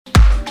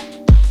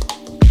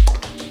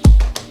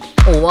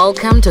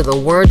Welcome to the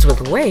Words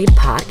with Wade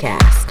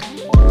podcast.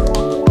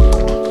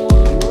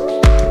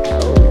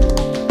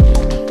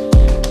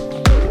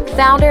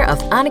 Founder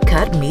of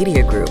Uncut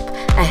Media Group,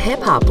 a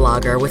hip-hop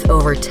blogger with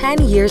over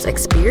 10 years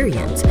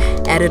experience,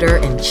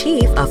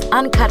 editor-in-chief of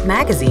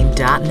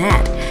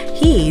UncutMagazine.net,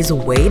 he's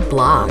Wade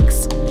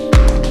Blogs.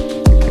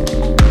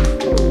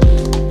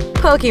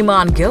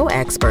 Pokemon Go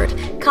expert,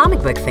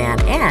 comic book fan,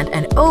 and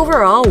an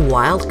overall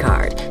wild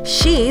card,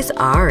 she's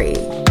Ari.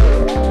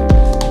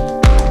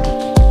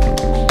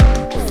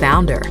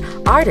 Founder,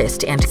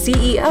 artist, and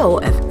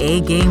CEO of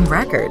A Game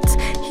Records,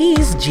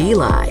 he's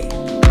G-Lai.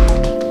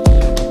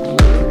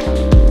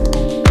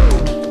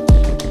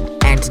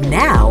 And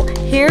now,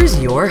 here's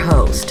your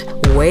host,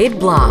 Wade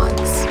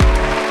Blogs.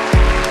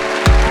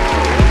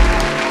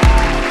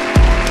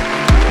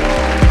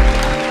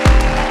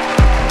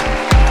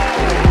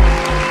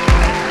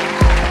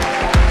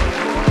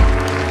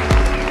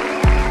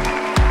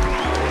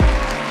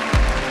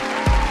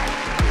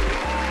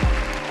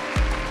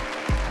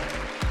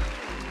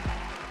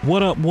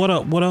 What up, what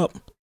up, what up?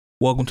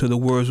 Welcome to the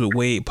Words with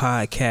Wade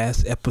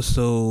podcast,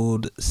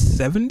 episode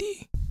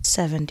 70?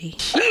 70.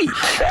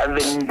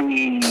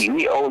 70.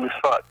 We old as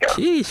fuck, yo.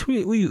 Jeez,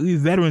 we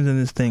veterans in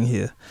this thing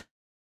here.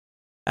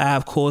 I,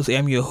 of course,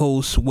 am your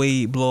host,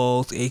 Wade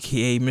Blogs,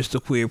 a.k.a.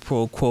 Mr. Queer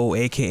Pro Quo,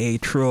 a.k.a.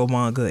 Trill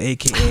Manga,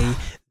 a.k.a.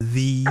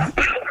 The...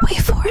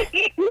 Wait for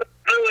it.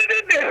 What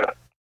in there?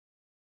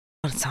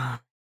 What time?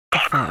 The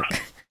fuck?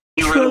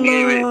 You really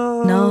gave it.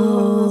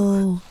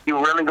 No. You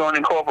really going to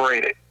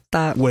incorporate it.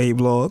 Stop. Wade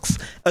Blogs.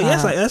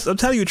 Yes, I'm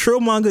telling you, Trill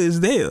Manga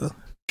is there.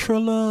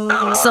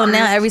 Trilla. So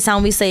now every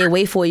time we say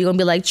wait for it, you're going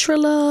to be like,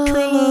 Trilla.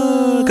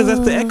 Trilla. Because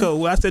that's the echo.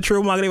 When I said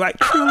Trill Manga, they like,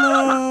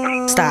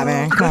 Trilla. Stop,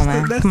 man. Come on,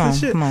 man. That's Come the on,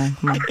 shit. come on.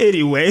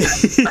 Anyway,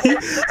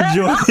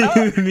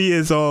 joining me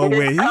as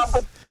always.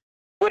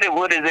 What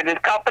is it? It's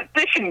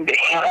competition day.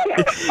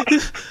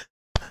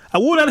 I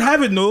will not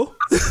have it, no.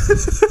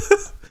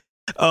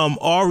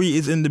 Ari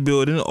is in the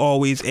building,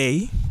 always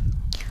A.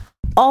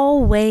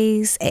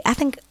 Always. I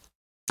think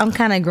I'm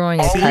kind of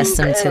growing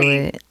accustomed to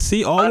it.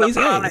 See, always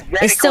A.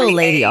 It's still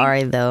Lady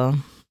Ari, though.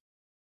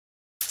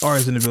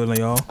 Ari's in the building,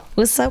 y'all.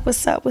 What's up,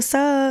 what's up, what's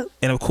up?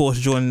 And of course,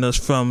 joining us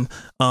from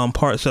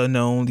Parts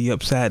Unknown, the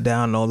Upside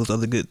Down, and all those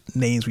other good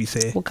names we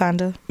say.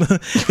 Wakanda.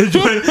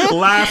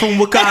 Live from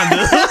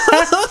Wakanda.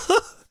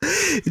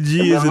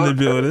 G is in the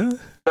building.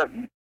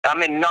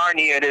 I'm in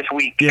Narnia this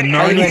week.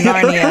 Yeah, Oh, you in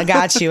Narnia. I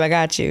got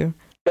you.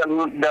 The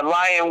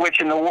Lion, Witch,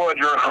 and the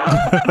Wardrobe.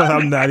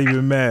 I'm not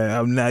even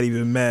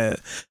mad.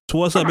 So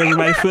what's up,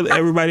 everybody?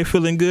 Everybody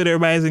feeling good?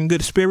 Everybody's in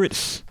good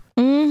spirits?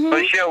 Mm-hmm.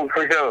 For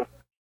sure.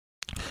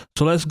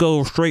 So let's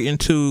go straight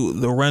into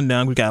the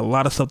rundown. We got a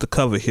lot of stuff to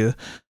cover here.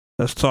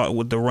 Let's start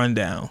with the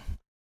rundown.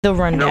 The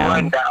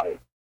rundown,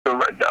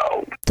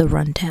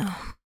 motherfucker.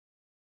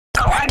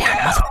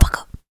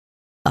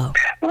 Oh.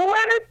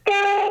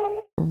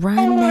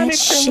 Run that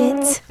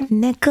shit,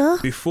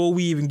 nigga. Before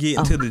we even get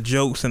into the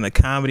jokes and the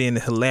comedy and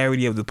the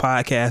hilarity of the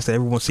podcast that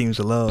everyone seems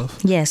to love.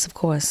 Yes, of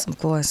course.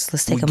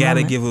 Let's take we a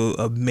gotta moment. give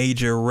a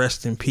major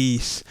rest in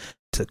peace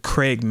to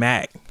Craig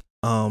Mack.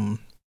 For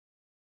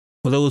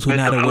those who are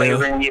not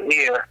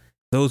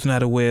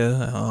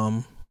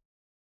aware,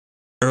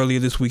 earlier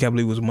this week, I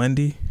believe it was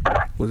Monday.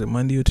 Was it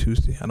Monday or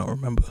Tuesday? I don't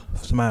remember.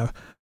 Somebody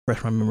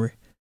refresh my memory.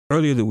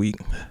 Earlier the week,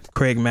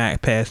 Craig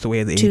Mack passed away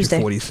at the age of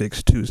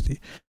 46.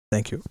 Tuesday.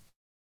 Thank you.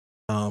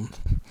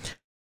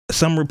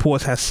 Some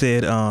reports have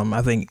said,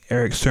 I think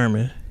Eric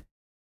Sermon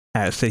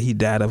has said he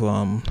died of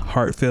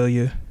heart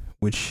failure,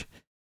 which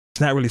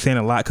it's not really saying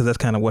a lot because that's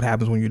kind of what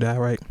happens when you die,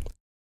 right?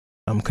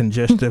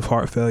 Congestive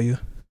heart failure.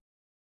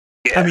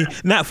 Yeah. I mean,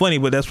 not funny,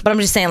 but that's. But I'm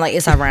just saying, like,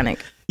 it's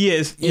ironic.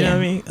 Yes, you know what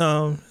I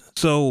mean.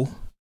 So,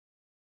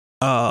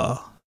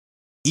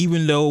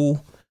 even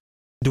though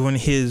during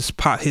his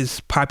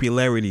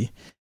popularity,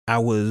 I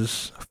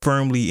was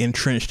firmly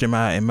entrenched in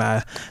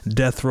my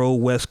death row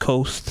West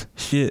Coast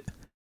shit,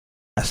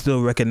 I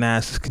still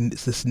recognize the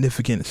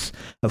significance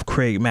of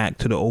Craig Mack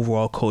to the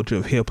overall culture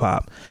of hip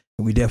hop.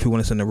 And we definitely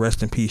want to send a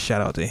rest in peace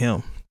shout out to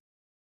him.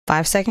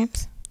 5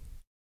 seconds,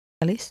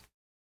 at least.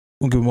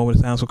 We'll give a moment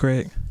of silence for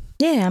Craig.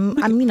 Yeah, I'm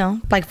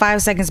like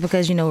 5 seconds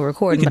because we're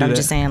recording, but I'm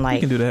just saying,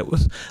 like, we can do that.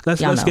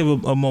 Let's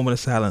give a moment of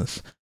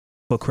silence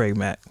for Craig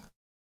Mack.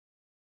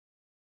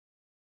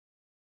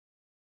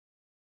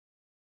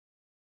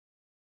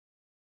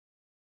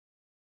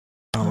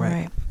 All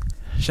right.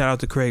 Shout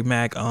out to Craig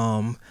Mack.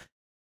 And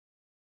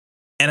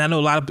I know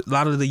a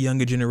lot of the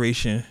younger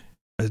generation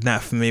is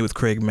not familiar with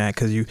Craig Mack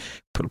because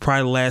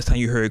probably the last time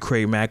you heard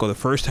Craig Mack or the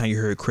first time you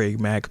heard Craig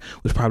Mack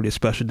was probably a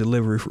Special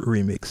Delivery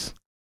remix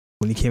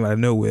when he came out of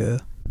nowhere.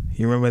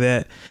 You remember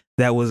that?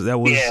 That was.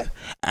 Yeah.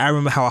 I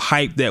remember how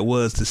hyped that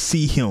was to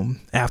see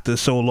him after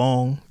so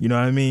long. You know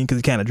what I mean? Because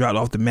he kind of dropped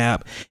off the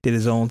map, did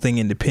his own thing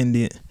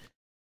independent.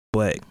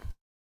 But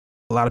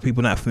a lot of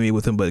people not familiar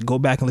with him. But go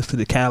back and listen to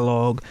the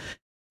catalog.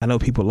 I know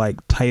people like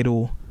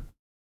Tidal.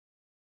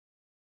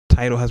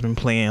 Tidal has been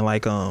playing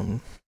like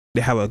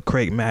they have a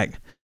Craig Mack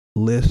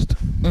list,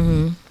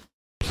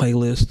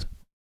 playlist.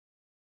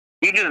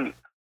 You just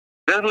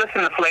Just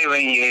listen to Flavor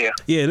in Your Ear.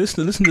 Yeah,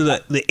 listen to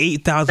the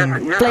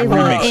 8,000 Flavor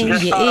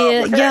remixes. in your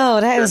ear.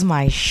 Yo, that is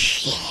my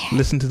shit.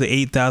 Listen to the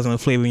 8,000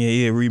 Flavor in Your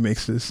Ear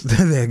remixes that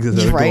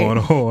are Right. going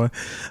on.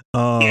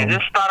 Yeah,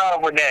 just start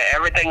off with that.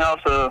 Everything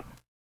else will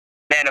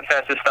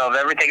manifest itself.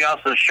 Everything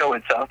else will show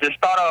itself. Just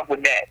start off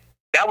with that.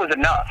 That was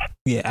enough.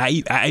 Yeah,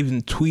 I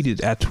even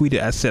tweeted.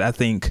 I said I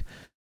think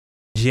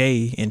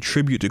Jay, in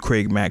tribute to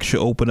Craig Mack,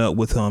 should open up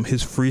with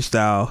his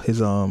freestyle,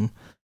 his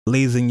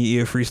Lays in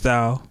Your Ear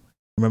freestyle.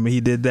 Remember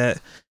he did that?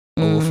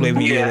 Oh, Flavor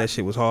in Your Ear, that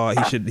shit was hard.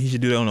 He should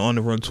do that on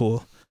the run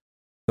tour.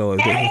 So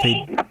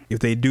if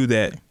they do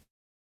that,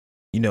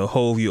 you know,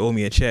 Hove, you owe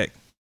me a check.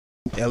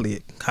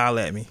 Elliot,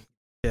 holla at me.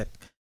 Check.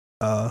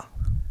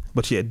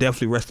 But yeah,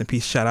 definitely rest in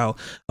peace. Shout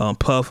out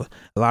Puff.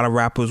 A lot of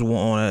rappers were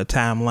on a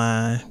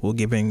timeline, were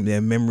giving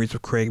their memories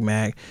of Craig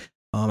Mack.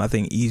 I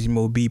think Easy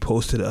Mo B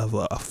posted of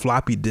a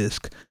floppy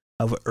disk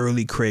of an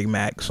early Craig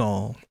Mack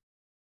song.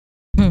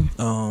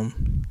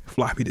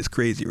 Floppy disk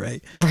crazy,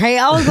 right? Right,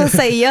 I was gonna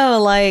say, yo,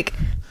 like,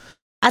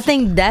 I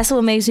think that's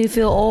what makes me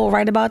feel old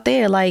right about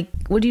there. Like,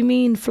 what do you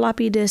mean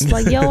floppy disk?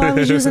 Like, yo, I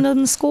was using it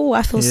in school.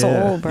 I feel so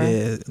old, bro.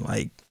 Yeah,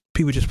 like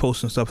people just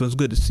posting stuff. It was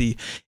good to see.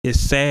 It's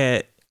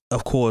sad,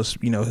 of course,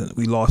 you know,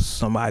 we lost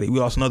somebody. We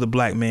lost another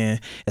black man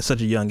at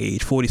such a young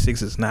age.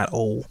 46 is not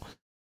old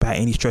by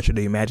any stretch of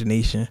the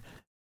imagination.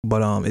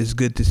 But it's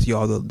good to see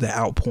all the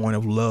outpouring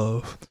of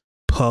love.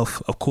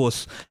 Puff, of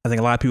course, I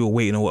think a lot of people were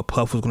waiting on what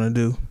Puff was going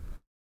to do.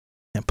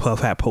 And Puff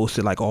had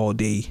posted like all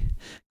day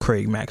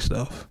Craig Mack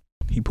stuff.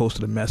 He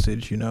posted a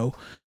message, you know.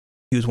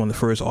 He was one of the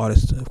first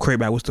artists. Craig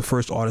Mack was the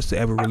first artist to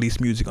ever release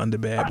music under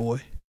Bad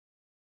Boy.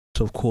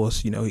 So, of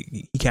course, you know,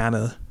 he kind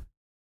of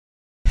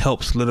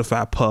helped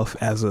solidify Puff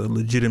as a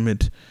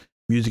legitimate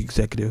music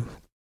executive.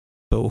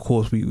 So, of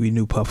course, we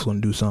knew Puff was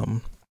going to do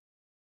something.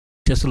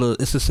 Just a little,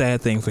 it's a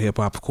sad thing for hip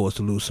hop, of course,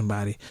 to lose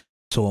somebody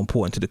so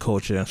important to the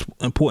culture,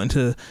 important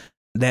to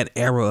that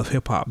era of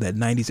hip hop, that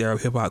 90s era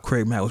of hip hop.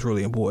 Craig Mack was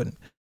really important.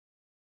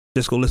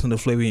 Just go listen to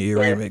Flavor in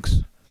Your Ear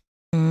remix.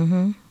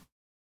 Mm-hmm.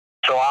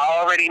 So I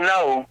already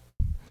know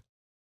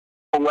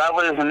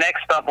whoever is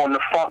next up on the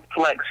Funk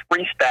Flex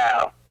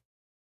freestyle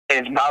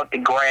is about to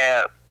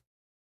grab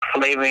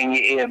Flavor in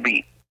Your Ear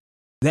beat.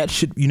 That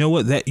should, you know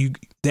what,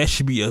 that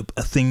should be a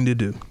thing to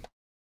do.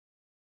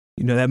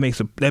 You know, that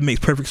makes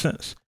perfect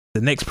sense. The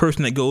next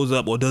person that goes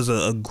up or does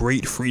a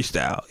great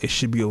freestyle, it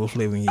should be over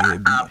Flavor in Your Ear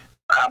beat.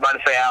 I'm about to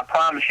say, I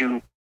promise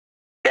you,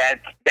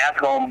 that's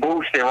gonna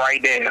boost it right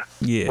there.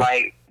 Yeah.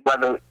 Like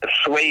whether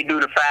Sway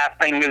do the 5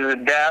 Fingers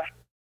of Death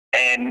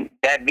and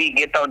that beat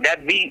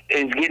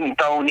is getting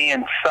thrown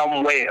in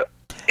somewhere.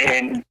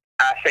 And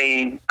I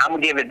say I'm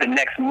gonna give it the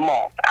next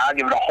month. I'll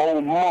give it a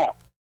whole month.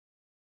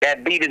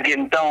 That beat is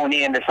getting thrown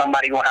in that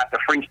somebody gonna have to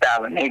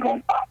freestyle and they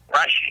gonna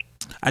crush it.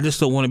 I just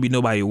don't want to be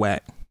nobody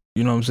whack.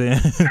 You know what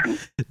I'm saying?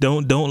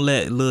 Don't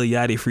let Lil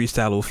Yachty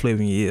freestyle over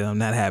Flavor in Your Ear. I'm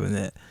not having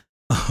that.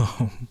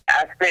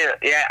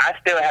 I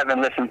still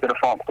haven't listened to the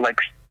Funk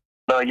Flex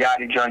Lil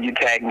Yachty joint you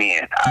tagged me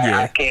in.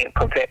 I can't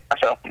prepare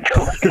myself to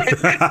go.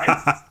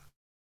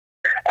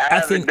 I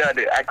haven't done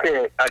it. I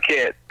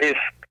can't. It's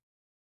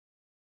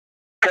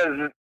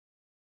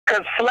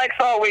because Flex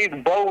always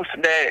boasts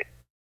that,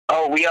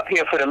 oh, we up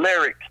here for the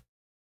lyrics,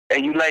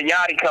 and you let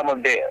Yachty come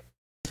up there.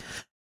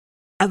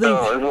 I think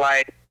so it's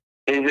like,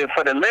 is it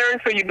for the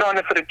lyrics or you doing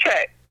it for the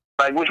check?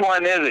 Like, which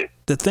one is it?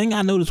 The thing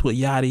I noticed with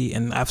Yachty,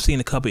 and I've seen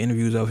a couple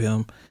interviews of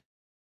him,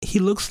 he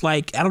looks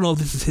like, I don't know if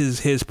this is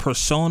his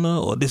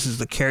persona or this is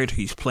the character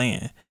he's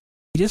playing.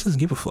 He just doesn't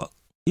give a fuck.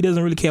 He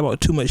doesn't really care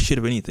about too much shit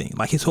of anything.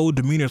 Like, his whole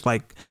demeanor is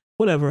like,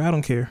 whatever, I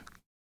don't care.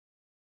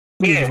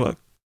 Who gives a fuck?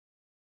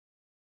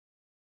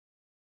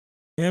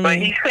 You know what I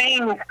mean? But he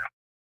seems,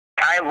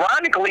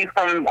 ironically,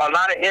 from a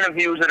lot of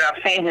interviews that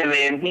I've seen him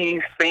in, he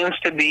seems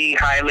to be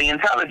highly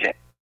intelligent.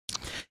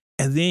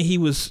 And then he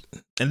was,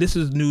 and this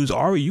is news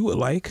Ari you would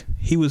like,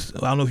 I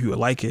don't know if you would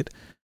like it,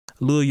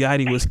 Lil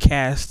Yachty was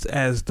cast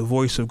as the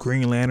voice of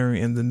Green Lantern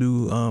in the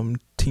new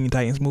Teen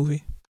Titans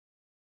movie.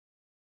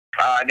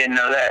 I didn't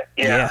know that.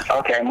 Yeah.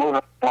 Okay,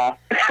 moving on.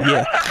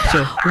 Yeah.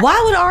 So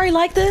why would Ari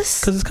like this?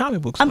 Because it's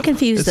comic book stuff. I'm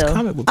confused it's though.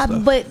 Comic book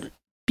stuff. But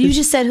you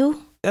just said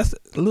who? That's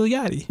Lil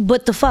Yachty.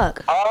 But the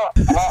fuck? All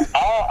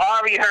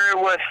Ari heard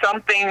was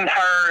something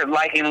her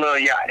liking Lil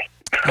Yachty.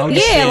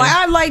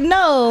 I'm like,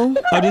 no.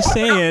 I'm just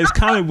saying, it's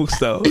comic book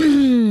stuff.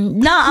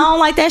 No, I don't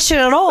like that shit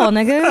at all,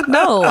 nigga.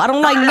 No, I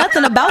don't like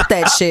nothing about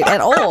that shit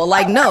at all.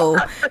 Like, no.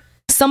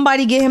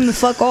 Somebody get him the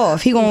fuck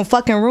off. He gonna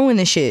fucking ruin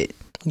the shit.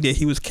 Yeah,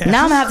 he was cast.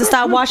 Now I'm gonna have to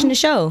stop watching the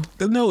show.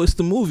 No, it's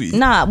the movie.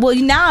 Nah, well,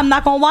 now I'm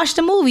not gonna watch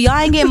the movie. Y'all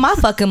ain't getting my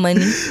fucking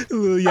money.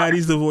 Lil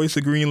Yachty's the voice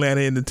of Green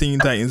Lantern in the Teen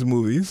Titans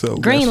movie. So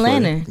Green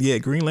Lantern? Yeah,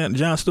 Green Lantern.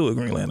 John Stewart,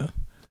 Green Lantern.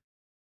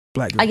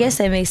 Black Green I guess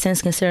that makes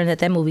sense considering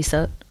that movie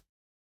sucked.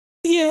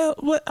 Yeah,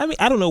 but I mean,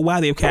 I don't know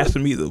why they've cast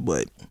him either,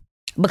 but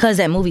because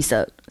that movie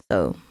sucked.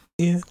 So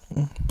yeah,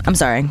 I'm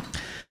sorry.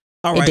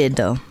 All right. It did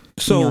though.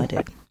 So it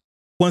did.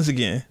 Once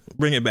again,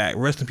 bring it back.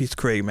 Rest in peace,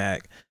 Craig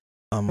Mack.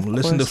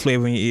 Listen to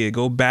Flavor in Your Ear.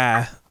 Go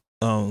buy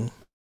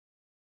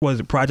what is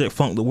it? Project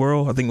Funk the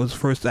World. I think it was the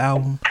first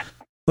album.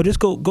 Or just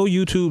go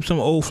YouTube some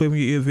old Flavor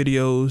in Your Ear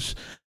videos.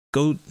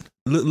 Go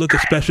look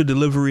at Special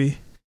Delivery.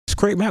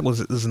 Craig Mack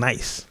was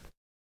nice.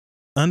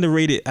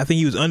 Underrated. I think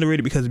he was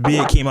underrated because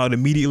Big came out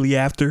immediately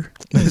after,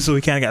 so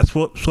he kind of got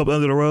swept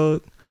under the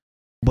rug.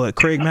 But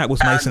Craig Mack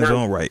was nice in his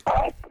own right.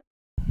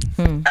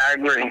 I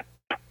agree.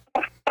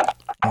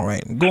 All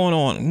right,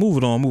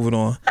 moving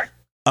on.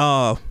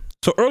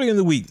 So early in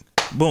the week,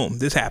 boom,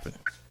 this happened.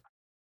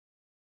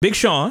 Big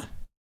Sean,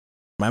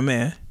 my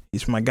man,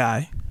 he's my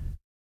guy.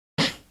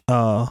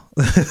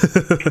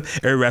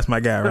 Everybody's my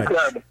guy, right?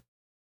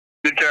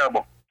 You're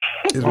terrible.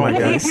 He's my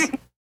guy.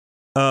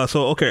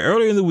 So okay,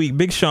 earlier in the week,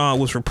 Big Sean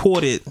was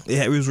reported.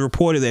 It was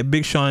reported that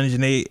Big Sean and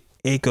Jhené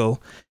Aiko.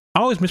 I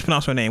always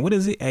mispronounce her name. What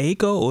is it?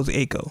 Aiko or is it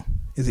Aiko?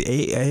 Is it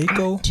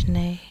Aiko?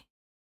 Jhené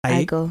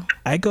Aiko.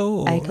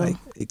 Aiko.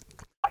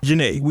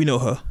 Jhené, we know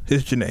her.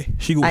 It's Jhené.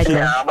 She goes.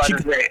 Yeah, I'm about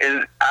to say.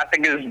 I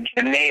think it's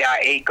Jhené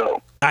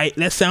Aiko.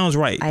 That sounds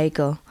right.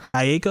 Aiko.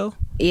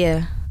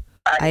 Yeah.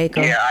 Aiko.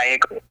 Yeah,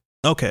 Aiko.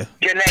 Okay.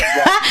 Jhené.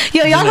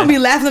 Yo, y'all gonna be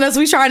laughing at us.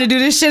 We trying to do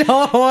this shit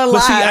on live. But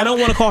see, I don't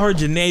want to call her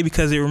Jhené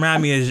because it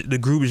reminds me of the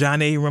group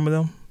Jhené. Remember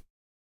them?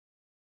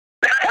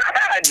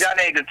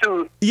 Jhené, the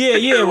two.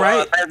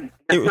 Right.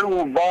 The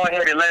two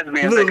bald-headed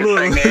lesbians that can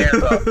sing their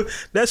ass up.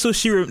 That's what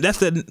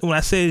when I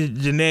say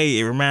Jhené,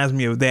 it reminds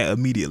me of that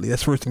immediately.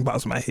 That's the first thing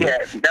pops in my head. Yeah,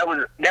 that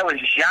was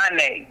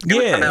Jhené. It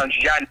was pronounced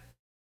Jhené.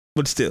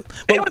 But still,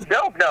 it was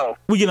dope though.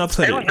 We get off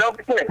subject. It was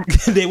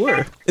dope. They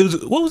were. It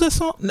was. What was that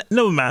song?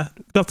 Never mind.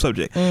 Off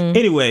subject.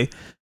 Anyway,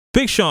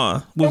 Big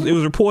Sean it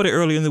was reported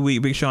earlier in the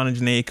week. Big Sean and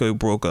Jhené Aiko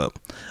broke up.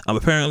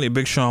 Apparently,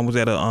 Big Sean was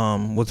at an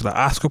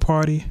Oscar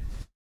party.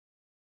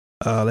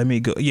 Let me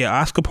go. Yeah,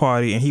 Oscar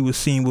party, and he was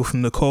seen with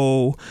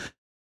Nicole,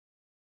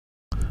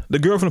 the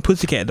girl from the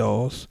Pussycat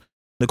Dolls.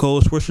 Nicole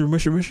Swisher.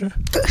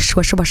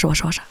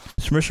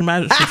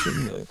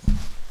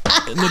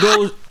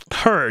 Nicole,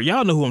 her.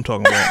 Y'all know who I'm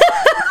talking about.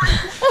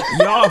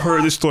 Y'all have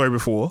heard this story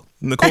before.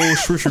 Nicole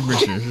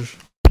Swisher.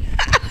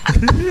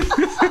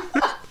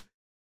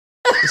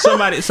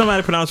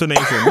 Somebody pronounce her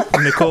name for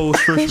me. Nicole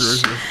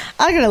Swisher.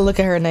 I gotta look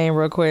at her name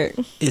real quick.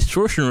 It's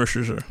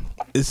Swisher.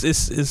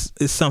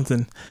 It's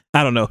something.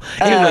 I don't know.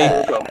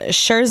 Anyway,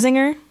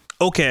 Scherzinger.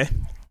 Okay,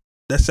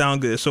 that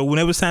sounds good. So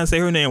whenever it's time to say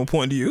her name, I'm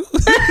pointing to you.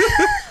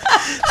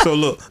 So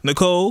look,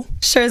 Nicole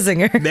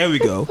Scherzinger. There we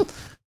go.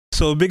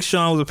 So Big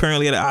Sean was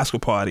apparently at an Oscar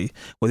party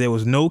where there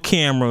was no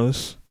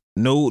cameras,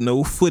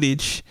 no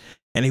footage,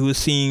 and he was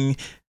seen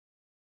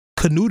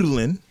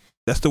canoodling.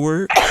 That's the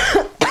word.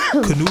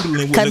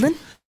 Canoodling.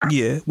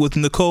 With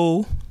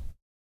Nicole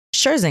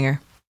Scherzinger.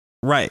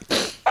 Right.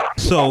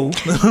 So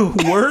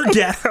word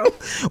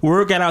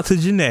got out to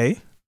Jhené,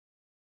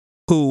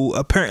 who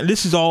apparently,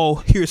 this is all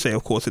hearsay,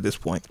 of course, at this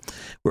point,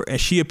 and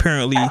she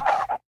apparently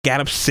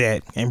got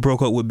upset and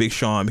broke up with Big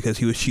Sean because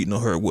he was cheating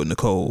on her with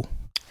Nicole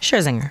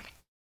Scherzinger.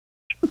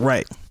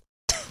 Right.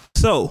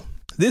 So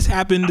this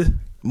happened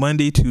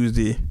Monday,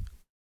 Tuesday,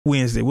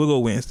 Wednesday. We'll go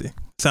Wednesday.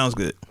 Sounds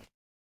good.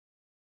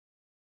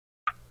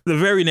 The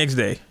very next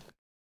day.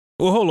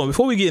 Well, hold on.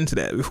 Before we get into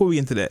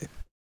that,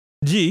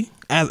 G,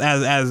 as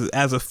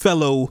a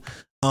fellow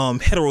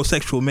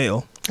heterosexual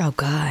male. Oh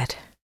God.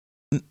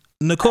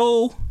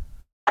 Nicole.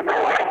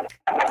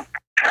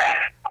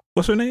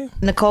 What's her name?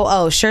 Nicole.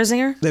 Oh,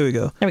 Scherzinger. There we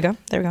go.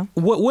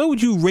 Where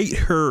would you rate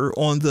her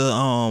on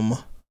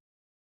the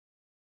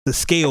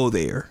scale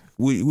there?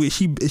 Is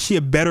she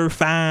a better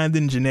find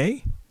than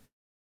Jhené?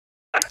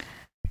 All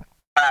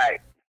right.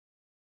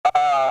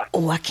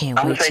 I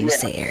can't wait till you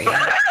say Ariel.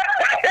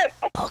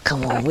 Oh,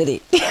 come on with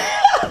it.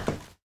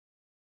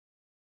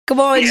 Come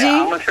on, G.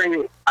 I'm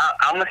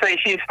gonna say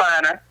she's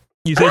finer.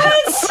 You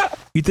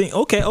think?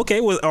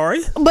 Okay. Well, all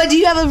right. But do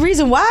you have a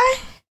reason why?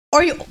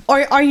 Or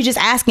are you just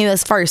asking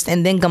us first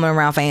and then coming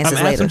around for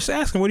answers later? I'm just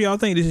asking. What do y'all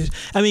think?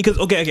 Because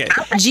okay.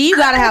 G, you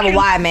gotta have a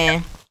why,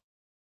 man.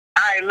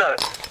 All right, look.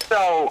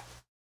 So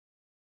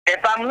if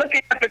I'm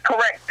looking at the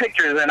correct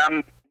pictures and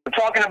I'm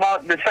talking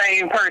about the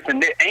same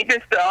person, ain't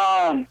this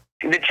the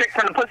chick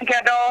from the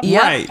Pussycat Dolls?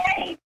 Yep.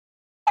 Right.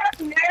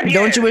 Yeah,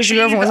 Don't you wish your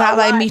girlfriend was hot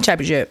like me type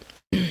of shit?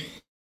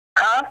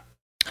 Huh?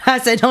 I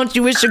said, don't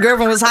you wish your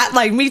girlfriend was hot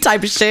like me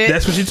type of shit?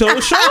 That's what she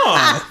told Sean.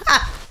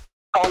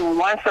 Hold on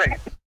 1 second.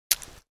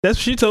 That's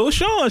what she told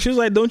Sean. She was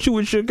like, don't you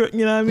wish your girl,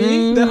 you know what I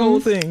mean? That whole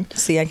thing.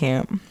 See, I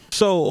can't.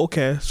 So,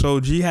 okay.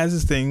 So G has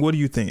his thing. What do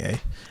you think, A?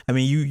 I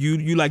mean,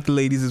 you like the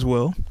ladies as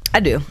well.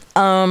 I do.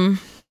 I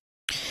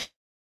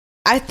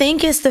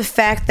think it's the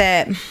fact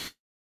that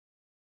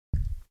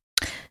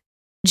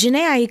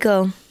Jhené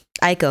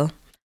Aiko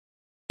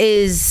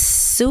is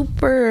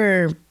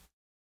super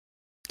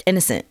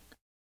innocent.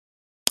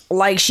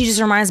 Like, she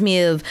just reminds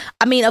me of,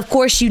 I mean, of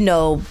course,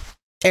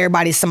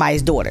 everybody's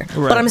somebody's daughter.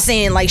 Right. But I'm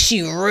saying, like,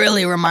 she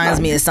really reminds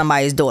me of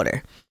somebody's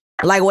daughter.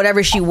 Like,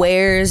 whatever she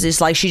wears,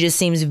 it's like she just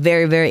seems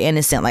very, very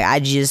innocent.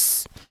 Like,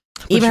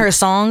 even her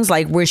songs,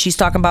 like, where she's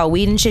talking about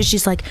weed and shit,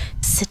 she's like,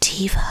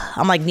 sativa.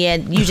 I'm like, yeah,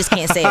 you just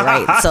can't say it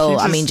right. So,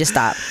 just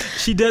stop.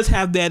 She does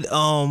have that,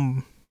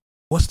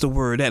 what's the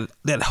word?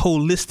 That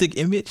holistic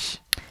image.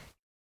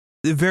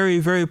 very,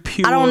 very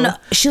pure. I don't know.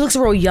 She looks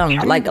real young.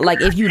 Like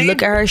if you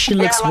look at her, she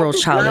looks got real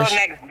like childish. The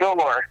girl next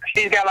door.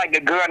 She's got like the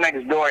girl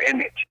next door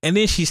image. And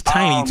then she's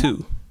tiny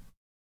too.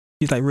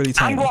 She's like really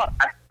tiny.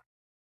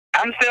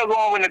 I'm still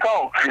going with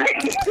Nicole.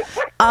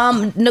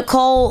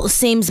 Nicole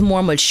seems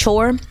more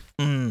mature.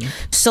 Mm.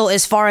 So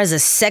as far as a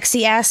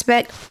sexy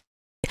aspect,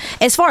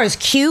 as far as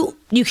cute,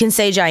 you can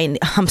say China.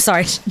 I'm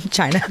sorry,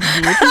 China.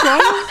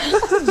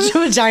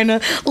 China.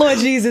 Lord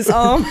Jesus.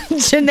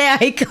 Jhené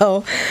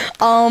Aiko.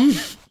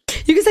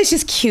 You can say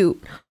she's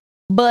cute,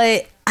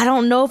 but I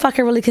don't know if I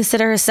can really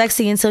consider her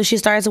sexy until she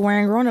starts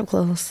wearing grown-up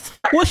clothes.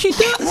 Well, she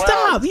does.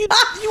 Stop. You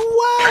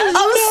wild.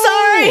 I'm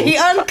sorry,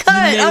 Uncut.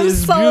 Jhené I'm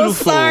is so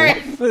beautiful.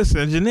 sorry.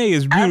 Listen, Jhené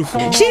is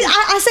beautiful.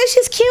 I say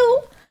she's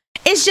cute.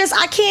 It's just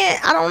I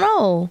don't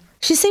know.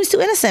 She seems too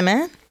innocent,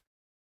 man.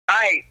 All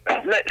right,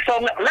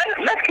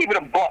 let's keep it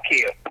a buck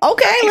here.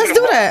 Okay, let's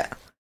do that.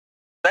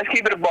 Let's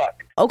keep it a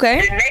buck.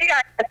 Okay.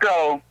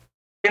 Jhené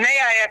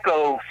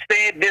Aiko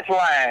said this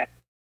line: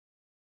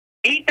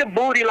 "Eat the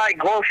booty like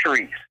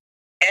groceries,"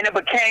 and it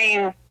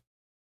became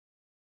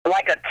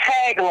like a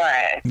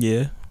tagline.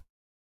 Yeah.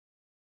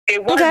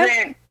 It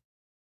wasn't.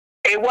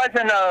 It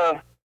wasn't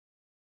a.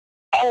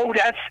 Oh,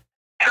 that's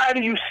how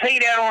do you say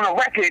that on a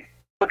record?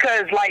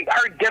 Because like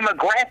her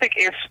demographic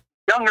is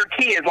younger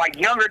kids. Like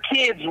younger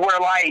kids were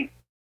like.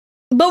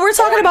 But we're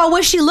talking about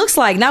what she looks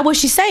like, not what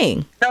she's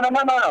saying. No.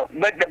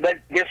 But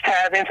this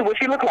ties into what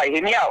she looked like.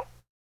 Hear me out.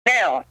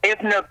 Now,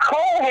 if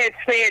Nicole had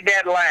said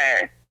that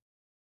line,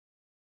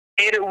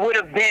 it would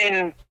have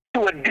been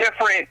to a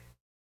different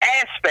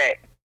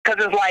aspect.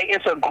 Because it's like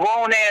it's a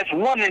grown-ass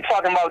woman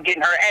talking about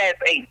getting her ass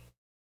ate.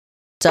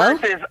 So?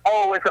 Versus,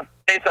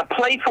 it's a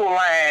playful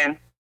line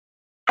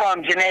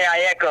from Jhené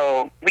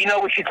Aiko. We know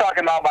what she's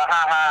talking about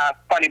ha,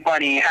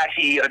 funny, how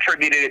she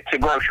attributed it to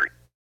grocery.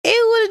 It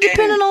would have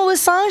depended on what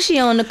song she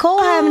on.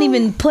 Nicole haven't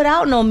even put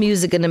out no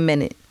music in a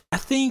minute. I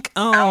think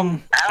I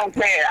don't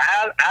care.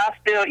 I'll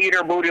still eat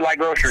her booty like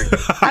groceries.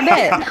 I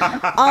bet.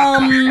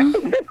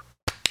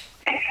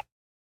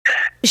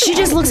 She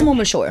just looks more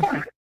mature.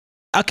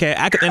 Okay,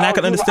 I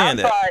can understand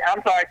that.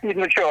 I'm sorry, she's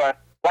mature.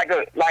 Like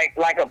a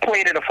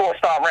plate at a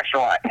 4-star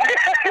restaurant.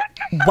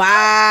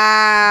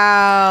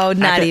 Wow,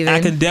 I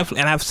can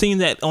definitely, and I've seen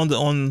that on the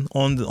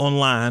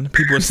online.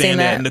 People are saying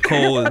that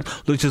Nicole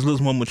just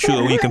looks more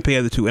mature when you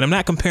compare the two. And I'm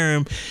not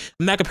comparing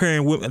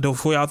women.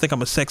 Before y'all think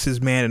I'm a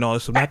sexist man and all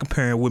this, I'm not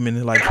comparing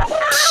women like.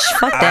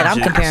 Fuck that!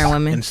 I'm comparing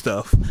women and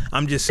stuff.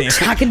 I'm just saying.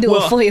 I can do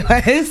it for you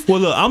guys. Well,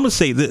 look, I'm gonna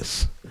say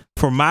this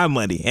for my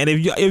money, and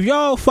if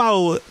y'all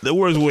follow the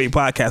Words Away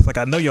podcast, like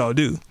I know y'all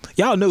do,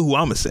 y'all know who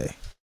I'm gonna say.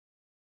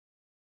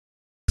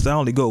 I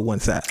only go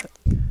one side.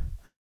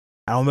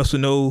 I don't mess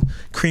with no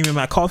cream in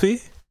my coffee.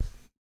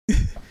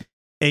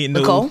 Ain't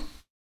no. Nicole?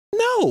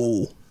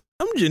 No.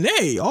 I'm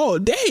Jhené all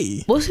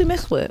day. What's she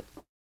mixed with?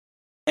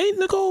 Ain't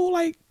Nicole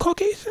like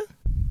Caucasian?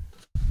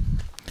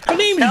 Her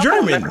name is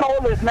German.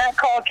 Nicole is not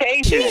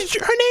Caucasian. Her name is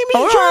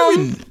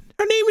German.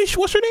 Her name is,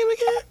 what's her name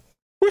again?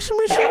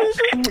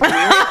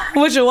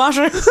 What's your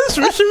washer?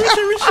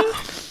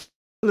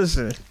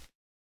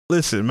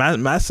 Listen,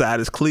 my side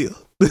is clear.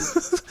 My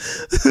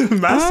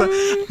side,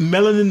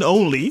 melanin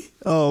only.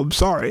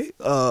 Sorry. She's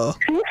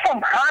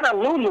from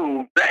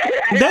Honolulu.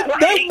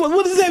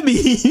 What does that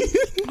mean?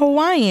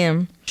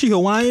 Hawaiian. She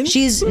Hawaiian?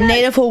 She's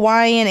native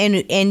Hawaiian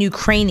and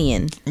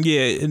Ukrainian.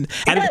 Yeah, she's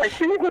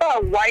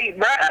not white,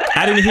 bro.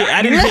 I didn't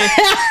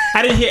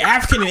hear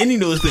African in any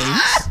of those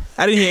things.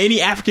 I didn't hear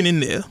any African in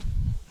there.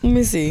 Let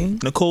me see.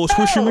 Nicole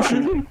Swisher.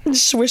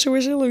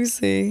 Swisher, let me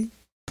see.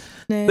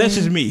 That's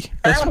just me.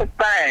 Fine is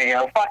fine,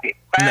 yo. Fuck it.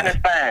 Fine is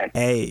fine.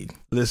 Hey,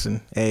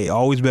 listen. Hey,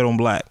 always bet on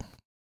black.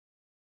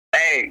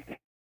 Hey.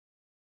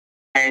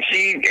 And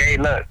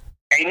look,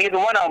 ain't neither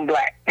one of them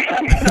black.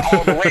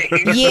 All the way.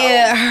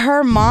 Yeah,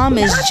 her mom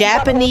is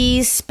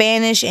Japanese,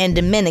 Spanish, and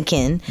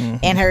Dominican. Mm-hmm.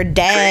 And her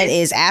dad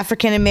is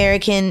African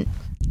American,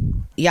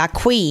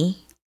 Yaqui,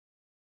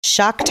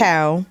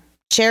 Choctaw,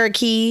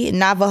 Cherokee,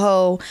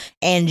 Navajo,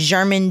 and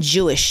German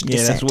Jewish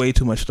descent. Yeah, that's way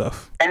too much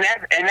stuff. And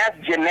that's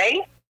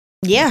Jhené?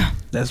 Yeah.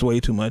 That's way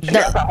too much.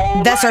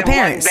 That's her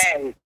parents.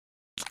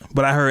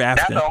 But I heard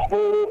African.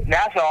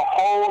 That's a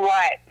whole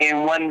lot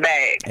in one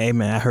bag. Hey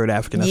man, I heard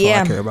African. That's all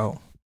I care about.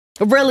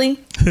 Really?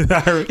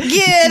 I heard,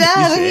 get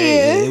out of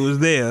here. It was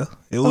there.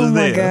 It was oh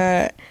there. My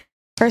God.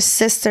 Her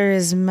sister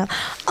is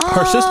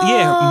her sister,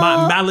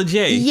 Mala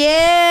J.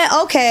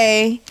 Yeah,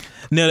 okay.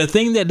 Now the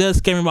thing that does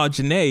scare me about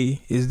Jhené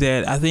is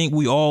that I think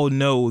we all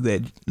know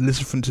that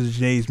listening to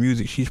Jhené's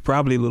music, she's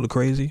probably a little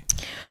crazy.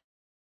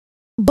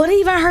 But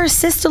even her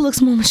sister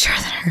looks more mature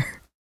than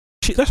her.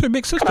 That's her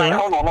big sister. Right, right?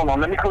 Hold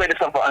on. Let me clear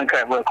this up for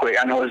Uncut real quick.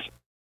 I know it's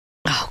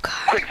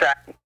quick side.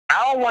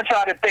 I don't want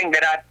y'all to think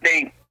that I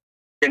think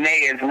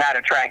Jhené is not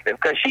attractive,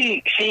 because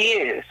she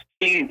is.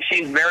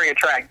 She's very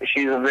attractive.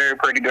 She's a very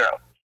pretty girl.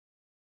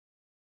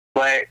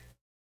 But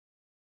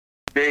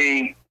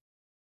the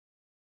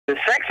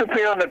sex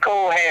appeal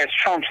Nicole has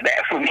trumps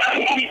that for me.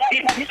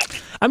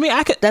 I mean,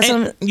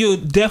 you'll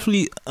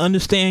definitely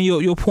understand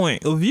your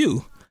point of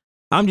view.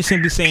 I'm just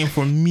simply saying,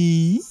 for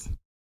me,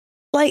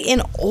 Like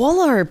in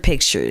all of her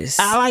pictures.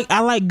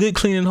 I like good,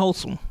 clean, and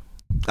wholesome.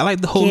 I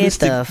like the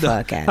holistic. Get the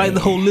fuck out. I like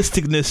the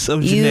holisticness of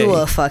Janae. You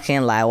a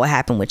fucking lie. What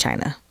happened with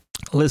China?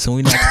 Listen,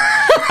 we not.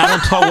 I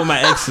don't talk with my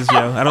exes,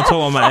 yo. I don't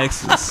talk with my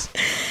exes.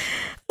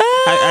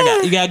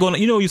 You gotta go.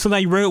 You know,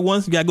 sometimes you bring it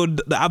once, you gotta go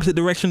the opposite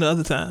direction the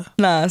other time.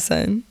 Nah,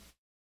 son.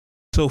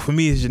 So for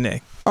me, it's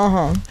Janae.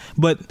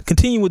 But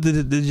continue with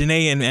the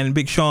Janae and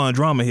Big Sean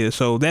drama here.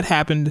 So that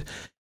happened,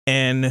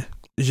 and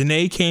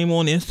Janae came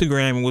on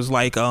Instagram and was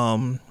like,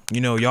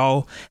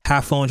 y'all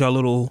have fun with y'all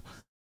little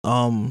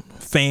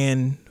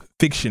fan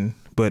fiction,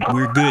 but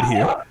we're good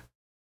here.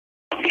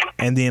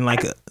 And then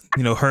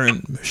her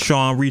and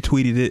Sean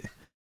retweeted it,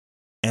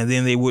 and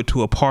then they went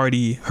to a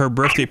party. Her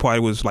birthday party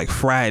was like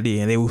Friday,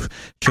 and they would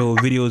show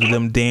videos of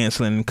them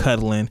dancing and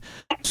cuddling.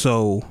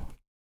 So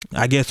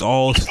I guess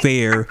all's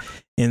fair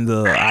in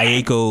the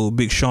Ayako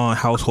Big Sean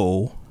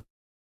household.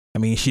 I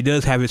mean, she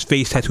does have his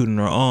face tattooed on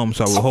her arm,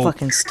 so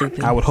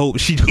I would hope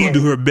she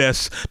do her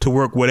best to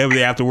work whatever they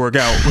have to work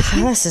out.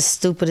 That's the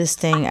stupidest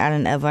thing I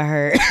done ever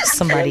heard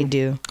somebody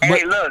do.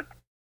 Hey, look,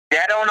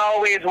 that don't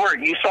always work.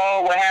 You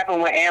saw what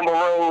happened with Amber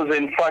Rose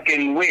and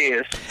fucking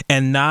Wiz.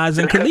 And Nas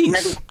and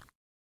Khalees.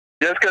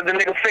 Just because the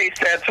nigga face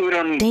tattooed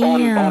on the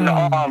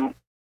arm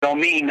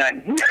don't mean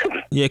nothing.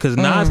 Yeah, because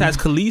Nas has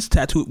Khalees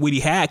tattooed. Well, he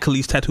had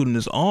Khalees tattooed on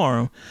his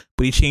arm,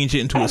 but he changed it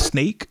into a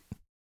snake.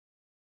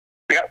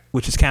 Yep.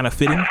 Which is kind of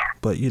fitting,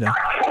 but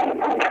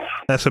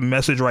that's a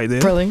message right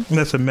there. Really?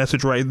 That's a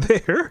message right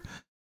there.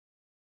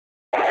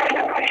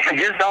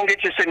 Just don't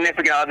get your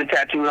significant other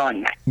tattooed on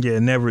you. Yeah,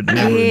 never do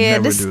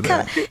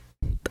that.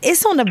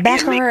 It's on the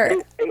back of her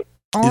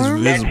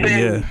arm. It's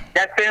visible,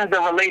 That sends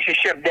the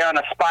relationship down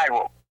a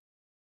spiral.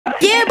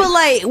 Yeah, but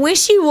like when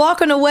she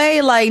walking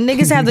away, like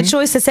niggas have the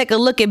choice to take a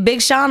look at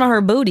Big Sean on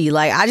her booty.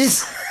 Like I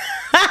just.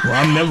 Well,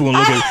 I'm never gonna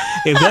look at.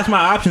 If that's my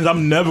options,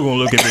 I'm never gonna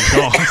look at Big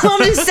Sean.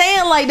 I'm just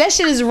saying, like that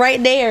shit is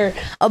right there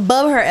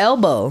above her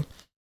elbow.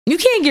 You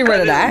can't get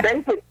rid of that.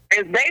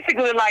 It's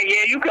basically like,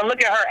 yeah, you can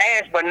look at her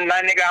ass, but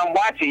my nigga, I'm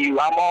watching you.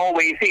 I'm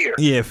always here.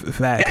 Yeah,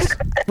 facts.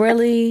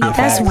 Really?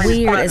 That's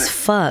weird as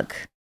fuck.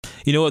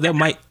 You know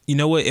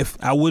what? If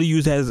I would have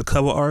used that as a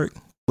cover art,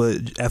 but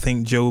I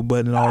think Joe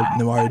Budden and all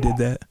them already did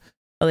that.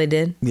 Oh, they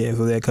did? Yeah,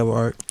 so they had cover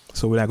art,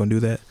 so we're not gonna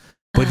do that.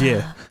 But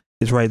yeah,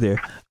 it's right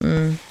there.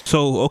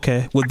 So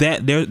okay, with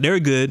that, they're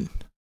good.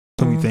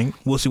 So we think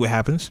we'll see what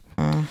happens.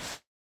 And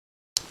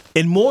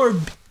more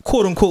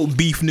quote unquote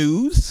beef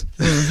news.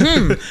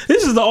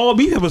 This is the all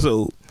beef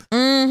episode.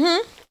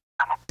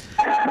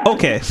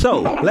 Okay,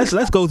 so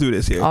let's go through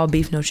this here. All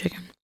beef, no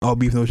chicken. All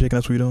beef, no chicken.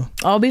 That's what we're doing.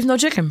 All beef, no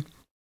chicken.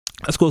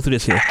 Let's go through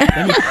this here.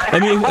 Let me.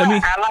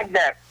 I like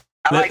that.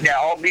 I like that.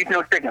 All beef,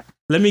 no chicken.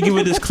 Let me give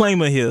a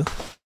disclaimer here.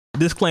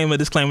 Disclaimer.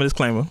 These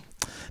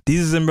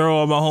and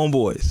Meryl are my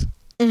homeboys.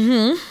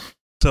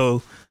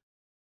 So,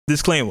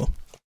 disclaimer.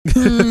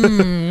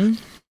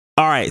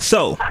 All right.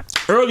 So,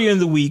 earlier in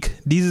the week,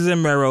 Deezus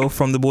and Mero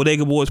from the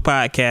Bodega Boys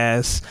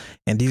podcast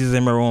and Deezus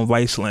and Mero on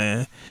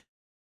Viceland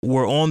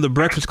were on the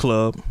Breakfast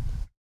Club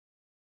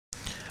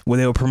where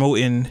they were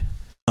promoting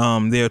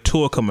their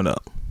tour coming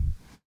up.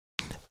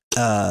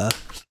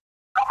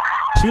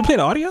 Should we play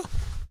the audio?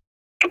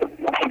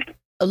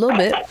 A little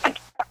bit.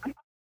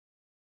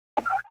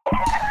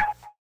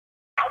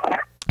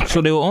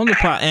 So they were on the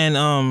pot and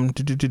I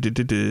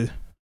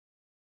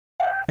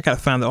gotta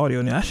find the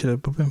audio now. I should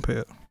have been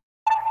prepared.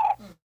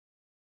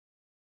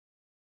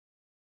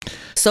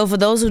 So for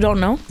those who don't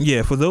know,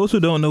 for those who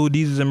don't know who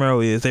Deezus and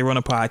Mero is, they run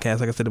a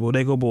podcast. Like I said, the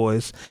Bodega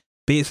Boys.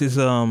 This is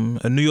a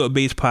New York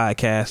based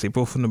podcast. They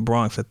both from the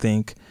Bronx, I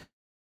think.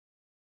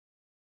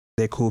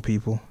 They're cool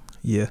people.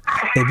 Yeah,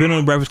 they've been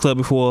on the Breakfast Club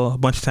before a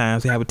bunch of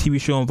times. They have a TV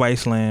show on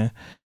Viceland.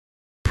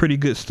 Pretty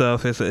good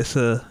stuff. It's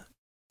similar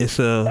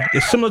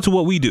to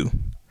what we do.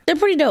 they're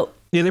pretty dope.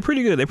 Yeah, they're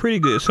pretty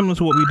good. Similar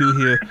to what we do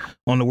here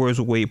on the Words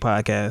with Wade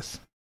podcast.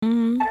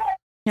 When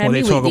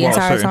they talk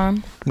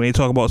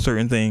about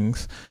certain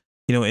things,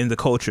 in the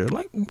culture,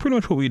 like pretty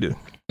much what we do.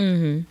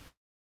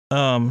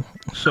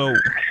 So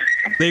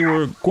they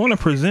were going to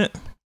present.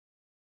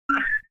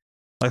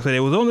 Like I said, it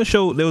was on the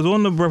show. They was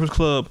on the Breakfast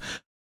Club.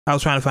 I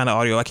was trying to find the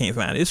audio. I can't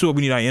find it. This is what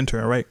we need our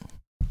intern, right?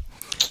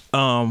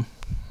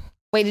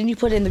 Wait, didn't you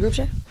put it in the group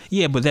chat?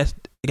 Yeah, but you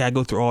gotta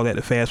go through all that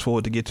to fast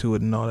forward to get to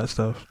it and all that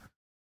stuff.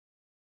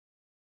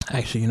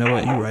 Actually, you know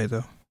what? You're right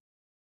though.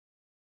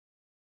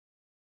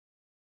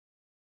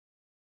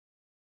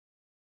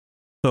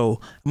 So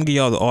I'm gonna give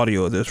y'all the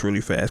audio of this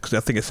really fast because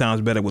I think it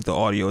sounds better with the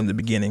audio in the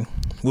beginning.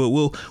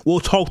 We'll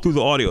talk through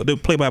the audio. They'll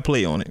play by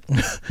play on it.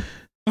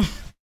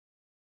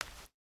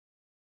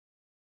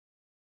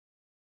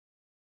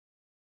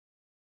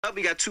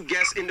 We got two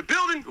guests in the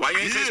building. Why you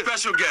ain't say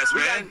special guests,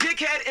 man? We got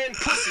Dickhead and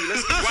Pussy.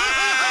 Let's get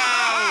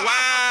Wow.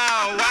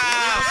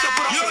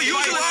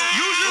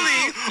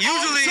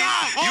 Usually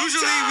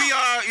we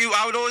are.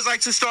 I would always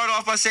like to start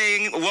off by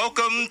saying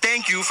welcome,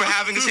 thank you for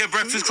having us here at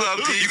Breakfast Club.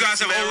 You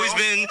guys have always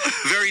been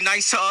very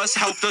nice to us,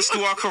 helped us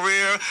through our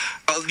career,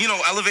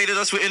 elevated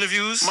us with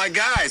interviews. My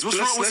guys, what's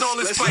wrong with all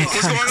this fight?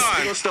 What's going on?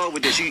 We're gonna start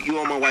with this. You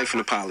owe my wife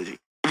an apology.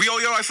 We owe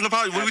your wife an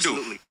apology? What do we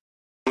Absolutely.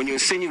 When you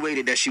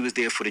insinuated that she was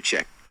there for the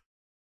check.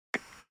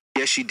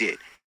 Yes, she did.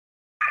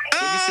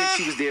 When you said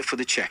she was there for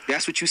the check.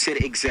 That's what you said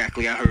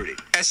exactly. I heard it.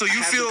 And so you I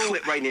have feel... the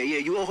clip right now. Yeah,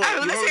 you all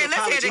heard.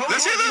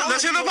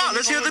 Let's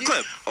hear the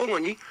clip. Hold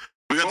on, Yee.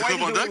 We got the My clip wife on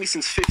been with deck? me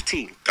since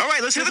 15. All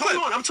right, let's hear the clip.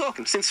 Hold on, I'm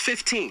talking. Since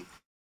 15.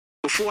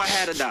 Before I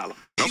had $1. Okay.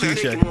 She's making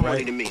Check, more money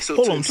right. than me. So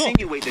Hold to on,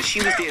 insinuate that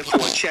she was there for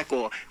a check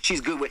or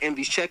she's good with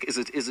Envy's check is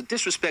a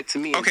disrespect to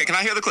me. Okay, can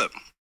I hear the clip?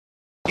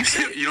 You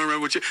said You don't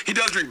remember what he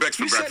does drink Beck's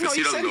for You said- breakfast. no, he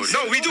you doesn't said- know you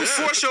that. No, we do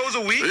 4 shows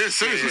a week. Yeah,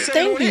 seriously. said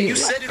Thank it on there. you. You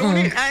said it on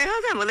there. All right,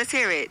 hold on. Well, let's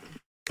hear it. And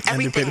they play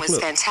Everything the was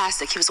clip.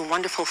 fantastic. He was a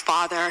wonderful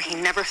father. He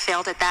never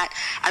failed at that.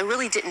 I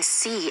really didn't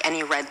see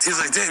any red He's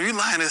like, signs. damn, you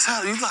lying as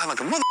hell. You lying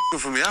like a motherfucker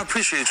for me. I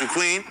appreciate you,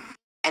 queen.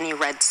 Any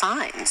red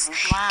signs.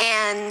 Wow.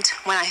 And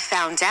when I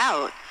found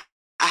out,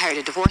 I hired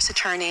a divorce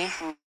attorney.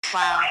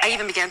 Wow. I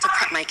even began to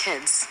prep my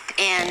kids.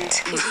 And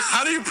he was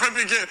How do you prep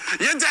your kid?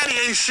 Your daddy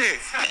ain't shit.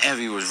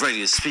 Envy was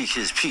ready to speak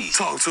his piece.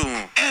 Talk to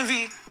him.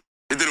 Envy.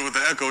 He did it with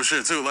the echo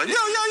shit, too. Like, yo,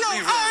 I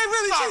ain't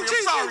really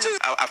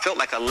I felt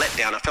like a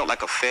letdown. I felt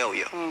like a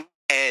failure.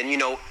 And, you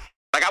know,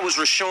 like I was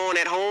Rashawn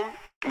at home,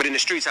 but in the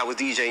streets I was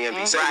DJ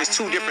Envy. So it was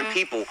two different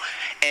people.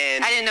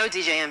 And I didn't know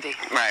DJ Envy.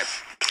 right.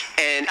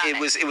 And Got it it.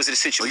 was a Oh,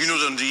 situation. you know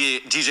them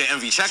DJ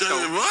Envy check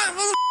though.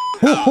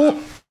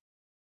 What?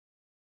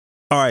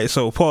 All right,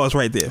 so pause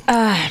right there.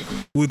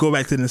 We'll go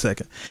back to it in a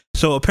second.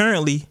 So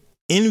apparently,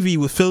 Envy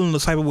was feeling the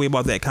type of way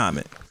about that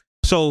comment.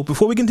 So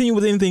before we continue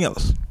with anything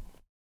else,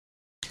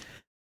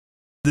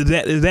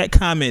 that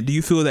comment, do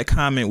you feel that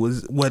comment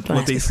was what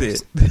they said?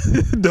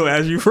 Don't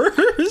ask you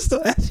first.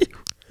 Don't ask you.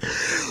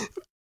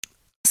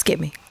 Skip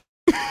me.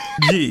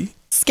 G,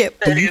 Skip.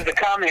 Is the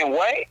comment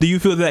what? do you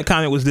feel that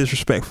comment was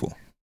disrespectful?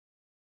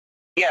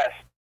 Yes.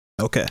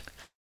 Okay.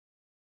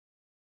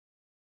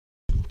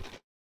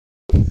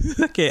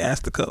 I can't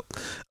ask the cup.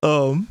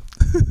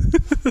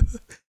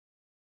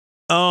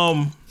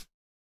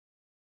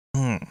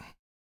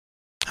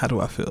 How do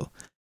I feel?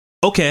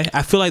 Okay,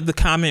 I feel like the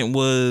comment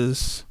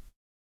was.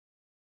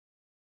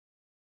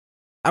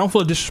 I don't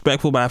feel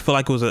disrespectful, but I feel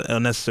like it was an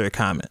unnecessary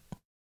comment.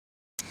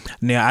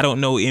 Now, I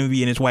don't know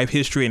Envy and his wife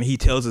history, and he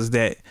tells us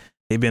that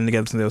they've been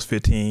together since they was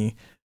 15.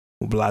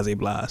 Blase,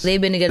 blase. They've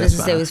been together That's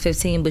since they fine. was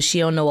 15, but she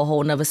don't know a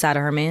whole nother side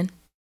of her man.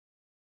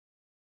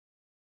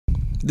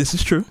 This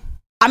is true.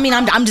 I mean,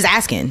 I'm just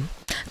asking,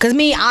 cause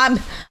me, I'm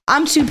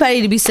too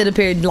petty to be sit up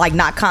here like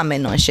not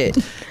commenting on shit.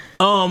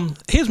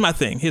 Here's my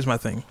thing,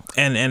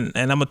 and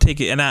I'm gonna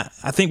take it, and I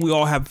think we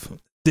all have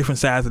different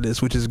sides of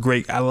this, which is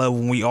great. I love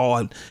when we all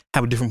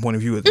have a different point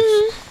of view of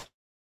this,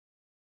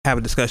 have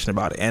a discussion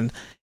about it, and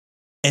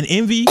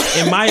Envy,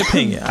 in my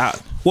opinion,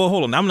 well,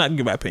 hold on, I'm not gonna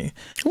give my opinion.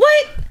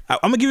 What? I'm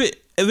gonna give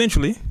it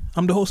eventually.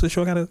 I'm the host of the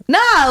show. Nah,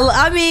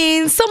 I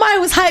mean, somebody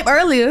was hype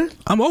earlier.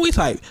 I'm always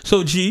hype.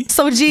 So G.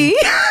 So G,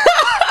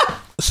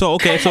 So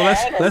okay. So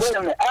let's. Wait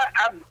a minute.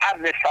 I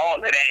missed all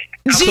of that.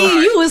 G,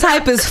 you was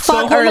hype as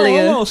fuck hold on,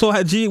 earlier. hold on.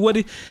 So G,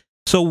 what?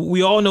 So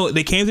we all know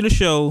they came to the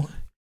show.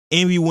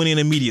 Envy went in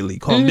immediately.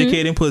 Called him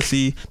dickhead and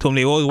pussy. Told him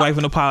they owe his wife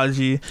an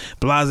apology.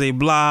 Blase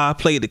blah.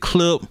 Played the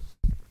clip.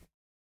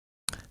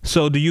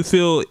 So do you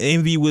feel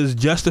Envy was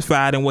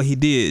justified in what he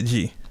did,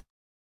 G?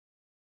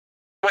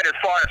 But as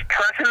far as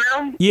pressing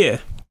them, Yeah.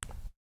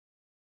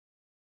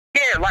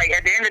 yeah, like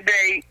at the end of the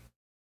day,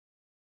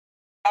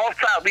 off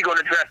top, we gonna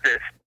address this.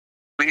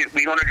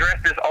 We gonna address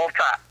this off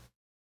top.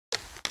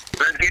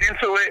 Let's get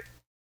into it.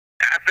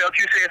 I felt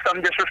you said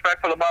something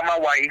disrespectful about my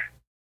wife.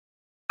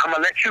 I'm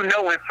gonna let you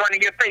know in front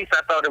of your face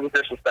I thought it was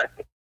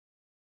disrespectful.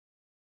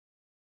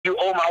 You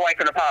owe my wife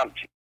an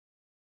apology.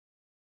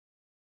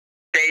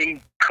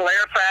 They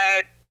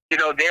clarified, their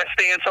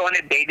stance on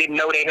it. They didn't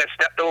know they had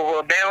stepped over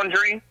a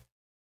boundary.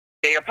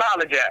 They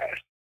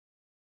apologized.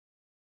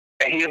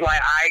 And he was like,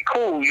 all right,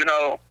 cool,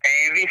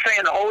 and he's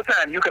saying the whole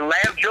time, you can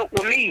laugh, joke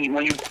with me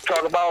when you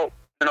talk about,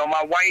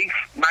 my wife,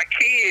 my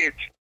kids.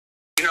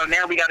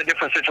 Now we got a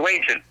different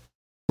situation.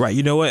 Right.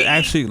 You know what?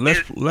 Actually,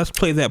 let's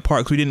play that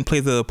part because we didn't play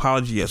the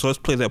apology yet. So let's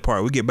play that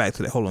part. We'll get back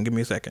to that. Hold on. Give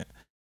me a second.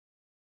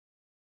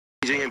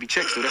 DJ Envy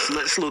checks, though. That's a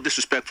little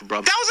disrespectful,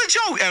 brother. That was a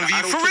joke, Envy.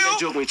 I don't For take real? that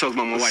joke when you talk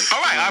about my wife.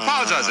 All right, I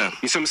apologize then.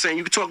 You see what I'm saying?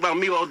 You can talk about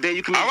me all day.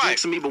 You can make All right.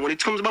 jokes of me, but when it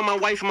comes about my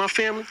wife and my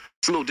family,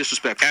 it's a little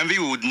disrespectful. Envy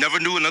would never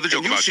do another joke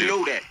And you about should you.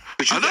 know that.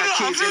 But you got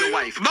kids and a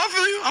wife. No,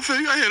 I feel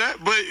you. I hear that.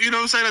 But you know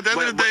what I'm saying? At the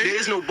end of the But day, there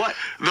is no but.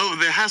 No,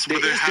 there has to be.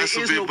 There There is has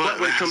to be no a but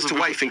when it comes to There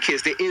has wife and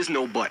kids. There is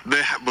no but. But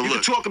You look,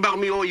 can talk about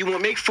me all you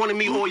want, make fun of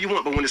me all you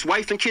want, but when it's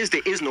wife and kids,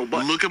 there is no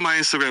but. look at my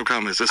Instagram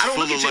comments. It's I don't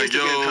full look of at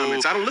your like, Instagram yo.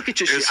 comments. I don't look at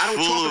your shit. it's I don't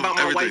full talk of about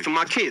my wife everything. and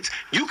my kids.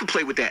 You can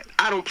play with that.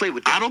 I don't play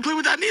with that. I don't play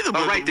with that neither.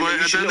 All right, then but you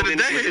at the should end know of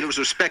the that day, it was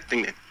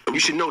respecting it. You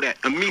should know that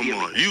come immediately.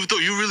 on.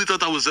 You really thought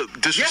that was a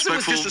disrespectful? Yes, it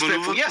was disrespectful.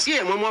 maneuver? Yes,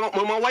 yeah.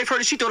 When my wife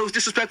heard it, she thought it was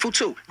disrespectful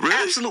too. Really?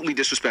 Absolutely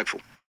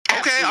disrespectful.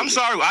 Okay, I'm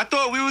sorry. I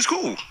thought we was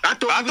cool. I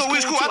thought we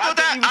was cool.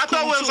 I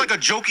thought it was like a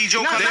jokey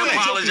joke. No, I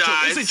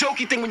apologize. It's a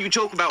jokey thing when you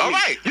joke about me. All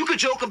right. You could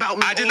joke about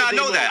me. I did not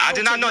know that. I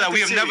did not know that.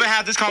 We have never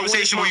had this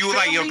conversation where you were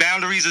like, your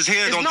boundaries is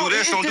here. Don't do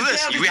this. Don't do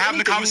this. We're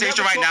having a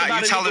conversation right now.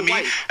 You're telling me,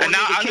 and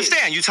now I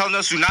understand. You're telling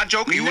us do not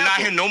joke. You will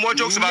not hear no more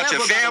jokes about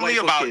your family,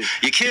 about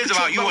your kids,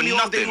 about you, or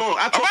nothing.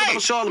 I talk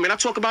about Charlamagne. I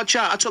talk about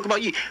Child. I talk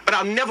about you. But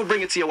I'll never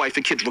bring it to your wife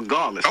and kids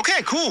regardless.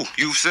 Okay, cool.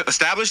 You've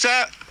established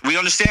that. We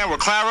understand. We're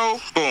claro.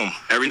 Boom.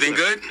 Everything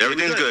good?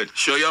 Everything's good.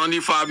 Sure, y'all don't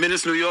need 5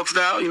 minutes, New York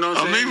style. You know what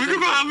I'm saying? We could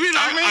go.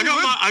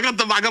 I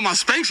got my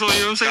Spanx on.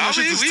 You know what I'm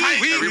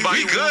saying?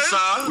 Everybody good.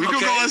 We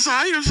could go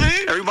outside. You know what I'm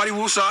saying? Everybody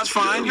woosah's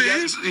fine. You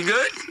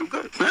good? I'm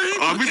good.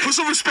 We put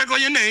some respect on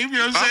your name. You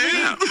know what I'm saying?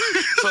 Yeah.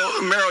 So,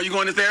 Meryl, you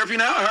going to therapy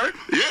now? I heard.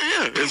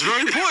 Yeah. It's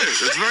very important.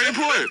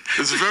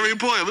 It's very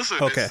important. Listen.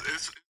 Okay.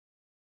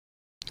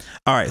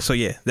 All right. So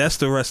yeah, that's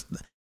the rest.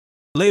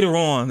 Later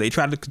on, they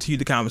tried to continue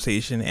the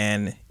conversation,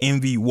 and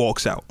Envy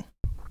walks out.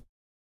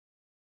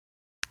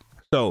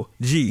 So,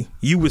 G,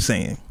 you were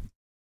saying.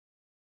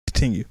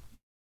 Continue.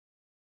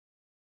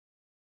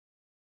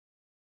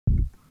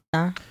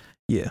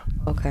 Yeah.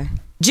 Okay.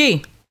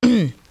 G.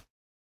 Shit,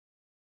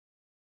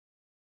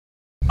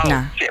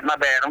 my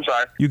bad. I'm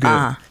sorry. You good.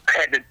 My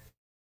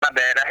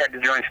bad. I had the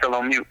joint still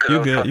on mute.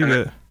 You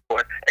good.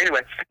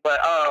 Anyway, but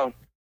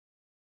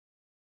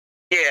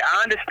yeah,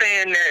 I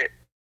understand that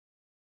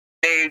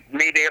they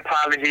made their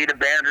apology, the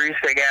boundaries,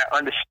 they got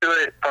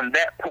understood from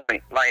that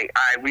point. Like,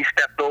 we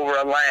stepped over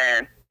a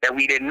line that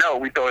we didn't know.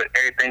 We thought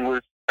everything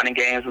was fun and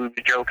games, we were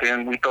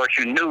joking. We thought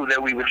you knew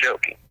that we were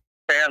joking.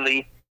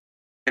 Apparently,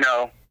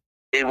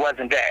 it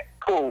wasn't that.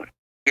 Cool.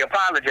 We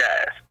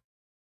apologized.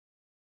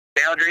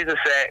 Boundaries are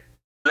set.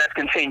 Let's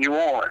continue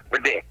on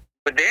with the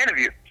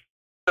interview.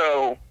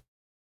 So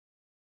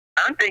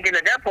I'm thinking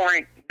at that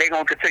point, they're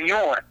going to continue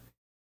on.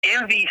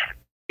 Envy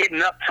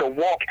getting up to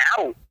walk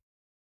out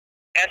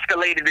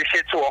escalated the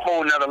shit to a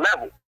whole nother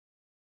level.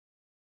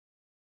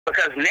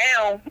 Because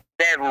now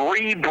that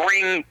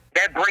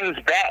brings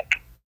back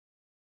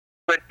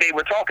what they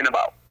were talking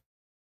about.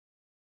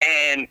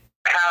 And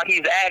how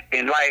he's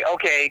acting. Like,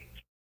 okay,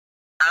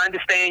 I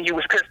understand you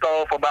was pissed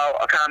off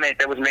about a comment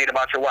that was made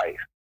about your wife.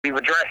 We've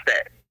addressed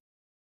that.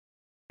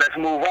 Let's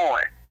move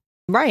on.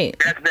 Right.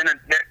 That's been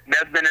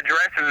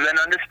addressed and been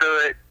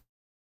understood.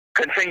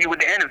 Continue with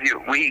the interview.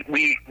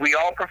 We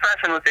all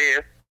professionals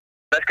here.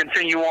 Let's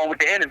continue on with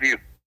the interview.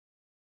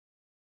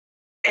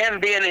 Him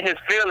being in his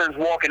feelings,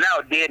 walking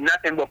out, did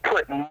nothing but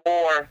put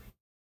more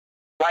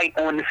light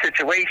on the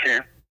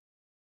situation,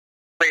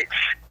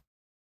 which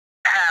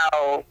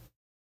how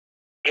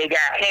it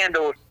got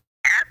handled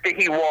after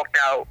he walked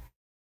out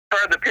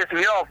further pissed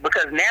me off,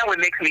 because now it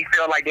makes me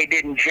feel like they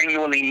didn't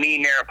genuinely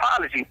mean their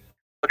apology,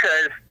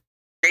 because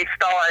they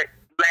start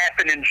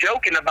laughing and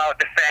joking about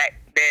the fact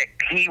that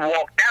he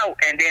walked out,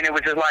 and then it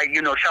was just like,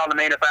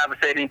 Charlamagne, if I ever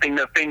said anything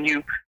to offend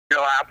you,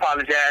 I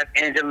apologize.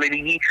 Angela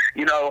Lee,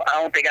 I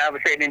don't think I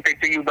ever said anything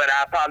to you, but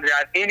I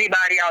apologize.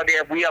 Anybody out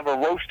there, if we ever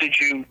roasted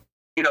you,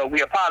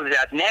 we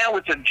apologize. Now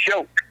it's a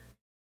joke.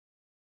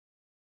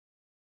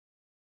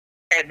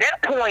 At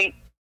that point,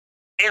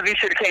 Envy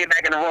should have came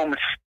back in the room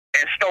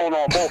and stole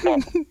on both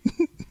of them.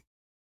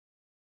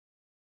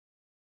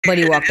 But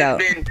he walked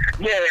out.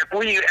 If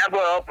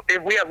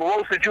we ever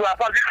roasted you, I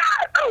apologize.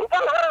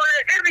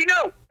 Envy,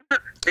 no.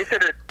 It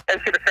should have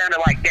sounded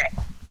like that.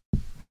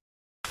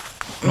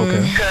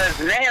 Okay. Because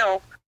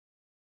now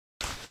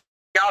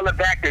y'all are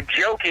back to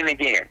joking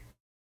again.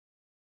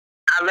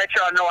 I let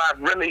y'all know I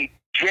really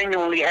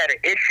genuinely had an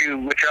issue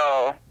with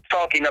y'all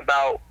talking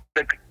about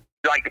the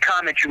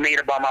comment you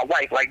made about my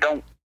wife. Like,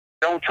 don't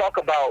talk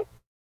about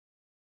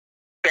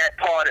that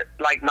part of,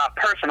 like, my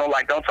personal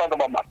life. Don't talk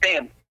about my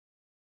family.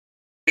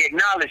 We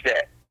acknowledge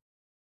that.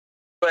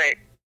 But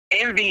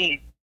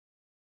Envy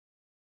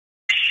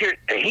should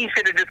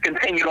have just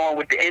continued on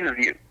with the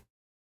interview.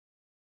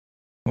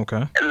 Okay.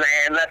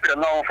 And left it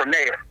alone from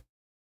there.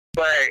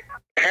 But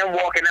him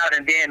walking out,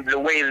 and then the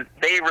way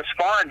they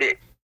responded.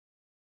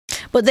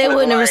 But they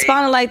wouldn't have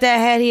responded like that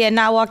had he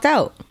not walked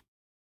out.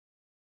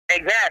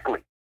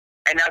 Exactly.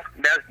 And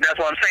that's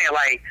what I'm saying.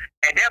 Like,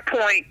 at that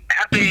point,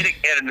 after it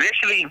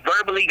initially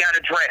verbally got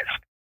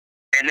addressed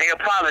and they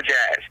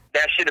apologized,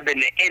 that should have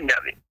been the end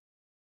of it.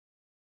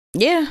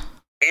 Yeah.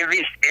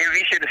 Envy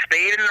should have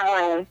stayed in the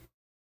room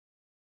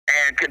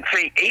and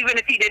continue, even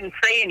if he didn't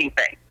say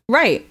anything.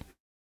 Right.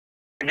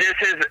 Just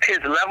his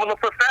level of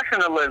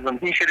professionalism,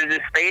 he should have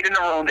just stayed in the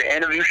room. The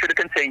interview should have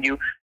continued,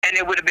 and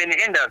it would have been the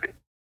end of it.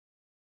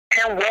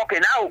 Him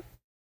walking out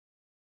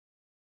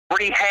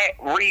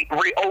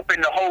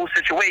reopened the whole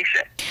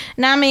situation.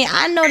 Now, I mean,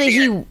 I know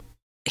that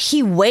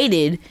he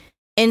waited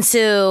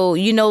until,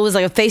 it was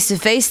like a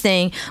face-to-face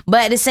thing,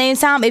 but at the same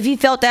time, if he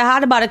felt that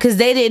hot about it, because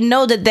they didn't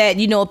know that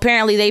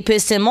apparently they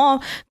pissed him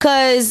off,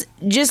 because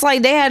just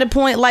like they had a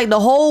point, like the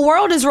whole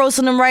world is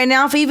roasting him right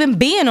now for even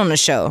being on the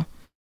show.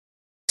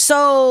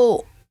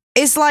 So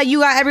it's like you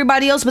got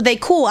everybody else, but they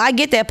cool. I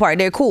get that part.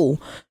 They're cool.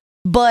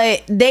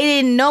 but they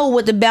didn't know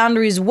what the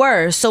boundaries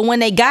were. So when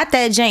they got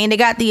that jank and they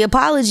got the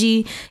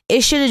apology,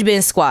 it should have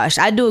been squashed.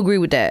 I do agree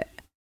with that.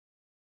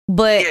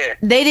 But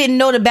they didn't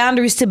know the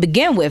boundaries to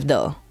begin with,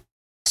 though.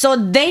 So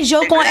they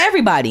joke on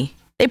everybody.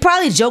 They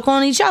probably joke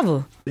on each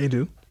other. They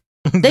do.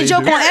 They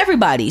joke on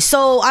everybody.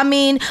 So, I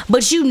mean,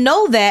 but you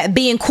know that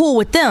being cool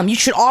with them, you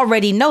should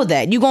already know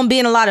that. You're going to be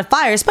in a lot of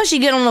fire, especially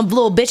getting on a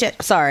little bitch.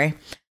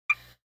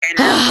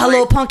 A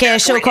little punk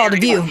ass show called The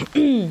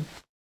View.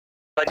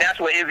 But that's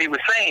what Izzy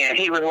was saying.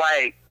 He was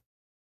like,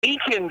 he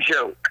can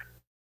joke.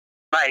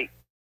 Like,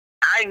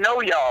 I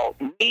know y'all,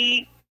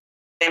 me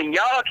and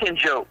y'all can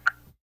joke.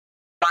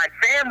 My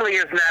family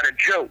is not a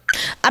joke.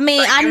 I mean,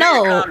 like, I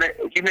know.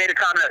 You made a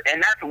comment,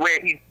 and that's where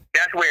it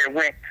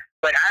went.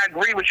 But I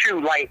agree with you.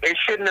 Like, it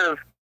shouldn't have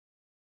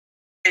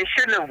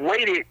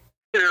waited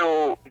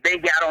till they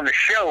got on the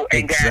show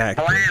and got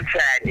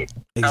blindsided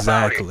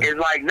about it. It's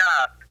like,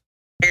 nah,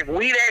 if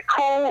we that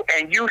cool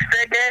and you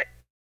said that,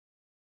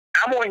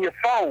 I'm on your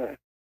phone.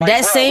 Like,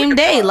 that same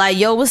day, like,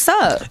 yo, what's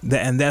up? We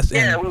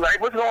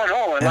like, what's going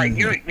on? Like,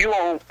 you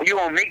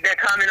gonna make that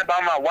comment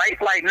about my wife?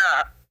 Like,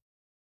 nah.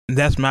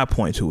 That's my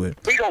point to it.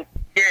 We gonna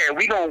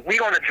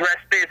address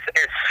this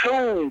as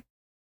soon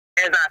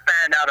as I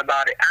find out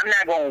about it. I'm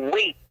not gonna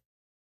wait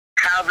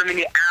however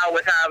many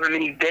hours, however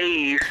many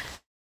days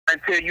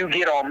until you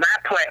get on my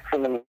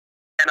platform and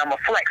I'm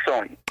gonna flex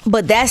on you.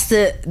 But that's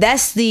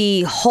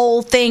the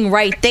whole thing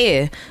right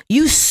there.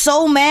 You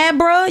so mad,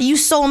 bro. You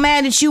so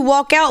mad that you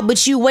walk out,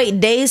 but you wait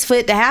days for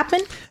it to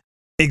happen.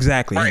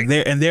 Exactly.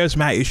 Right. And there's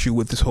my issue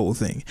with this whole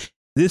thing.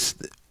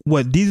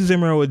 What Deezus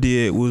and Mero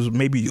did was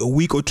maybe a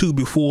week or two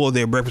before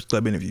their Breakfast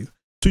Club interview.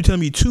 So you tell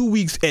me 2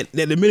 weeks, at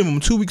the minimum,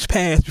 2 weeks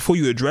passed before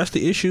you address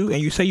the issue,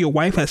 and you say your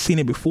wife has seen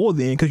it before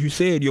then because you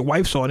said your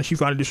wife saw it and she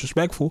found it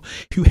disrespectful.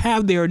 If you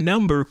have their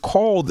number,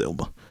 call them.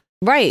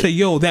 Right. Say,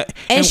 yo, that.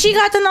 And she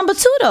got the number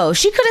too, though.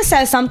 She could have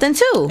said something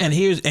too. And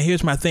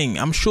here's my thing.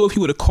 I'm sure if he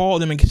would have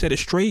called them and said it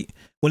straight,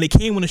 when they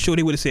came on the show,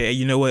 they would have said, hey,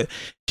 you know what?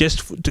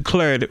 Just to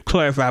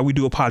clarify, we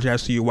do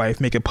apologize to your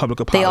wife. Make a public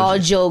apology. They all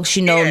jokes,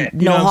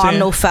 no harm,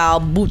 no foul,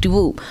 boop de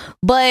whoop.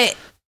 But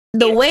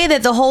the way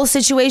that the whole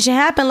situation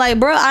happened, like,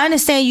 bro, I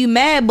understand you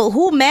mad, but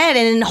who mad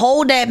and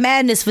hold that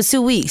madness for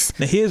 2 weeks?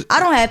 Now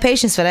I don't have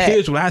patience for that.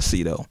 Here's what I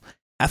see, though.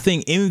 I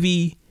think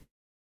he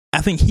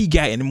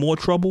got in more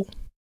trouble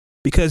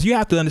because you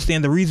have to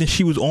understand the reason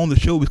she was on the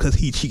show was because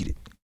he cheated.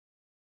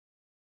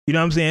 You know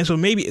what I'm saying? So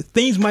maybe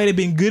things might have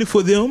been good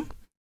for them,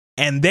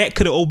 and that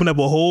could have opened up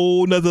a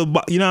whole nother,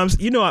 you know what I'm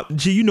saying?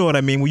 You know what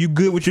I mean? When you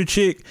good with your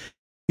chick,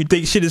 you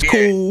think shit is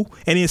cool,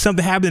 and then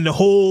something happened and the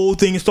whole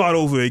thing start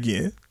over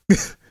again.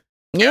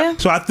 Yeah.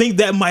 So I think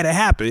that might have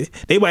happened.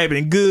 They might have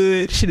been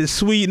good. Shit is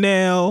sweet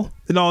now.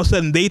 Then all of a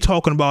sudden they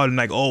talking about it and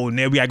like, oh,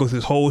 now we gotta go through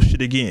this whole shit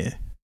again.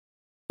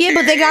 Yeah,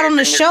 but they got on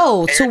the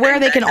show to where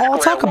they can all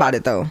talk about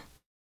it though.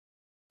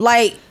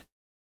 Like,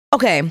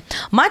 okay,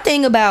 my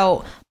thing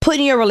about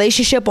putting your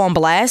relationship on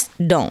blast,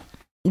 don't.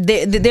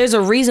 There's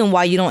a reason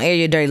why you don't air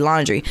your dirty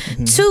laundry.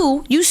 Mm-hmm.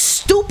 2, you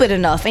stupid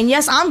enough, and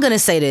yes, I'm gonna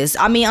say this.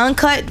 I mean,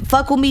 Uncut,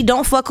 fuck with me,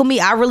 don't fuck with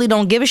me. I really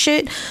don't give a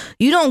shit.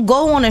 You don't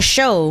go on a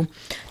show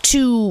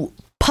to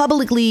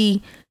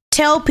publicly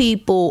tell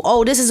people,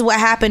 oh, this is what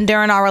happened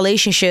during our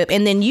relationship,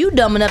 and then you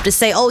dumb enough to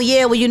say, oh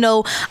yeah,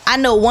 well, I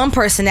know one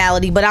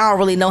personality, but I don't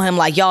really know him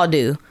like y'all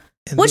do.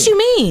 What you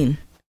mean?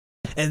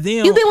 And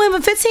then you've been with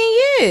him for 15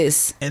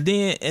 years. And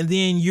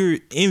then you're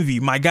Envy,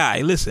 my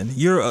guy. Listen,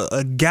 you're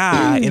a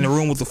guy in a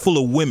room with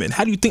full of women.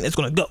 How do you think that's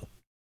gonna go?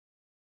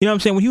 You know what I'm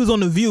saying? When he was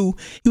on The View,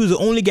 he was the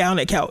only guy on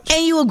that couch.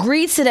 And you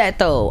agreed to that,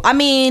 though. I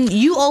mean,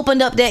 you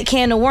opened up that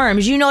can of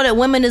worms. You know that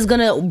women is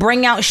gonna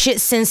bring out shit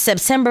since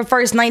September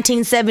 1st,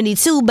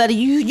 1972. But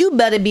you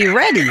better be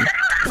ready.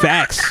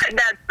 Facts.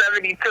 That's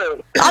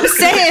 72. I'm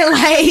saying,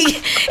 like,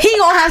 he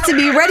gonna have to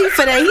be ready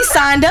for that. He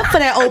signed up for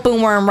that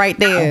open worm right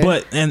there.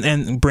 But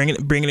and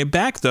bringing it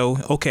back though.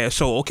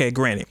 Okay,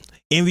 granted,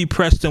 Envy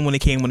pressed him when they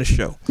came on the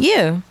show.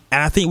 Yeah.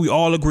 And I think we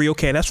all agree.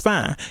 Okay, that's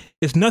fine.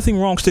 There's nothing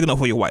wrong sticking up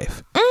for your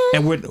wife.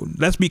 And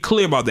let's be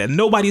clear about that.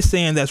 Nobody's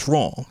saying that's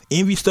wrong.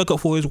 Envy stuck up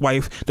for his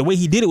wife. The way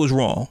he did it was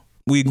wrong.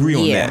 We agree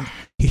on that.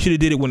 He should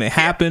have did it when it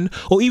happened,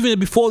 or even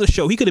before the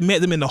show. He could have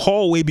met them in the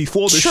hallway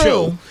before the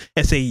show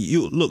and say,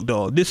 "You look,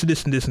 dog. This, and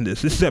this, and this, and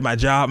this. This is at my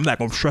job. I'm not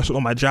gonna trust it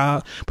on my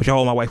job, but y'all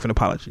owe my wife an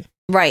apology."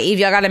 Right. If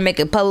y'all gotta make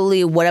it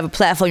publicly, whatever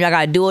platform y'all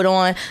gotta do it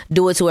on,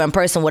 do it to her in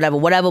person, whatever.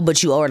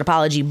 But you owe her an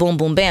apology. Boom,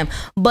 boom, bam.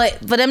 But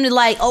for them to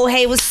like, oh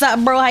hey, what's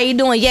up, bro? How you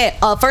doing?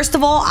 Yeah. First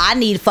of all, I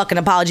need a fucking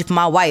apology for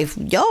my wife.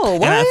 Yo,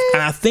 what?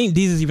 And I think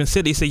Deezus even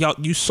said, they said, y'all,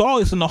 you saw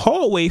us in the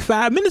hallway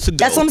 5 minutes ago.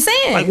 That's what I'm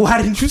saying. Like, why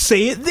didn't you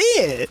say it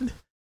then?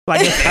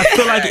 Like, I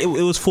feel like it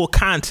was for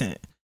content.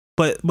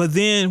 But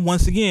then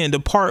once again, the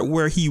part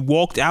where he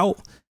walked out,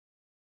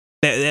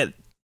 that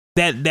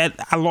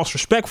I lost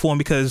respect for him,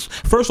 because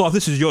first off,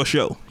 this is your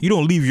show. You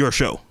don't leave your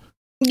show.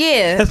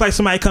 Yeah. That's like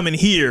somebody coming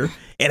here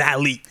and I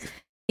leave.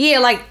 Yeah,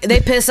 like they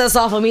piss us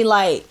off and me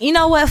like, you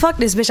know what? Fuck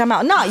this bitch. I'm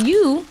out. Not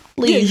you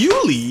leave. Yeah,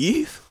 you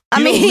leave.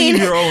 I mean, leave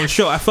your own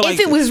show. I feel if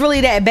it was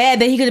really that bad,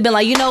 then he could have been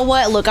like, you know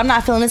what? Look, I'm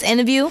not feeling this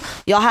interview.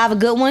 Y'all have a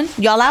good one.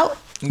 Y'all out.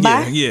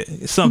 Bye. Yeah,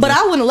 something. But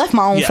I wouldn't have left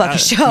my own fucking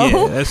show.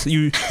 Yeah, that's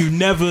you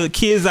never,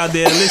 kids out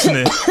there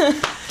listening,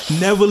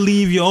 never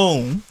leave your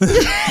own.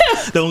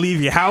 Don't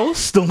leave your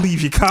house. Don't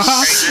leave your car.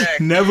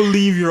 Exactly. Never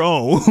leave your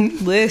own.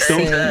 Listen.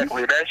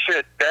 Exactly.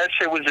 That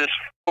shit was just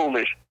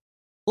foolish.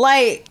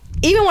 Like,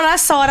 even when I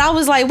saw it, I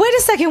was like, wait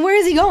a second, where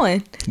is he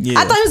going? Yeah.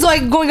 I thought he was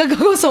like going to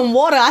go get some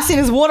water. I seen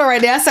his water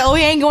right there. I said, oh,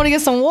 he ain't going to get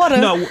some water.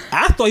 No,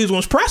 I thought he was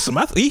going to press him.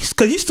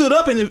 Because he stood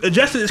up and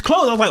adjusted his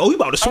clothes. I was like, oh, he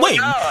about to swing.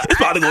 No, it's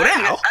about to go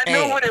down. I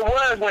knew what it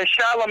was when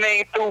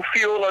Charlamagne threw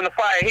fuel on the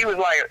fire. He was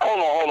like,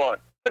 hold on.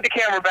 Put the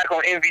camera back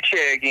on empty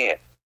chair again.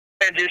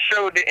 And just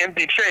showed the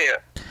empty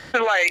chair.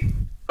 So like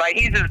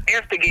he's just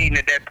instigating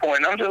at that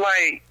point. I'm just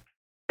like,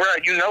 bro,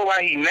 you know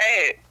why he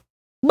mad.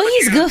 But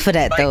he's good for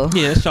that, though.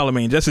 Yeah, that's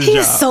Charlamagne. That's his job.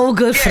 He's so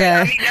good for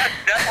that. I mean,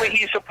 that's what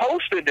he's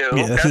supposed to do.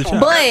 Yeah, that's his job.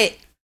 But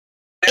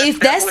if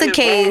that's the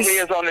case, he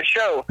is on the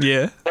show.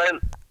 Yeah. But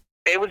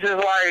it was just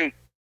like,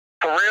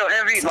 for real,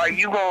 Envy, like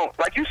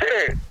you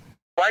said,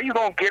 why you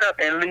gonna get up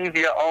and leave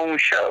your own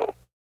show?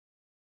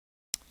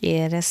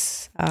 Yeah,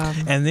 that's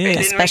and then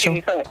that's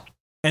special.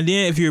 And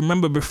then, if you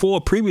remember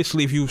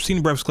previously, if you've seen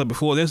the Breakfast Club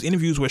before, there's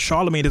interviews where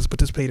Charlamagne doesn't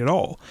participate at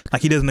all.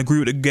 Like, he doesn't agree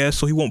with the guests,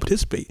 so he won't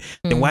participate.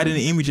 Then why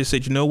didn't Envy just say,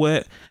 you know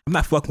what? I'm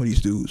not fucking with these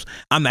dudes.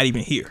 I'm not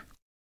even here.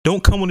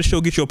 Don't come on the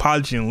show, get your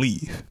apology, and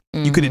leave.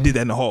 You could have did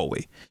that in the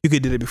hallway. You could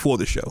have did it before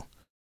the show.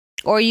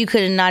 Or you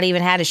could have not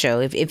even had a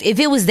show. If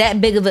it was that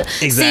big of a...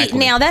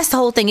 Exactly. See, now that's the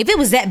whole thing. If it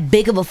was that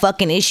big of a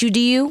fucking issue to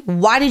you,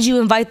 why did you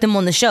invite them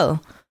on the show?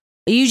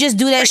 You just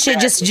do that shit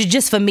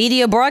just for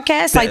media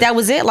broadcast? Like, that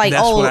was it? Like,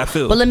 that's what I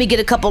feel. But let me get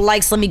a couple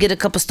likes, let me get a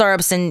couple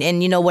stirrups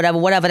and you know,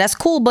 whatever. That's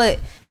cool, but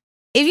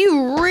if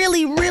you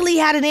really, really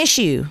had an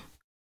issue,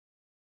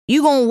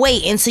 you gonna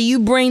wait until you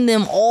bring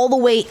them all the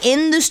way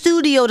in the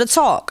studio to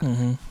talk,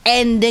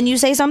 and then you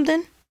say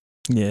something?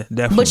 Yeah,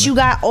 definitely. But you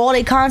got all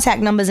their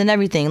contact numbers and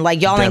everything. Like,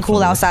 y'all ain't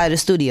cool outside of the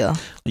studio.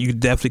 You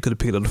definitely could have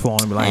picked up the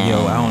phone and be like,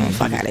 yo, I don't even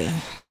fuck out of here.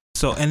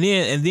 So, and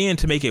then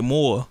to make it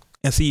more...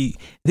 And see,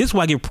 this is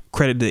why I give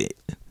credit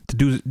to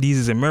do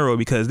Deezus and Mero,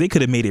 because they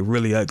could have made it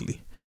really ugly.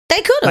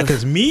 They could have. Like,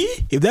 cause me,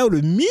 if that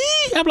was me,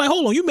 I'm like,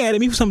 hold on, you mad at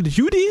me for something that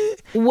you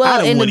did?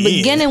 Well, in the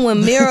beginning,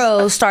 when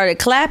Mero started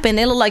clapping,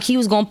 it looked like he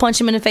was gonna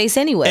punch him in the face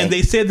anyway. And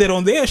they said that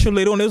on their show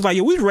later on. It was like,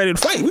 yo, we ready to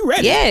fight. We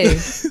ready. Yeah.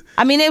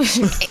 I mean,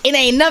 it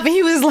ain't nothing.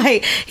 He was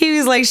like, he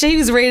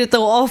was ready to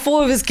throw all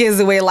four of his kids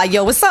away. Like,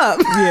 yo, what's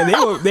up?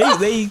 Yeah,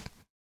 they.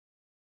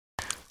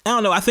 I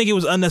don't know. I think it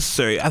was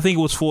unnecessary. I think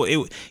it was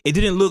it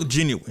didn't look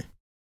genuine.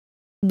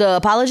 The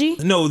apology?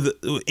 No,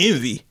 the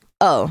envy.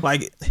 Oh.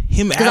 Like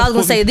him. Because I was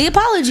going to say, the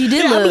apology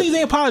did look. I believe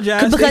they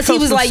apologized. Because he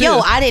was like, sincere. yo,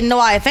 I didn't know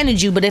I offended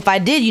you, but if I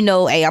did, you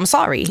know, hey, I'm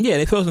sorry. Yeah,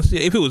 they felt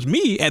sincere. If it was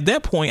me, at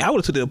that point, I would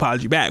have took the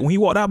apology back. When he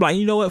walked out, I'm like,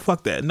 you know what?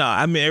 Fuck that. Nah,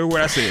 I mean, every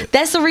word I said.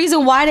 That's the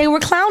reason why they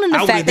were clowning the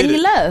fact that he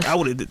left. I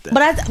would have did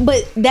that.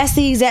 But that's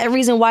the exact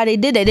reason why they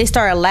did that. They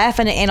started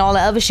laughing and all the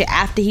other shit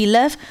after he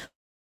left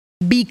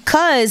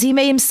because he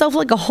made himself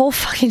like a whole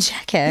fucking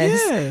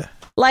jackass. Yeah.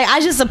 Like,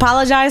 I just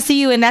apologized to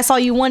you and that's all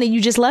you wanted.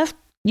 You just left?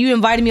 You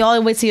invited me all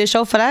the way to your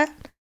show for that?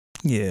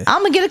 Yeah.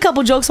 I'm gonna get a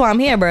couple jokes while I'm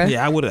here, bro.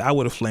 Yeah, I would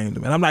have flamed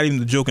him. And I'm not even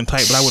the joking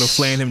type, but I would have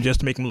flamed him just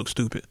to make him look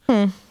stupid.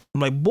 I'm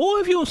like, boy,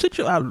 if you don't sit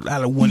your... I'd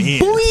have went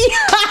in.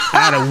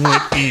 I'd have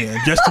went in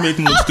just to make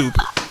him look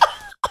stupid.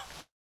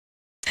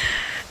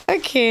 I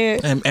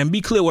can't. And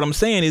be clear, what I'm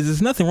saying is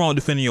there's nothing wrong with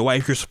defending your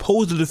wife. You're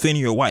supposed to defend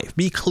your wife.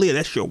 Be clear,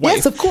 that's your wife.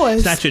 Yes, of course.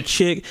 It's not your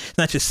chick. It's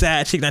not your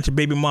side chick, not your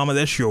baby mama.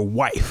 That's your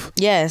wife.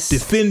 Yes.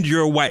 Defend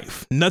your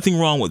wife. Nothing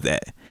wrong with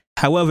that.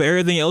 However,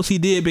 everything else he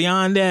did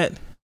beyond that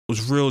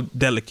was real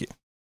delicate.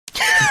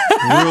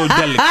 Real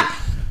delicate.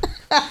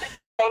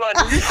 Hold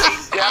on, did you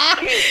say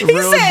delicate?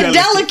 He said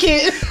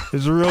delicate.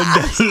 It's real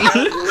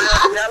delicate.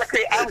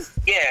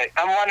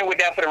 I'm running with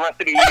that for the rest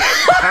of the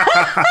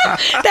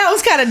year. That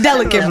was kind of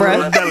delicate,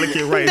 bro.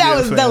 Delicate, right? That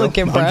was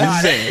delicate, bro.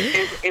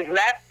 It's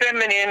not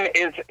feminine.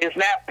 It's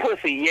not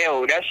pussy.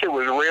 Yo, that shit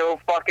was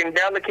real fucking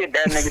delicate.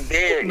 That nigga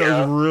did.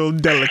 That was real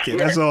delicate.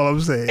 That's all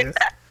I'm saying.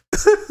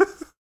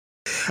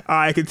 All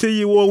right,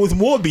 continue on with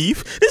more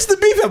beef. This is the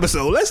beef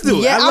episode. Let's do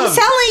it. Yeah, I'm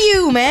telling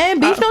you, man.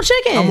 Beef, no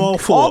chicken. I'm all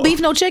for it. All beef,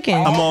 no chicken.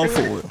 I'm all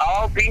for it.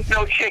 All beef,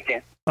 no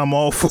chicken. I'm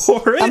all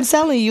for it. I'm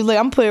telling you, look,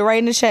 I'm putting it right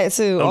in the chat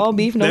too. All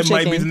beef, no chicken.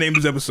 That might be the name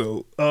of this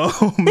episode.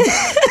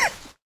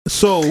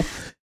 So,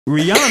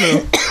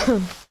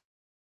 Rihanna.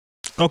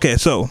 Okay,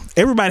 so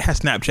everybody has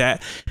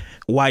Snapchat.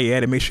 While you're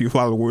at it, make sure you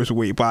follow the Words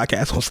Away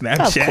podcast on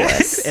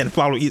Snapchat and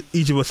follow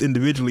each of us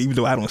individually, even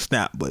though I don't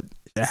snap, but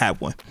I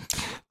have one.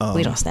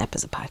 We don't snap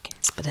as a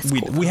podcast, but that's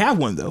cool. We have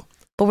one though.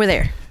 But we're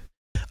there.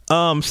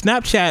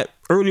 Snapchat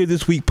earlier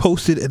this week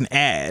posted an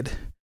ad.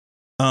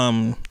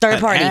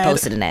 Third party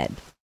posted an ad.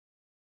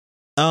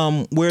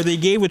 Where they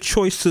gave a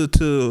choice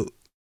to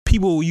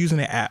people using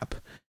the app.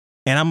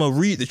 And I'm gonna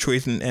read the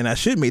choice, and I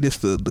should make this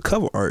the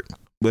cover art.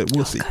 but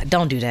we'll see. God,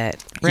 don't do that.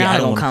 Rihanna Yeah,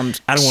 gonna come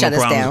I don't shut want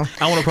us to down.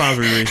 promise. I want to promise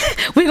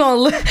Riri. We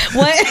gonna what?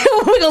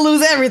 We gonna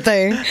lose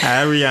everything.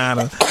 Hi,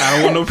 Rihanna.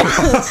 I don't want no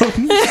problems.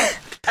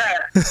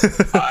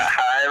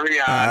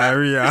 Hi,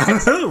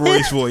 Rihanna.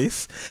 Royce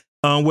voice.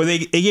 Where they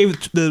gave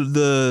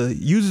the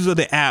users of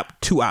the app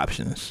two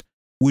options.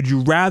 Would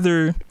you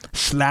rather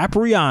slap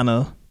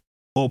Rihanna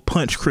or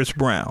punch Chris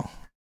Brown?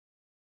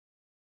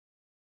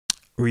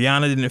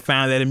 Rihanna didn't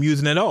find that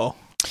amusing at all.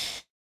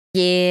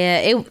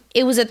 Yeah,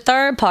 it was a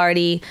third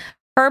party.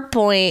 Her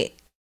point,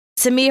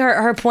 to me,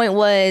 her point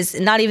was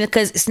not even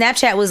because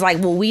Snapchat was like,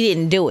 well, we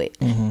didn't do it.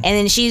 Mm-hmm. And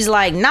then she's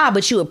like, nah,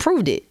 but you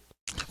approved it.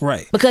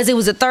 Right. Because it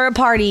was a third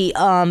party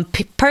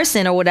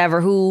person or whatever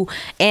who,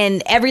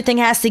 and everything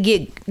has to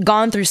get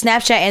gone through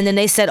Snapchat. And then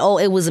they said, oh,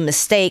 it was a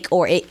mistake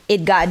or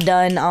it got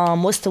done.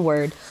 What's the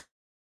word?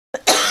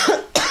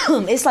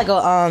 It's like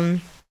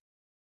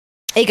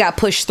it got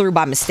pushed through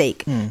by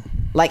mistake.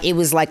 Like it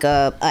was like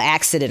a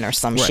accident or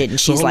some shit. And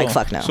she's like,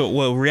 fuck no. So,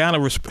 well,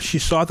 Rihanna, she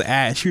saw the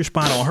ad. She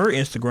responded on her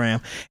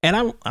Instagram.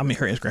 And I mean,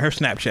 her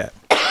Snapchat.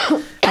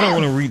 I don't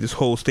want to read this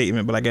whole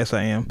statement, but I guess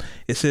I am.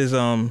 It says,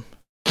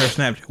 her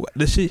Snapchat.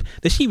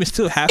 Does she even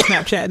still have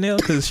Snapchat now?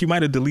 Because she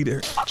might have deleted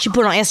her. She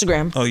put it on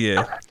Instagram. Oh,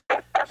 yeah.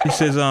 She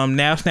says,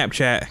 now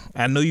Snapchat,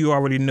 I know you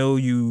already know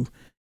you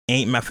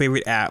ain't my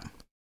favorite app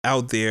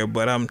out there,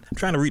 but I'm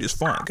trying to read this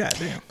font. God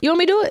damn. You want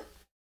me to do it?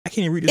 I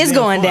can't even read this. It's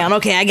going font down.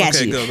 Okay, I got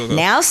you. Go.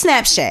 Now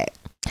Snapchat.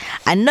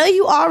 I know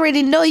you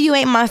already know you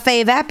ain't my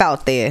fave app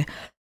out there,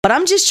 but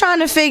I'm just trying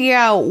to figure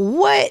out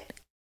what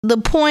the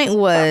point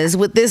was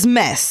with this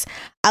mess.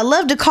 I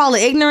love to call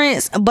it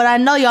ignorance, but I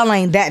know y'all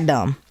ain't that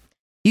dumb.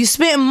 You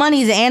spent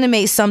money to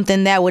animate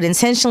something that would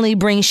intentionally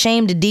bring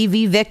shame to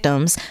DV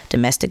victims,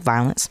 domestic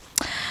violence,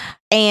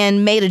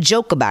 and made a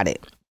joke about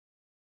it.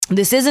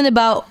 This isn't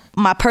about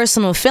my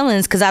personal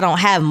feelings because I don't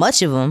have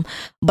much of them,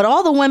 but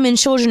all the women,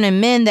 children,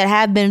 and men that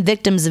have been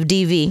victims of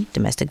DV,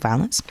 domestic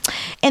violence,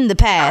 in the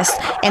past,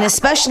 and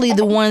especially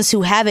the ones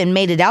who haven't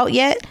made it out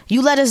yet,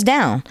 you let us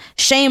down.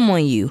 Shame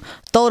on you.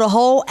 Throw the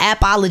whole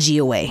apology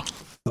away.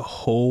 The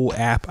whole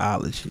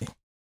apology.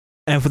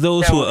 And for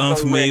those who are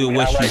unfamiliar with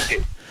what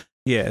she's...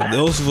 Yeah,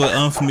 those who are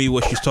unfamiliar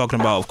with what she's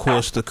talking about, of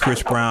course, the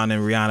Chris Brown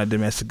and Rihanna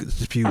domestic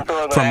dispute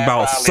from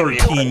about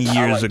 13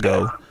 years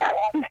ago.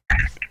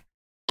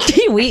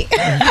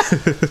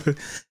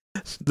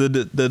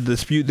 The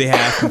dispute they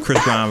had from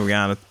Chris Brown and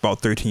Rihanna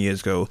about 13 years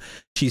ago.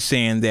 She's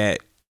saying that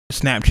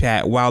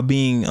Snapchat, while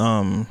being,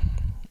 I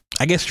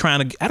guess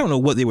trying to, I don't know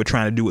what they were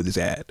trying to do with this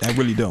ad. I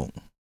really don't.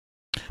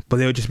 But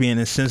they were just being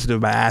insensitive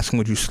by asking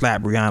would you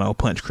slap Rihanna or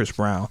punch Chris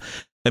Brown,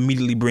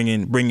 immediately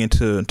bringing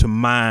to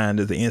mind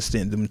the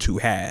incident them two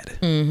had.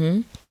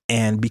 Mm-hmm.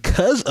 And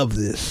because of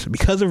this,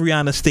 because of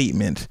Rihanna's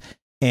statement,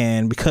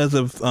 and because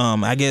of,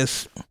 I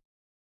guess,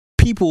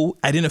 people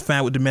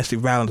identifying with domestic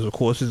violence, of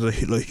course, is a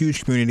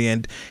huge community,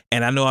 and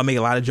I know I make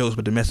a lot of jokes,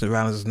 but domestic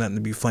violence is nothing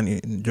to be funny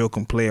and joke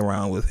and play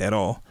around with at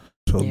all.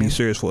 So be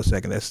serious for a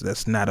second.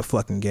 That's not a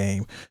fucking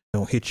game.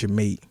 Don't hit your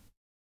mate.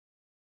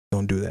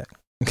 Don't do that.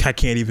 I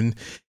can't even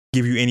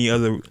give you any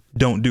other.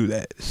 Don't do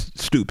that. It's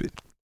stupid.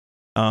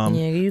 Yeah,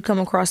 you come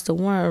across the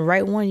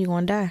right one, you're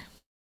gonna die.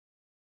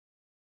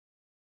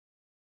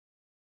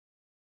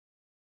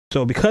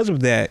 So because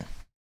of that,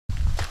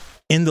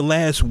 in the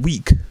last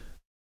week,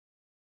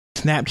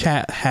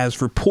 Snapchat has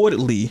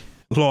reportedly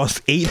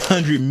lost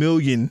 $800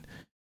 million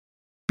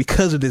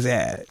because of this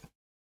ad.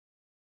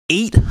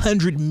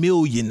 $800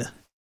 million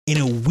in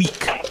a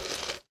week.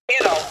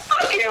 In a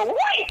fucking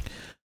week.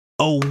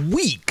 A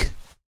week.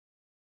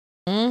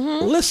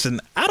 Mm-hmm. Listen,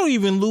 I don't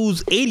even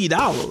lose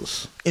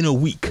 $80 in a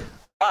week.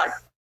 My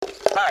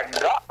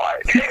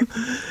God.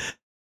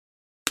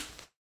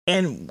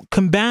 And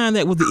combine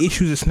that with the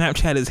issues that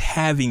Snapchat is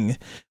having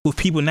with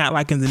people not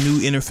liking the new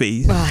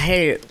interface. I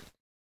hate it.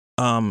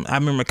 I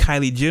remember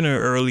Kylie Jenner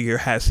earlier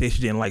had said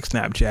she didn't like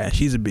Snapchat.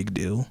 She's a big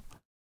deal.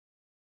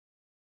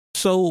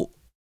 So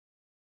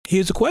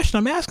here's a question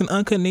I'm asking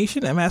Uncut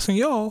Nation. I'm asking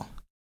y'all.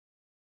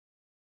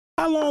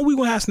 How long are we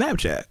going to have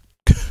Snapchat?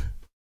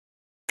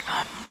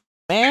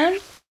 Man. You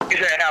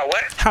said how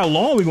what? How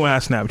long are we going to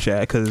have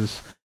Snapchat?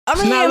 Because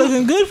it's not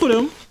looking good for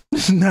them.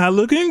 It's not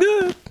looking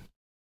good.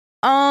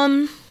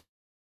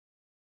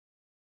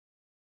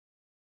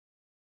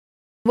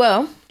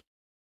 Well,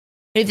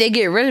 if they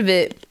get rid of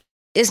it,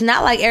 it's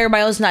not like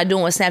everybody else not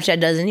doing what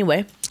Snapchat does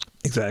anyway.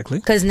 Exactly.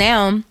 Because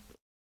now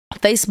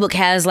Facebook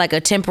has like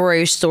a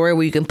temporary story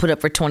where you can put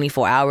up for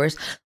 24 hours.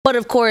 But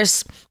of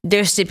course,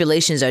 their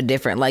stipulations are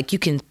different. Like you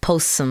can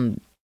post some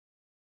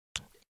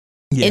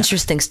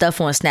interesting stuff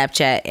on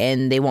Snapchat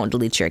and they won't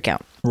delete your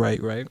account.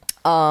 Right.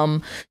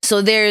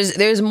 So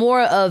there's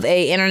more of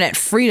a internet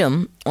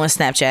freedom on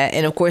Snapchat.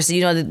 And of course,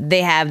 you know,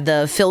 they have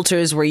the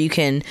filters where you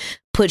can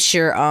put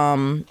your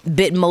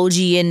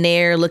Bitmoji in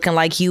there looking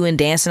like you and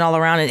dancing all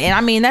around. And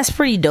I mean, that's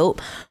pretty dope.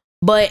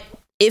 But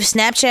if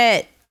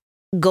Snapchat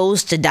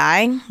goes to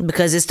die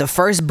because it's the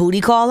first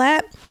booty call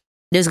app,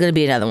 there's going to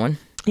be another one.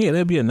 Yeah,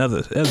 there'll be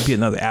another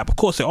app. Of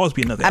course, there'll always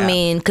be another app. I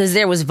mean, because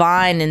there was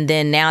Vine and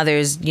then now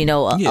there's, you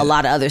know, a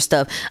lot of other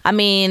stuff. I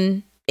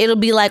mean, it'll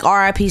be like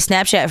RIP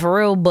Snapchat for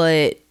real,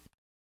 but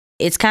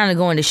it's kind of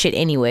going to shit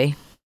anyway.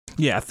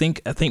 Yeah, I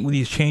think with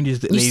these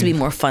changes that it used to be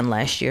more fun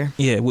last year.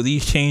 Yeah, with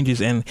these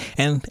changes and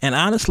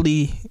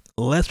honestly,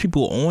 less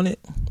people on it.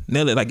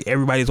 Now that like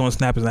everybody's on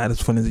Snap, is not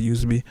as fun as it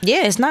used to be.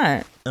 Yeah, it's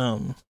not.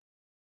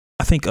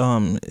 I think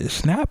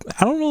Snap.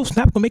 I don't know if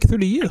Snap will make it through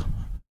the year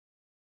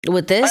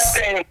with this,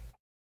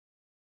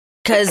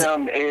 because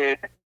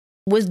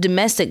with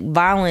domestic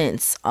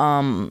violence,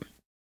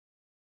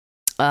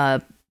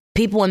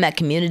 people in that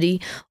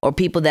community or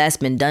people that's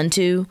been done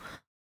to,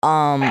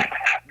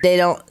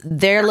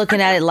 they're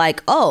looking at it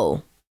like,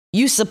 oh,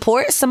 you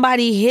support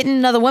somebody hitting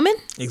another woman?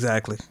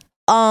 Exactly.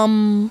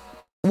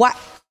 What?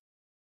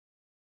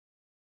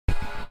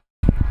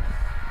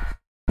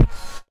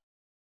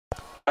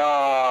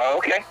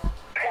 Okay.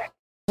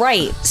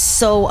 Right.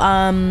 So,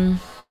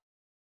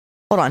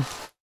 hold on.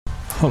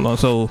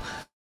 So,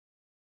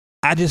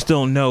 I just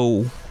don't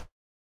know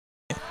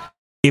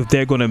if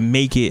they're gonna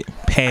make it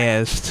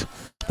past.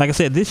 Like I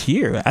said, this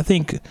year. I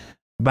think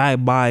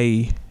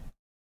by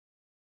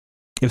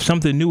if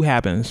something new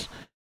happens,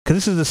 because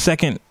this is the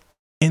second,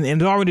 and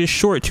it's already a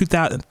short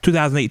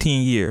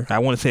 2018 year. I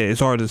want to say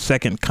it's already the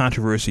second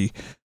controversy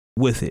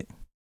with it.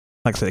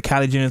 Like I said, the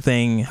Kylie Jenner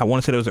thing, I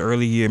want to say it was an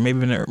early year,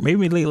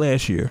 maybe late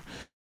last year.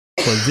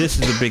 But this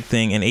is a big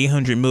thing, and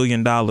 $800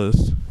 million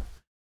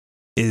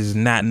is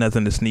not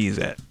nothing to sneeze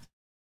at.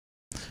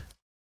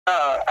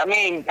 I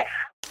mean,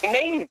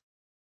 they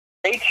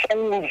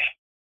changed,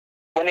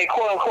 when they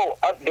quote unquote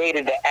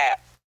updated the app,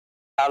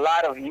 a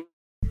lot of you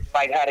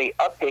like how they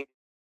update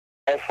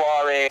as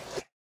far as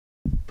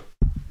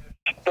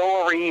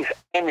stories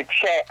and the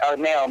chat are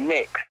now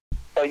mixed.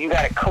 So you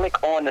got to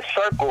click on the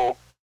circle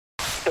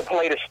to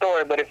play the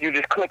story, but if you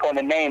just click on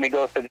the name, it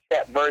goes to the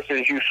chat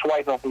versus you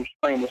swiping from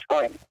screen to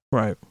screen.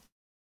 Right.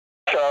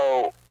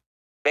 So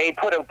they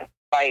put it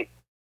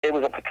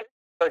was a petition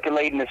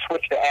circulating to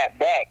switch the app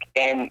back,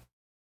 and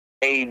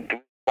they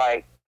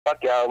like,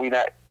 fuck y'all, we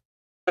not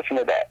switching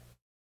to that.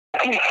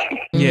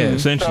 Yeah,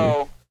 essentially.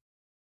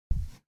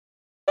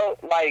 So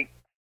like,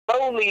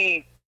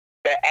 slowly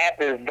the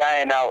app is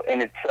dying out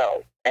in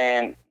itself,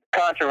 and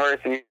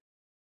controversy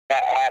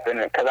that happened,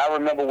 because I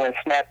remember when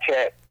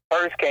Snapchat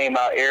first came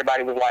out,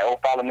 everybody was like, oh,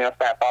 follow me on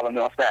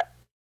Snap.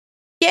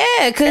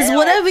 Yeah, because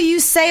whatever you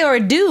say or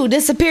do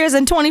disappears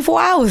in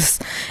 24 hours.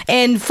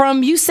 And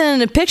from you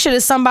sending a picture to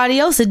somebody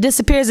else, it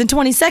disappears in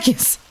 20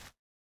 seconds.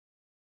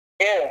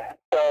 Yeah,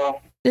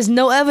 so there's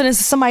no evidence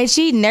of somebody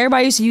cheating.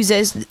 Everybody used to use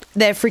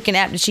that freaking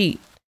app to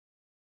cheat.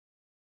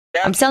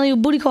 I'm telling you,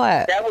 booty call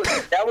app. That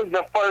was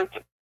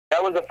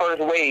the first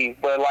wave.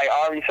 But like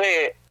Ari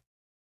said,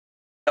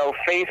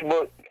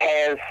 Facebook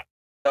has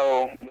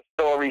the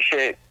story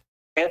shit.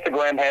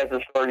 Instagram has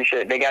the story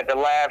shit. They got the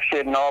live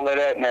shit and all of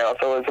that now.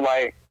 So it's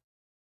like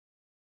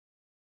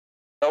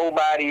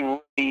nobody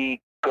really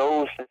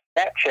goes to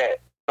Snapchat.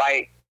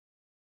 Like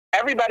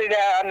everybody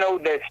that I know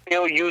that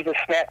still uses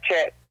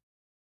Snapchat,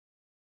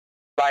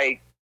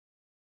 like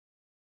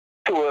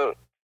to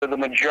the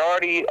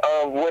majority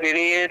of what it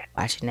is,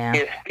 watch it now,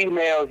 is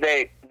females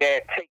that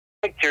take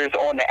pictures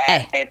on the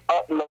app and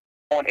upload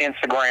on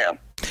Instagram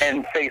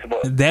and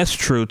Facebook. That's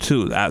true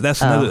too.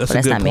 That's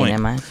a good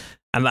point.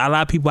 And a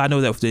lot of people I know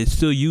that they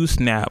still use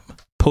Snap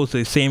post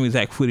the same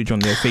exact footage on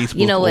their Facebook.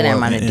 You know what? Or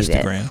on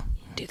Instagram.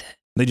 Do that.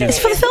 It's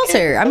for the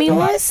filter. I mean,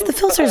 the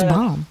filter's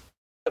bomb.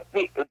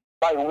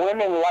 Like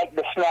women like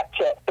the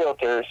Snapchat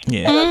filters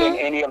better than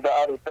any of the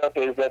other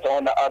filters that's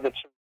on the other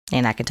two.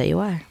 And I can tell you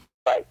why.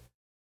 Right.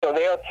 So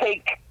they'll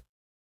take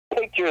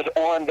pictures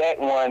on that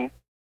one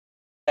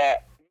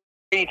that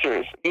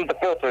use the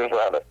filters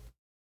rather,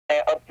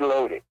 and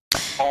upload it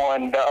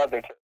on the other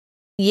two.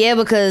 Yeah,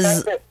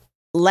 because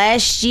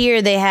last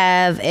year they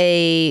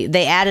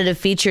added a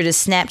feature to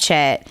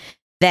Snapchat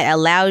that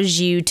allows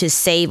you to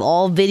save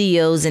all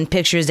videos and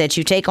pictures that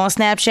you take on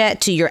Snapchat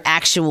to your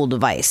actual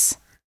device,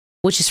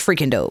 which is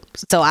freaking dope.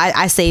 So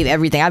I save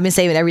everything. I've been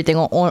saving everything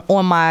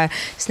on my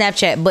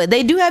Snapchat, but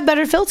they do have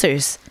better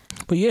filters.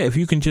 But yeah, if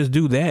you can just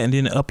do that and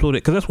then upload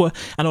it, because that's what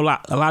I know.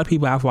 A lot of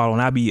people I follow,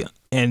 and I be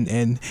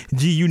and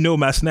G, you know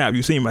my Snap.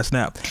 You seen my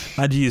Snap.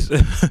 My G is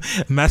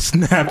my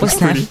Snap is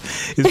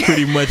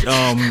pretty much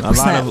a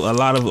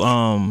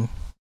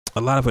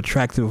lot of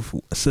attractive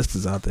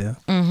sisters out there.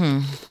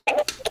 Mm-hmm.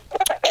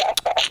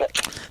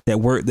 That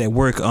work.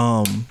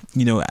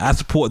 I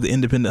support the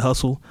independent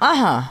hustle.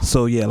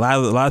 So yeah, a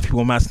lot of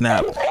people on my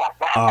Snap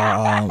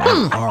are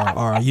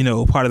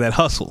part of that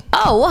hustle.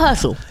 Oh, what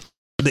hustle?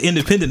 The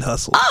independent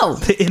hustle. Oh,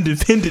 the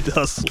independent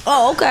hustle.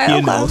 Oh, okay.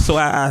 You know, so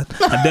I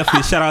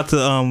definitely shout out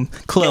to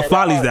Club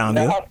Follies down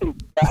there. The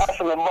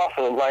hustle and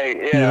muscle, like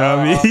you know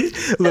what I mean.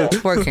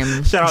 Look,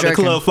 working. Shout out to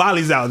Club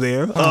Follies out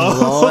there.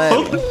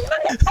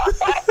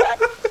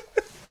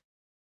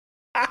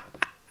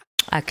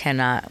 I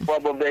cannot.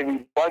 Bubble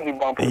baby, buggy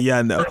bumper. Yeah,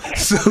 I know.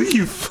 So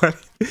you funny.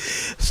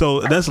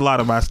 So that's a lot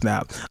of my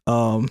Snap.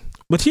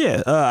 But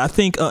yeah, I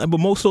think, but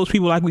most of those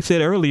people, like we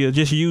said earlier,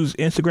 just use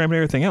Instagram and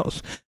everything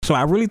else. So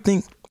I really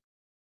think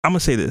I'm gonna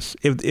say this: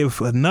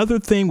 if another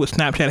thing with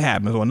Snapchat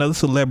happens, or another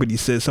celebrity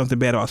says something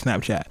bad about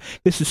Snapchat,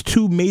 this is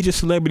two major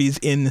celebrities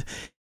in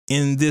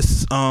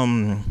this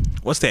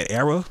what's that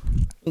era?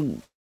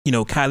 You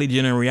know, Kylie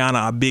Jenner and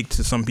Rihanna are big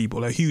to some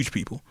people; they're huge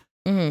people.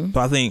 Mm-hmm. So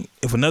I think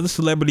if another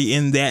celebrity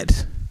in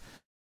that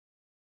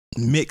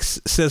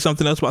mix says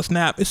something else about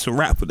Snap, it's a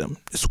wrap for them.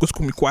 It's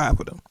gonna be quiet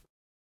for them.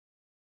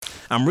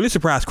 I'm really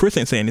surprised Chris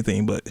ain't say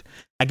anything, but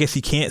I guess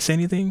he can't say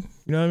anything.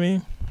 You know what I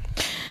mean?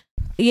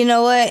 You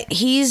know what?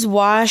 He's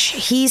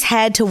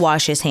had to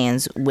wash his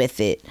hands with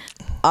it.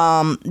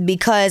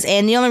 Because,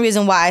 and the only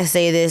reason why I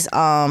say this,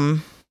 I've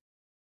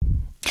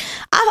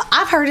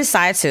heard his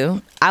side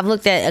too. I've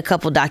looked at a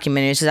couple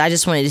documentaries because I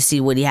just wanted to see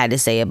what he had to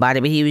say about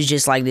it. But he was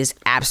just like, this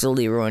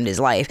absolutely ruined his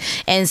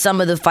life. And some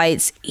of the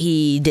fights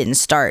he didn't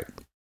start.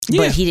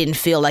 Yeah. But he didn't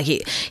feel like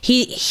it.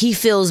 He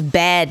feels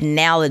bad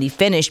now that he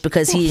finished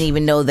because he didn't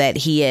even know that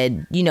he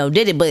had,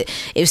 did it. But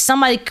if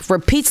somebody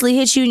repeatedly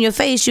hits you in your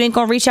face, you ain't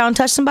gonna reach out and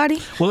touch somebody.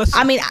 Well,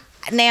 I mean,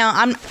 now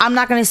I'm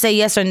not gonna say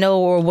yes or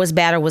no or what's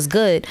bad or what's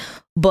good,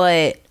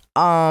 but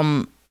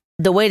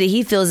the way that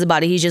he feels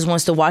about it, he just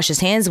wants to wash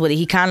his hands with it.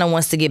 He kind of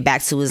wants to get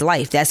back to his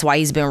life. That's why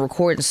he's been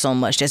recording so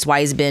much. That's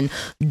why he's been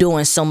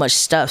doing so much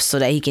stuff so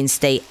that he can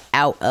stay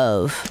out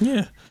of.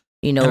 Yeah.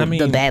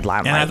 The bad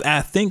limelight.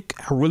 And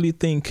I really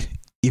think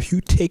if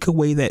you take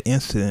away that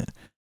incident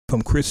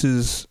from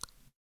Chris's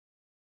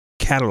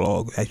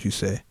catalog, as you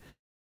say,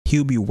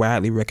 he'll be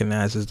widely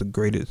recognized as the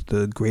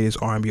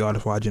greatest R&B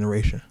artist of our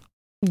generation.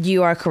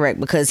 You are correct,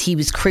 because he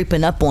was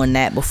creeping up on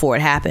that before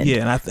it happened.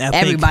 Yeah, and I think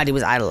everybody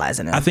was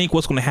idolizing him. I think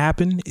what's going to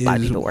happen is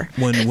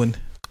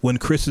when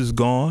Chris is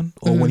gone,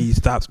 or when he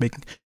stops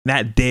making,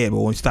 not dead, but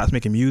when he stops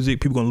making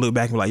music, people are going to look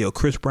back and be like, yo,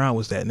 Chris Brown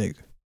was that nigga.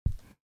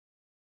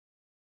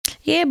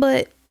 Yeah,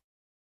 but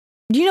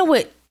you know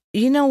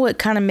what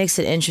kind of makes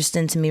it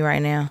interesting to me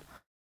right now?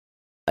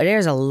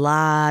 There's a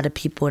lot of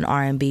people in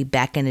R&B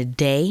back in the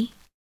day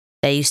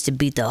that used to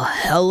beat the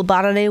hell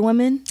out their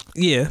women.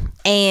 Yeah.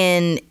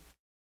 And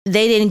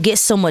they didn't get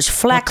so much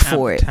flack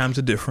for it. Times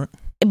are different.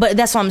 But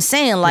that's what I'm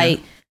saying. Like,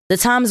 the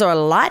times are a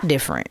lot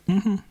different.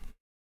 Mm-hmm.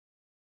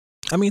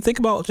 I mean, think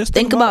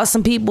about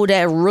some people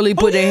that really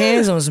put their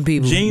hands on some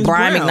people.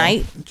 Brian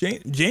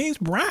McKnight. James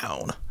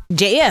Brown.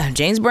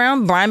 James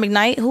Brown, Brian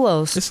McKnight. Who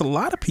else? It's a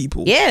lot of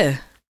people. Yeah.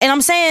 And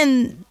I'm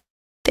saying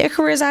their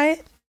careers are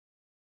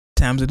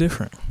Times are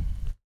different.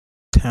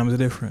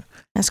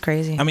 That's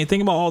crazy. I mean,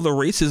 think about all the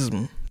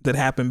racism that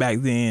happened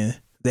back then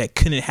that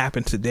couldn't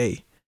happen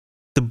today.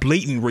 The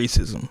blatant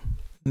racism.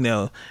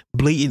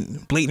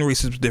 Blatant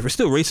racism is different.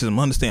 Still racism,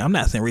 understand. I'm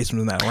not saying racism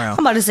is not around.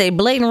 I'm about to say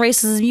blatant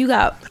racism you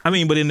got. I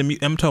mean, but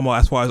I'm talking about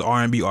as far as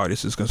R&B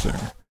artists is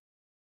concerned.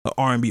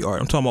 R&B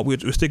art. I'm talking about we're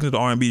sticking to the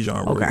R&B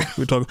genre. Okay.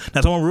 We're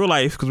talking real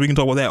life, because we can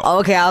talk about that.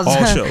 Okay, I was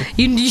all show.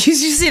 You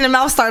seen the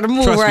mouth start to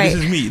move, trust right?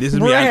 Me, this is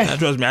me.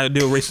 Trust me. I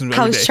deal with racism every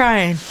day. I was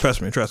trying.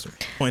 Trust me.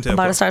 I'm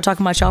about to start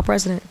talking about y'all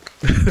president.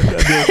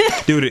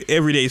 I deal with it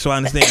every day, so I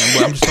understand.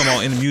 But I'm just talking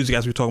about in the music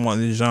as we're talking about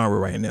in the genre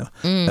right now.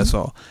 That's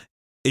all.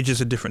 It's just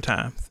a different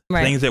time.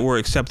 Right. Things that were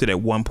accepted at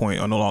one point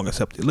are no longer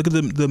accepted. Look at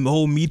the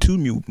whole Me Too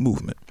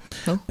movement.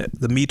 Oh.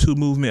 The Me Too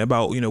movement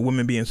about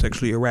women being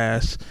sexually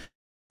harassed.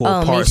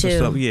 Parts and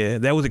stuff. Yeah,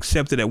 that was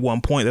accepted at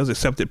one point. That was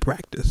accepted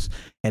practice,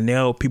 and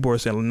now people are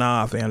saying,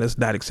 "Nah, fam, that's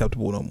not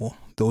acceptable no more.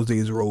 Those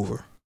days are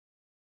over."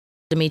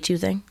 The Me Too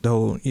thing. The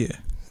whole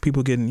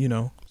people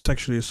getting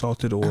sexually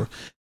assaulted or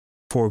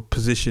for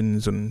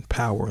positions and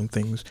power and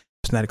things.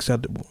 It's not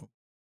acceptable.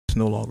 It's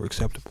no longer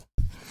acceptable.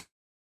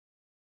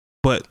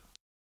 But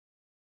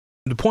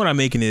the point I'm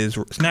making is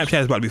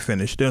Snapchat is about to be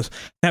finished.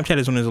 Snapchat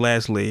is on his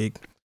last leg.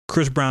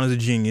 Chris Brown is a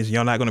genius.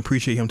 Y'all not going to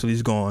appreciate him till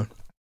he's gone.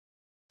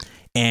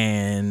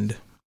 And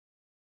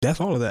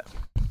that's all of that.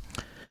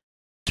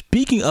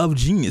 Speaking of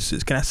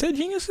geniuses, can I say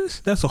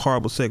geniuses? That's a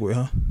horrible segue,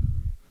 huh?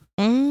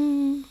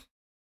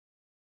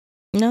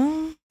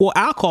 No. Well,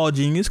 I'll call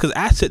genius because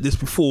I said this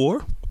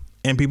before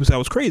and people said I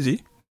was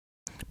crazy.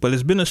 But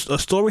it's been a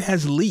story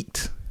has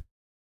leaked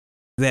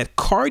that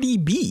Cardi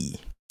B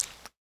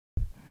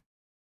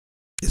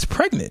is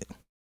pregnant.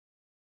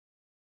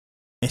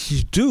 And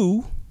she's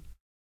due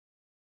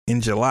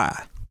in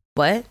July.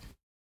 What?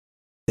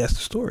 That's the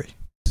story.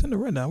 In the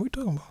rundown. What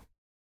are you talking about?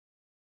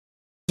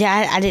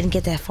 Yeah, I didn't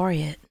get that far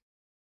yet.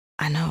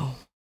 I know.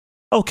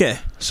 Okay,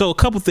 so a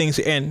couple things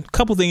we're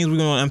going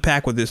to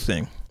unpack with this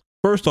thing.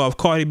 First off,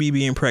 Cardi B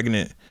being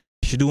pregnant,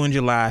 she's due in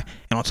July,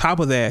 and on top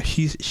of that,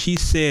 she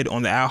said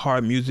on the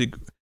iHeart Music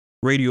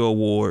Radio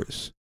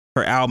Awards,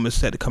 her album is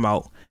set to come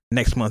out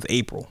next month,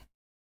 April.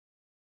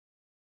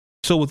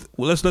 So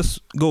let's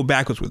go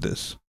backwards with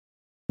this.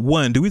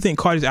 One, do we think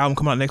Cardi's album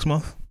come out next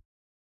month?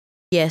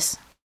 Yes.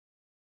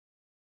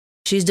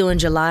 She's doing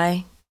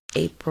July,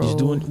 April.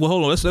 Well,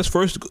 hold on. Let's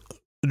first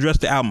address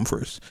the album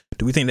first.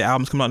 Do we think the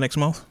album's coming out next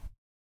month?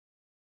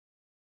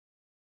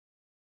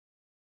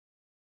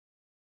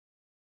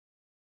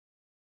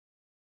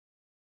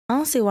 I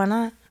don't see why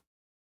not.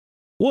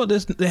 Well,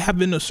 there have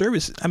been no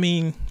service. I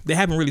mean, they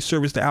haven't really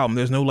serviced the album.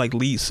 There's no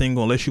lead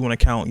single unless you want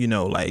to count,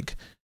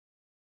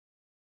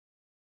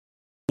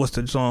 what's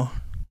the song?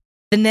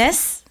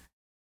 Finesse?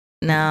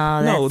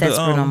 No, that's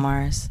Bruno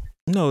Mars.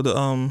 No,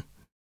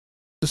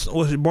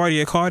 was it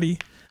Barty or Cardi?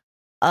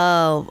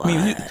 Oh,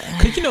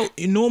 because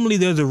normally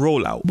there's a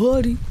rollout,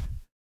 buddy.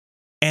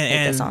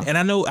 And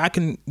I know I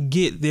can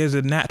get there's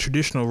a not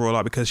traditional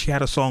rollout because she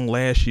had a song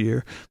last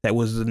year that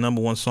was the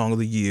 #1 song of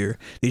the year.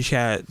 Then she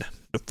had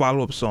the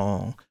follow-up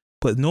song.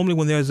 But normally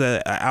when there's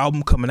an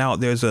album coming out,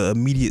 there's an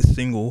immediate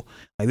single.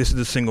 Like this is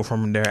the single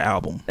from their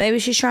album. Maybe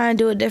she's trying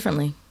to do it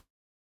differently.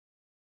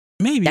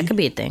 Maybe that could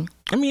be a thing.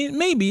 I mean,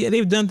 maybe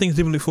they've done things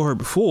differently for her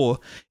before.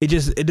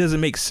 It doesn't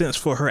make sense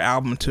for her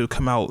album to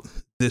come out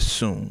this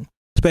soon,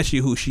 especially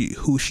who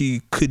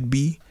she could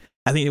be.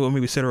 I think it would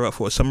maybe set her up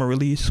for a summer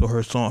release, so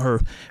her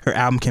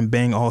album can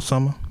bang all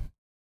summer.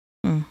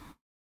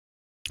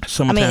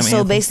 Summertime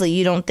anthem. Basically,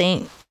 you don't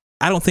think?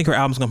 I don't think her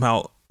album's gonna come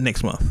out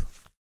next month.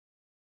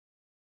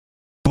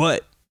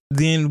 But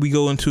then we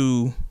go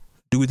into,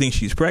 do we think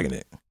she's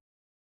pregnant?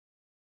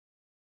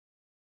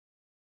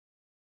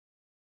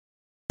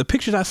 The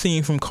pictures I've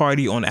seen from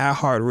Cardi on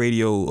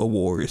iHeartRadio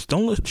Awards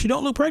she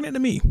don't look pregnant to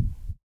me.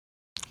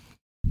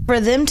 For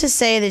them to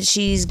say that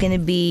she's gonna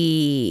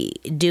be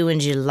due in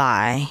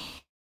July,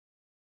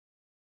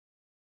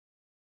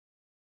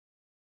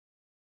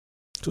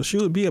 so she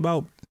would be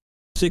about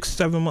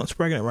 6-7 months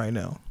pregnant right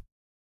now.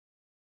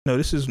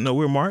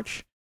 We're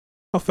March.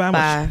 How 5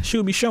 months she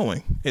would be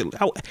showing?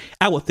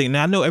 I would think.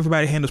 Now I know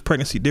everybody handles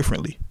pregnancy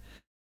differently.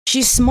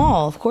 She's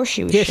small, of course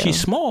she would. Yeah, she's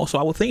small, so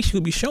I would think she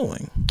would be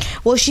showing.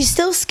 Well, she's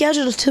still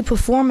scheduled to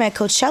perform at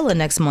Coachella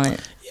next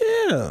month.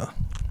 Yeah.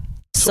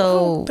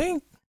 So I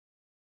think.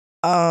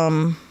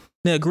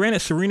 Now, granted,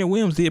 Serena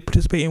Williams did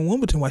participate in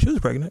Wimbledon while she was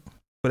pregnant,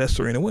 but that's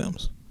Serena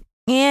Williams.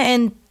 Yeah,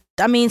 and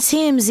I mean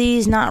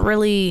TMZ's not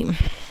really.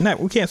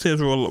 We can't say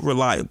it's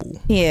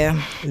reliable.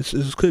 Yeah,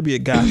 it could be a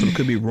gossip, it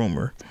could be a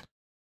rumor.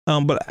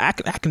 But I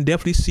can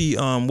definitely see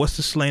what's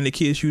the slang that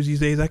kids use these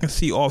days. I can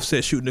see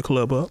Offset shooting the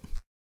club up.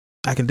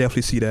 I can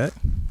definitely see that.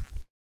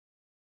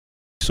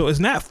 So it's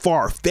not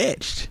far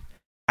fetched.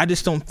 I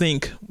just don't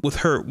think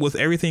with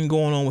everything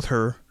going on with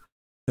her,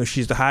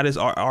 she's the hottest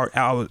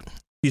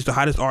she's the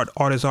hottest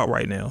artist out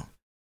right now.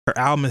 Her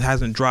album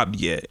hasn't dropped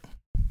yet.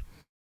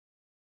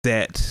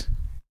 That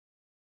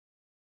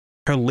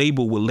her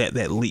label would let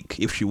that leak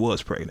if she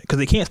was pregnant, because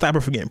they can't stop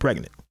her from getting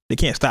pregnant. They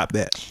can't stop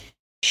that.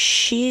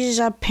 She's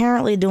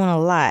apparently doing a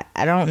lot.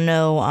 I don't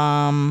know.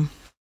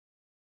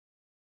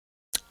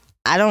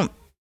 I don't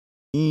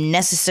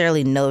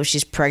necessarily know if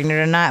she's pregnant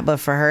or not, but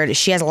for her,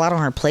 she has a lot on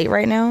her plate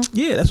right now.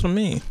 Yeah, that's what I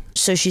mean.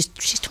 So she's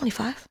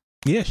 25.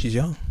 Yeah, she's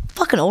young.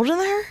 Fucking older than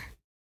her.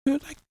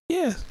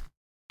 Yeah.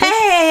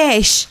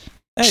 Hey.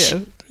 Yeah.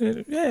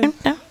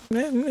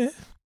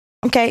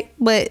 Okay,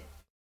 but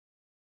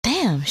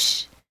damn.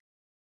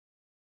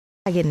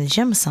 I get in the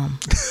gym or something.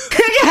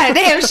 God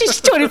damn, she's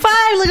 25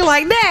 looking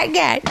like that.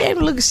 God damn,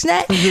 looking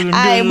snack.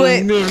 Alright, but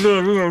you know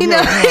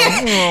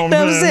what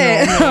I'm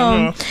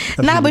saying?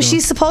 But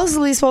she's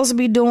supposed to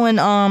be doing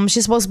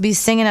she's supposed to be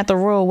singing at the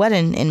royal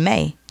wedding in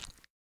May.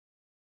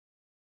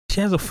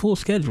 She has a full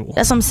schedule.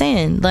 That's what I'm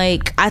saying.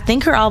 Like, I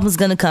think her album's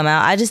gonna come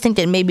out. I just think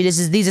that maybe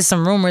these are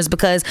some rumors,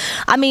 because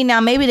I mean, now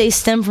maybe they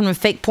stem from the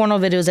fake porno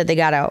videos that they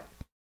got out.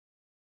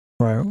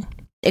 Right.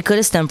 It could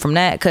have stemmed from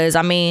that, because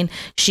I mean,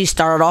 she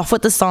started off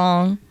with the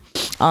song.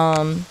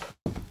 I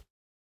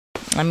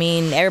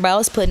mean, everybody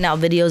else putting out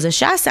videos and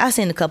shit. I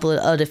seen a couple of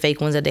other fake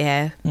ones that they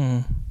have.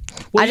 Well,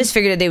 I just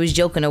figured that they was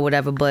joking or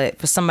whatever, but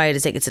for somebody to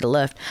take it to the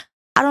left,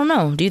 I don't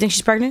know. Do you think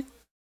she's pregnant?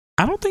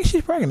 I don't think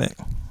she's pregnant.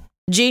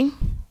 G?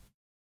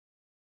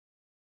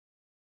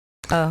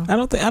 Oh. I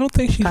don't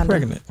think she's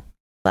pregnant.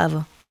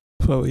 Clever.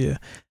 So yeah.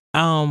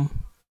 I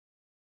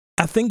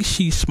think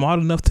she's smart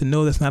enough to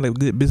know that's not a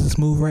good business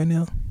move right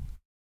now.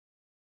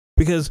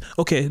 Because,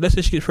 okay, let's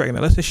say she gets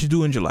pregnant. Let's say she's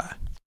due in July.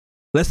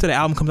 Let's say the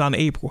album comes out in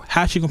April.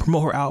 How's she going to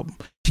promote her album?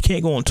 She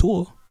can't go on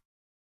tour.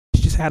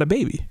 She just had a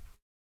baby.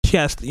 She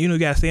has, you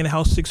got to stay in the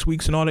house 6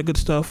 weeks and all that good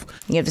stuff.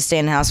 You have to stay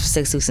in the house for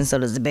 6 weeks, and so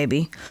does the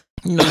baby.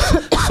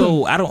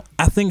 So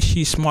I think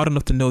she's smart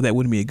enough to know that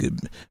wouldn't be a good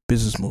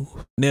business move.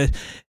 Now,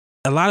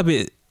 a lot of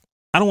it,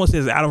 I don't want to say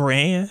it's out of her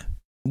hand,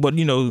 but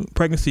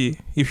pregnancy,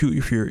 if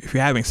you're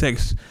having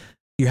sex,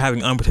 you're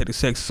having unprotected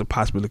sex, it's a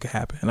possibility that could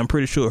happen. And I'm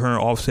pretty sure her and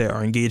Offset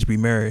are engaged to be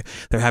married.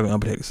 They're having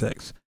unprotected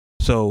sex.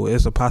 So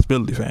it's a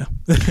possibility, fam.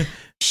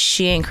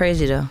 She ain't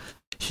crazy, though.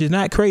 She's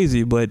not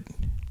crazy, but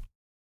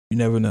you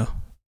never know.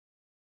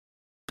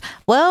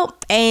 Well,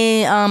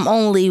 and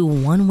only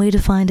one way to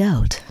find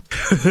out.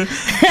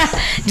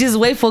 Just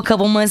wait for a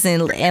couple months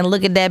and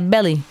look at that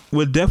belly.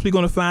 We're definitely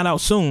going to find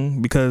out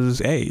soon, because,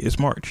 hey, it's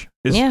March.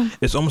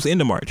 It's almost the end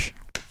of March.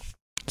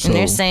 So, and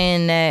they're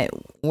saying that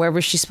wherever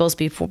she's supposed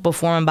to be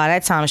performing, by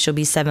that time she'll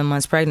be 7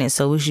 months pregnant,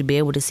 so we should be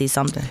able to see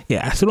something.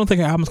 Yeah, I still don't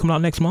think her album's coming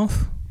out next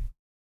month.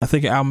 I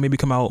think her album maybe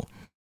come out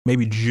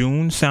maybe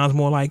June. Sounds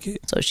more like it.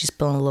 So she's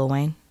spilling Lil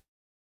Wayne.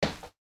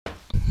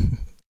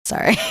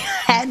 Sorry,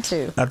 had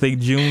to. I think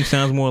June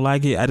sounds more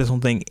like it. I just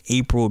don't think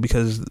April,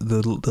 because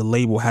the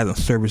label hasn't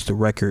serviced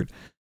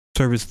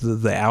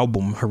the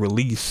album, her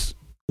release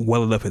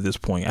well enough at this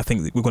point. I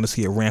think we're going to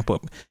see a ramp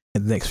up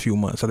in the next few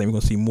months. I think we're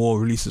gonna see more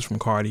releases from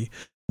Cardi,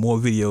 more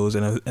videos,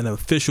 and an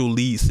official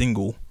lead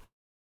single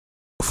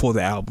for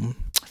the album.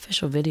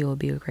 Official video would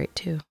be great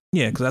too.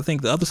 Yeah, because I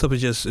think the other stuff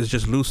is just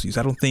loosies.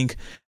 I don't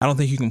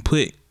think you can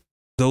put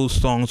those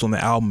songs on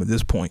the album at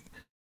this point.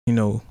 You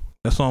know,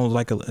 that song was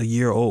like a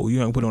year old. You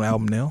don't put it on the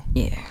album now.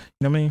 Yeah, you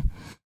know what I mean.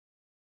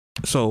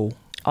 So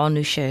all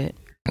new shit.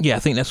 Yeah, I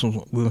think that's when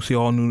we're gonna see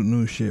all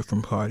new shit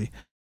from Cardi.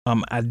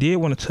 I did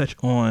want to touch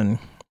on,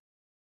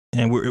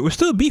 and we're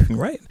still beefing,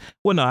 right?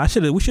 Well, no, we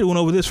should have went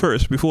over this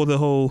first before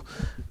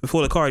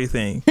the Cardi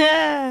thing.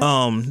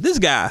 This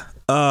guy,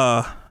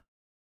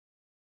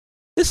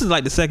 this is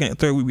like the second or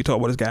third week we talk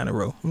about this guy in a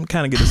row. I'm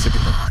kind of getting sick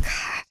of him. Oh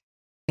God,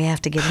 we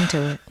have to get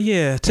into it.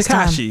 Yeah,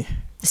 Tekashi.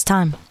 It's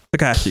time.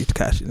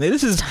 Tekashi. Now,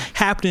 this is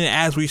happening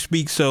as we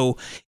speak. So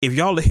if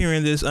y'all are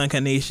hearing this,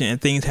 Uncut Nation,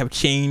 and things have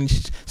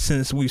changed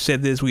since we've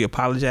said this, we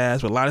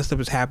apologize. But a lot of stuff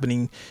is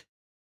happening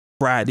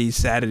Friday,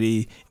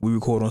 Saturday. We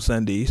record on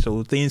Sunday,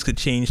 so things could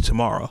change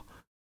tomorrow.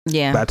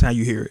 Yeah. By the time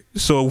you hear it,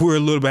 so we're a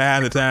little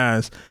behind the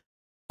times.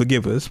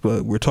 Forgive us,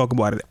 but we're talking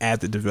about it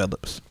as it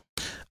develops.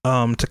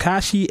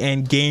 Tekashi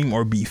and Game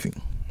are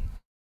beefing.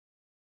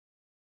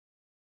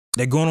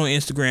 They're going on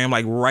Instagram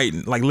like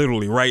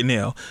literally right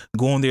now.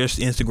 Go on their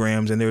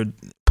Instagrams and they're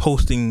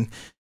posting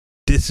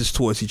disses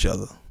towards each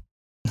other.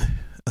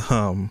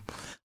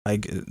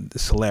 Like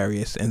it's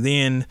hilarious. And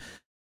then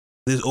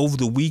this over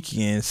the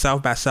weekend,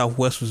 South by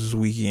Southwest was this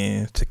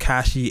weekend.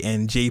 Tekashi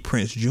and Jay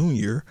Prince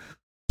Jr.,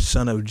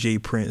 son of Jay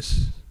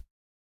Prince,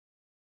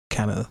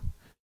 kind of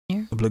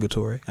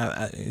obligatory.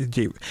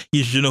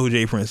 You should know who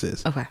Jay Prince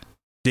is. Okay.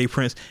 Jay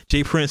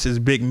Prince is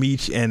Big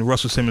Meech and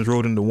Russell Simmons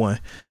rolled into one.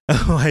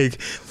 Like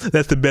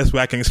that's the best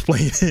way I can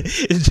explain it.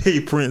 It's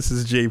Jay Prince.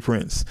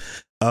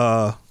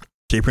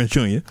 Jay Prince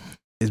Jr.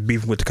 is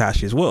beefing with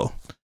Tekashi as well.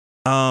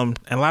 And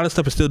a lot of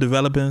stuff is still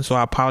developing, so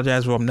I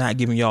apologize if I'm not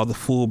giving y'all the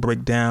full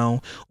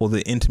breakdown or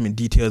the intimate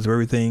details of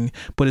everything,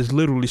 but it's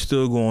literally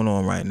still going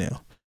on right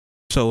now.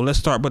 So let's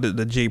start with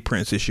the Jay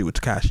Prince issue with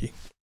Tekashi.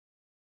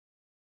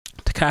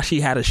 Tekashi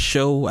had a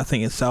show, I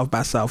think, in South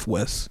by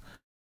Southwest.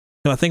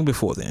 No, I think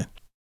before then.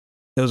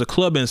 There was a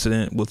club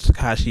incident with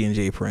Tekashi and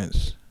Jay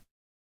Prince.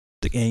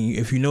 And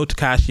if you know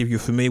Tekashi, if you're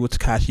familiar with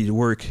Tekashi's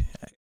work,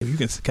 if you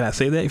can I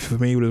say that? If you're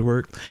familiar with his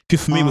work? If you're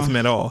familiar with him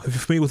at all, if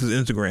you're familiar with his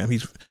Instagram,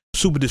 he's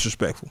super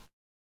disrespectful.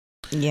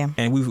 Yeah.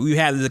 And we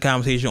had this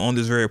conversation on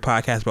this very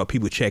podcast about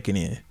people checking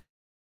in.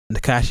 And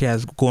Tekashi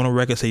has gone on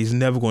record say he's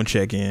never going to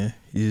check in.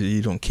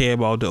 He don't care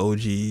about the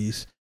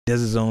OGs.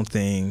 Does his own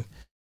thing.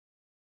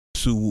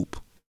 Sue whoop.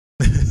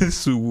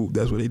 Sue whoop.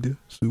 That's what they do.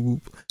 Sue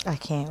whoop. I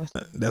can't.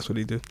 That's what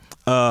they do.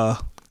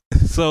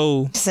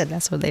 So I said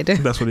that's what they do.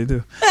 That's what they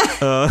do.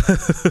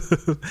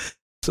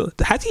 So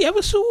has he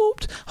ever sue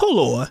whooped?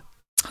 Hold on.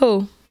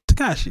 Who?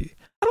 Tekashi.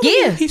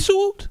 Yeah. He sue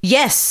whooped?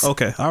 Yes.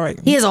 Okay. All right.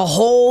 He has a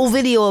whole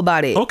video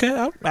about it. Okay.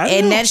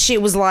 And know. That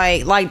shit was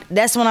like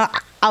that's when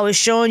I was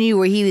showing you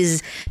where he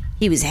was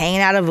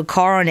hanging out of a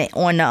car in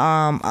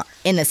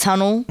the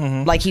tunnel.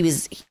 Mm-hmm. Like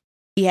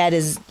he had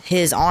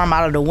his arm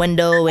out of the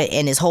window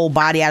and his whole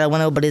body out of the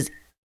window, but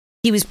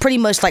he was pretty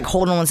much like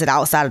holding on to the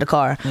outside of the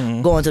car,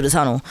 going through the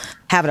tunnel,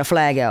 having a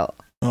flag out.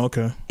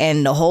 Okay.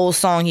 And the whole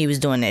song he was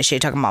doing that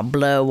shit, talking about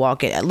blood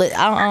walking. I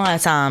don't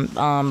have time.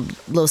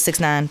 Little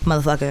 6ix9ine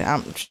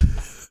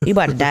motherfucker. You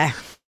about to die.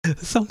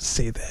 Don't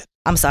say that.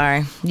 I'm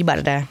sorry. You about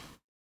to die.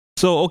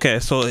 So okay,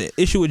 so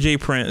issue with Jay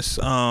Prince.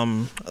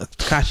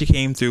 Tekashi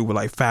came through with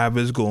like 5 of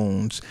his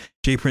goons.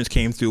 Jay Prince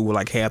came through with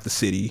like half the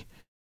city.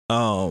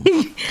 Yeah,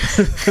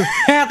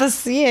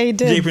 he did.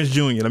 Jay Prince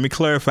Jr. Let me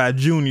clarify,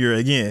 Junior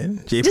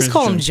again. Just Prince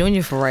call him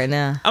Junior for right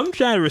now. I'm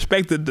trying to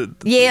respect the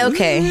yeah,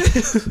 okay.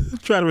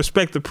 Trying to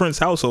respect the Prince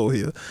household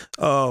here.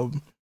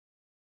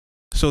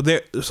 So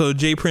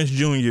Jay Prince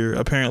Jr.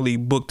 apparently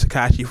booked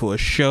Tekashi for a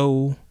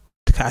show.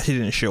 Tekashi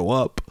didn't show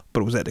up,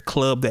 but it was at the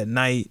club that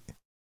night.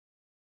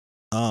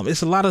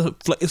 It's a lot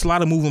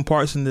of moving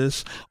parts in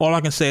this. All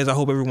I can say is I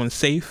hope everyone's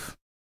safe.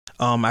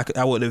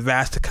 I would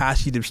advise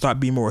Tekashi to start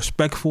being more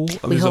respectful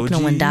of his OGs. We hope no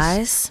one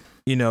dies.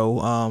 You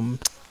know,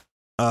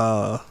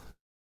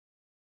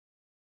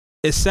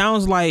 it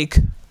sounds like.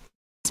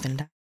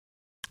 Stop.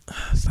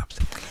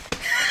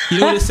 You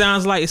know what it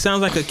sounds like? It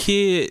sounds like a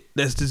kid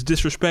that's just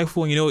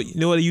disrespectful. You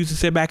know what they used to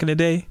say back in the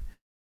day,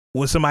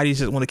 when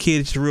a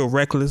kid is just real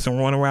reckless and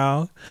run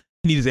around,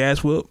 he needs his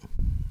ass whooped.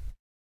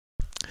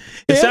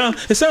 It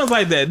sounds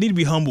like that. Need to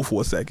be humble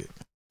for a second.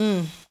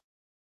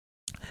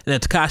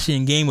 That Tekashi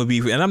and Game would be,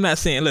 and I'm not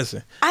saying,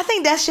 listen. I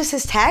think that's just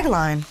his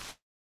tagline.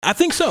 I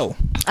think so.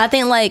 I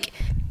think like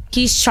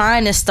he's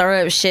trying to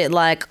stir up shit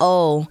like,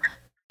 oh,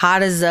 how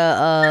does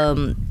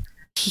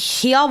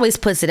he always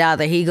puts it out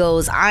there. He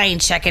goes, I ain't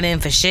checking in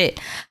for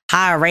shit.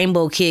 How a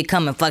rainbow kid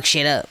come and fuck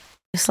shit up.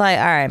 It's like,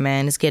 all right,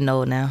 man, it's getting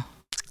old now.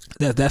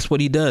 That's what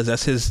he does.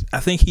 That's his. I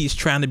think he's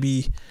trying to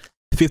be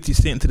 50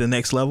 Cent to the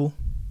next level.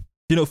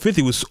 You know,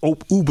 50 was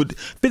uber.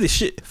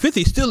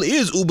 50 still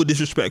is uber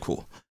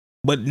disrespectful.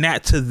 But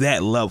not to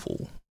that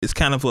level. It's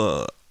kind of a, you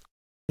know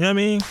what I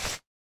mean?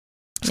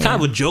 It's kind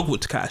of a joke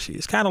with Tekashi.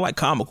 It's kind of like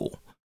comical.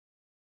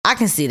 I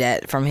can see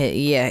that from him.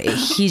 Yeah,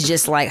 he's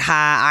just like,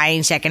 "Hi, I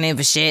ain't checking in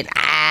for shit.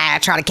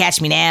 Try to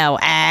catch me now.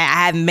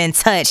 I haven't been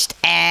touched."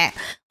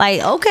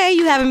 Like, okay,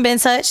 you haven't been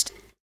touched.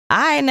 All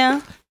right,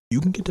 now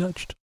you can get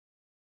touched.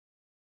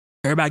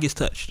 Everybody gets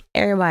touched.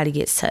 Everybody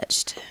gets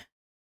touched.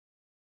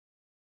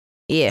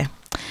 Yeah.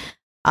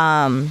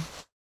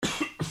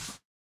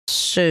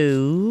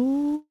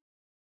 So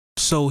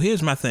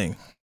here's my thing.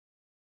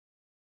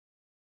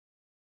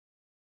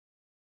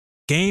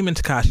 Game and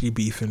Tekashi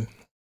beefing,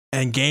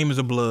 and Game is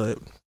a blood.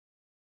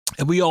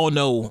 And we all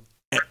know,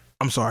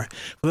 I'm sorry,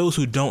 for those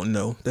who don't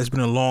know, there's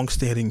been a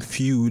long-standing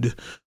feud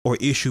or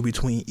issue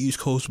between East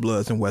Coast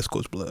Bloods and West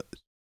Coast Bloods.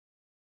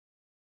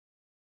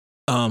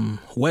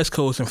 West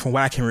Coast, and from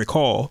what I can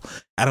recall,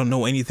 I don't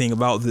know anything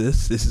about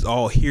this. This is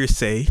all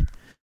hearsay.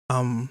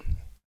 I'm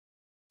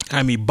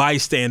a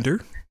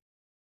bystander.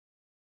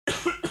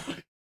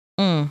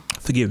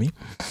 Forgive me.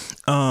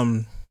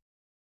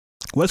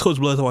 West Coast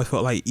Bloods always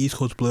felt like East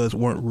Coast Bloods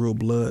weren't real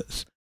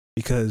bloods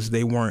because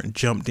they weren't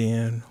jumped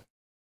in.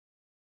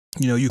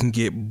 You know, you can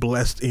get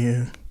blessed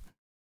in.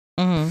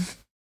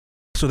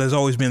 So there's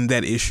always been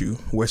that issue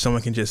where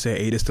someone can just say,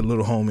 "Hey, this the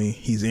little homie,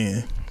 he's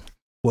in."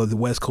 Well, the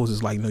West Coast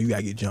is like, "No, you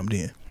gotta get jumped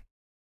in.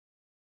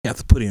 You have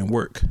to put in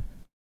work."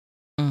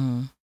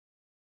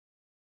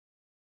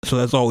 So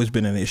that's always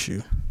been an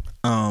issue.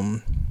 I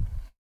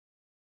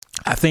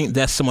think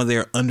that's some of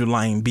their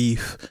underlying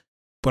beef,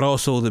 but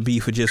also the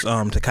beef of just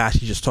Tekashi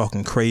just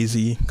talking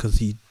crazy because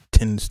he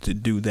tends to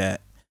do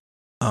that.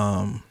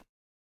 Like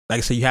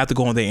I said, you have to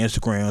go on their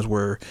Instagrams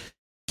where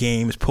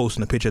Game is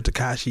posting a picture of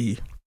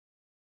Tekashi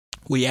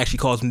where he actually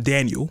calls him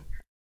Daniel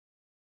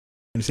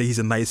and say he's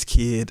a nice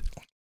kid.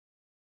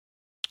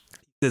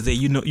 He says that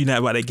you're not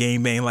about that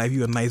game bang life.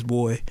 You're a nice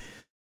boy.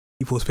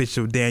 He posts a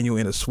picture of Daniel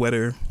in a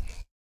sweater.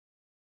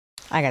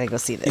 I gotta go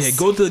see this. Yeah,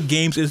 go to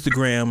Game's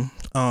Instagram,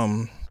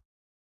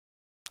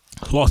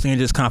 Los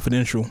Angeles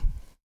Confidential,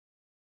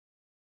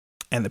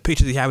 and the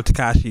pictures he had with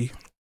Tekashi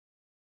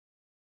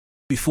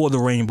before the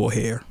rainbow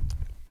hair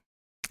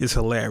is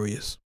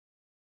hilarious.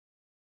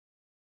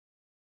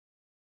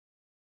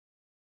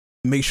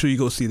 Make sure you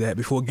go see that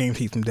before Game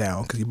takes him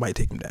down, because he might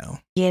take him down.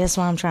 Yeah, that's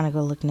why I'm trying to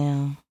go look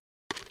now.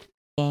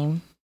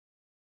 Game.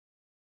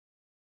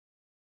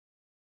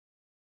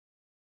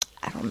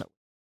 I don't know.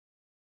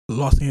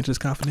 Los Angeles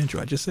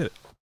Confidential. I just said it.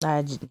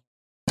 I didn't.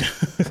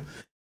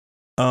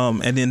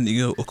 And then,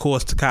 of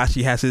course,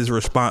 Tekashi has his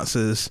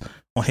responses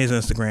on his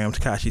Instagram,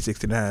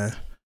 Tekashi69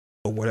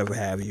 or whatever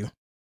have you.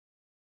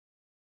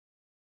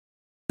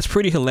 It's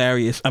pretty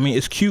hilarious. I mean,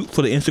 it's cute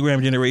for the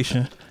Instagram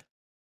generation,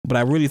 but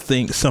I really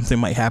think something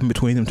might happen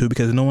between them two,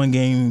 because knowing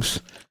Game's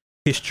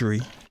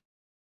history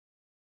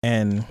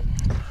and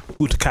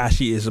who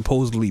Tekashi is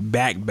supposedly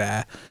backed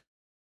by,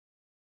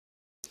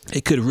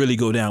 it could really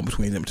go down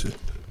between them two.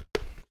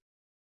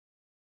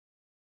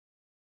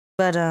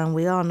 But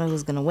we all know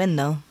who's gonna win,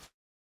 though.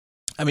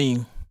 I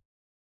mean,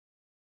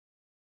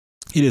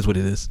 it is what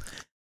it is.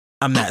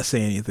 I'm not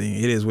saying anything.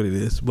 It is what it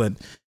is. But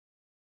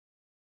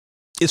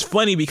it's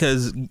funny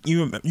because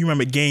you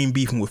remember Game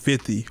beefing with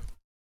 50.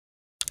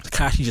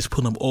 Tekashi just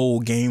put up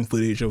old Game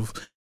footage of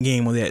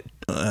Game on that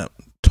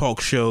talk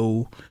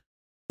show,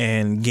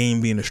 and Game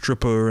being a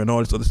stripper and all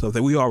this other stuff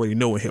that we already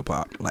know in hip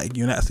hop. Like,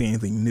 you're not seeing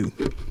anything new.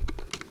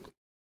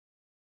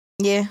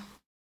 Yeah.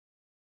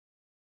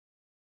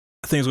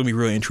 I think it's gonna be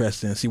real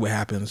interesting to see what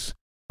happens.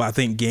 But I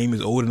think Game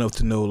is old enough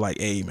to know, like,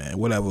 hey man,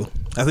 whatever.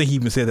 I think he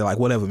even said that, like,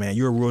 whatever, man,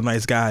 you're a real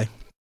nice guy. I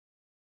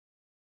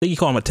think he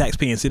called him a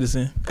tax-paying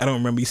citizen. I don't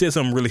remember. He said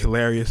something really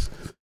hilarious.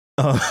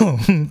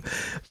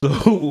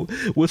 So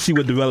we'll see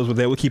what develops with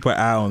that. We'll keep our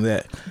eye on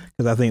that,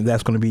 because I think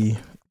that's going to be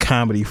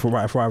comedy for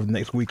the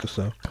next week or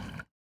so.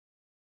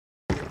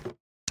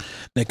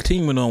 Now,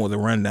 continuing on with the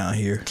rundown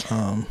here.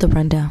 The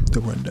rundown.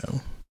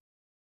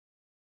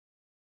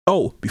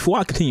 Oh, before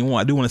I continue on,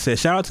 I do want to say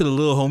shout out to the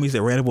little homies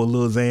that ran up with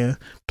Lil Xan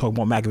talking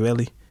about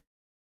Machiavelli.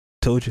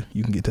 Told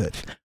you can get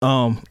touched.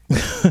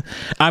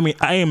 I mean,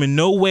 I am in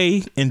no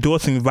way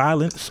endorsing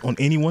violence on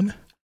anyone.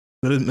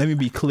 Let me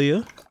be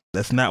clear.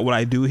 That's not what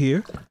I do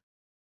here.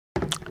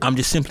 I'm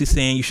just simply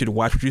saying you should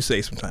watch what you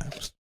say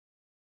sometimes,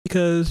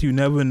 because you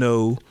never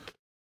know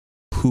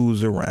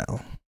who's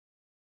around.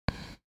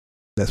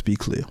 Let's be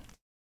clear.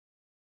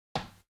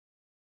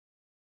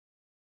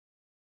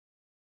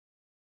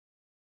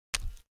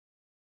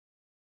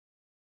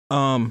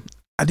 I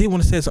did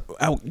want to say,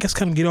 I guess,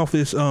 kind of get off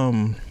this,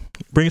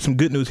 bring some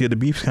good news here. The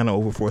beef's kind of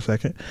over for a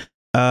second.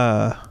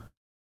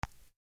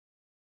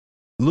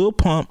 Lil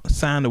Pump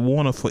signed to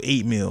Warner for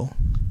 $8 million.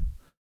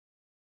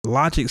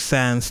 Logic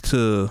signs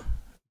to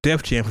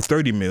Def Jam for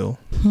 $30 million.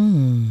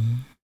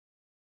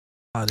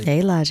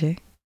 Hey, Logic.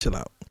 Chill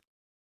out.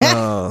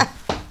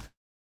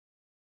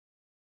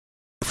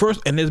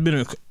 First, and there's been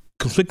a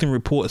conflicting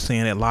report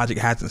saying that Logic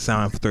hasn't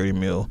signed for $30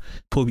 million.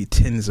 Probably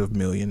tens of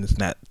millions,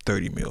 not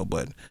 $30 million,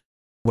 but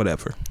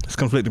whatever. There's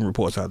conflicting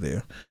reports out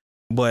there.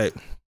 But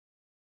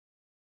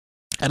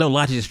I know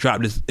Logic just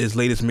dropped his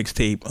latest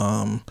mixtape,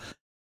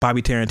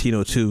 Bobby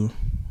Tarantino 2,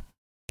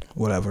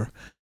 whatever.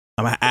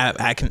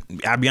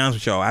 I'll be honest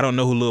with y'all. I don't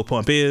know who Lil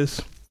Pump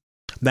is.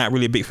 Not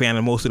really a big fan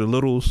of most of the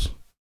Littles.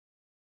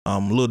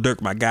 Lil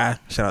Durk, my guy.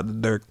 Shout out to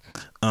Durk.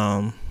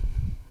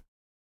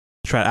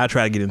 I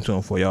try to get into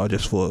him for y'all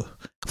just for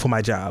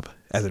my job,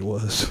 as it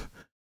was.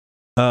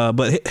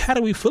 But how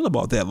do we feel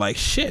about that? Like,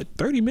 shit,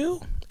 30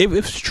 mil? If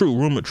it's true,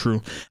 rumor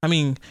true. I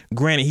mean,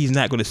 granted, he's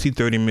not going to see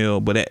 30 mil,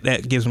 but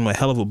that gives him a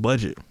hell of a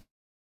budget.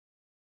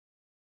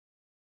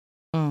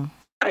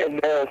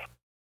 It does.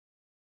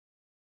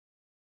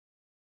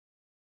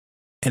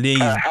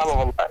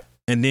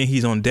 And then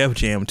he's on Def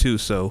Jam too,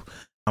 so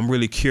I'm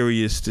really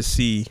curious to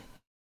see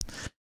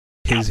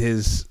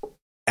his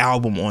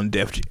album on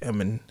Def Jam. I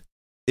mean,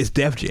 it's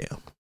Def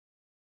Jam.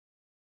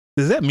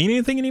 Does that mean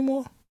anything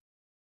anymore?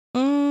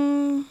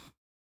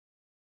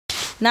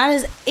 Not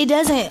as it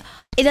doesn't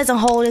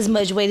hold as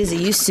much weight as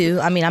it used to.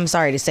 I mean, I'm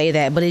sorry to say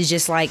that, but it's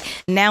just like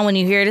now when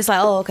you hear it, it's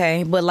like, oh,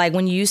 okay. But like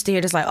when you used to hear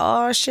it, it's like,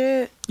 oh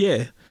shit.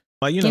 Yeah.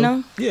 Like, you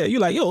know? Yeah, you're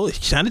like, yo,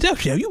 sign to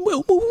Def Jam. You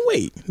moving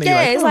weight. Yeah,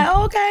 like, it's like,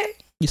 oh, okay.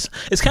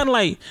 It's kind of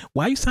like,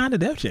 why you signed to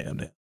Def Jam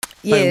then?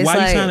 Yeah, like,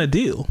 why you signed a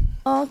deal?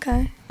 Oh,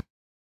 okay.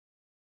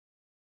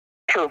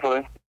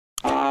 Truthfully.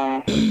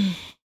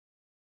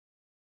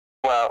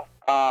 Well,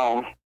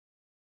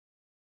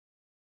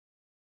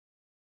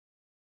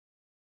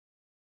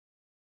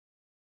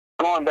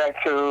 going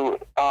back to,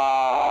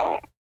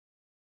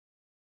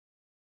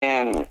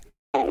 and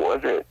what was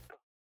it?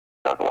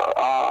 Talk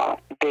about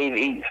Dave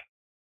East,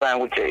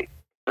 signed with Def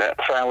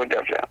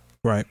Jam.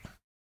 Right.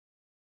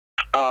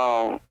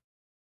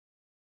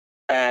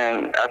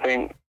 And I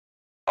think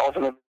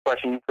ultimately the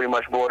question you pretty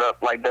much brought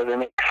up, like, does it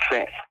make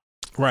sense?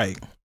 Right.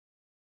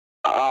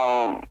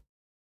 I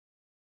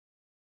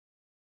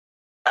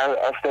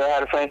still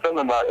had the same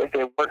feeling about it. If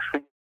it works for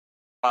your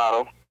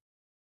model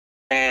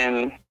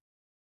and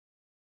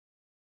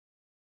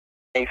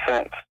makes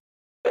sense.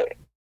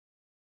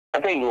 I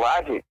think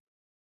Logic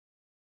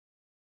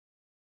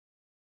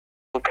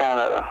kind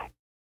of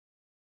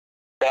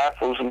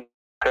baffles me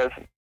because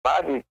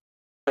Logic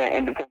been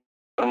independent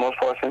for the most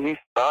part since he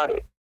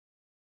started.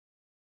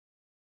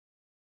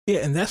 Yeah,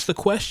 and that's the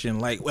question.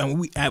 Like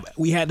when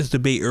we had this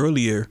debate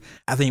earlier,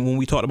 I think when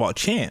we talked about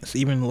Chance,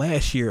 even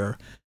last year,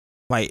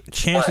 like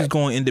Chance is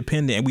going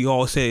independent, and we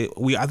all said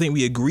I think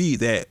we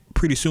agreed that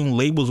pretty soon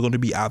labels are going to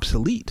be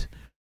obsolete.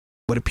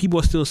 But if people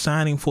are still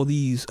signing for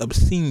these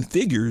obscene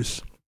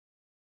figures,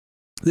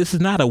 this is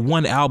not a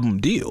one album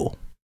deal.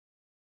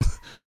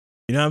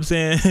 You know what I'm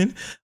saying?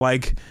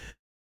 Like,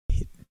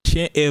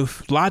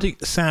 if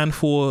Logic signed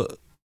for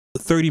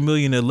 30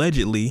 million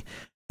allegedly,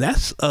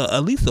 that's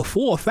at least a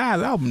 4 or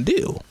 5 album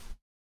deal.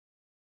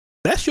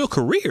 That's your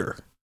career.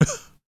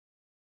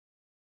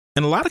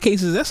 In a lot of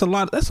cases, that's an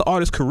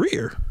artist's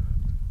career.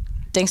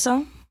 Think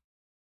so?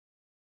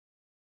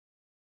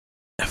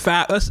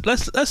 5.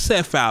 Let's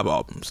say 5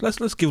 albums.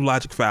 Let's give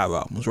Logic 5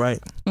 albums,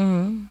 right?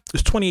 Mm-hmm.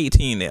 It's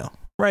 2018 now,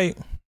 right?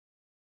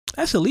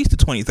 That's at least to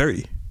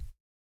 2030.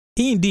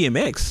 He ain't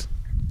DMX.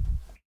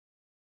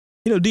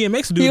 You know,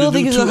 DMX do. You don't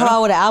think he's gonna come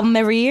out with an album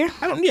every year?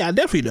 I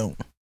definitely don't.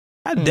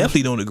 I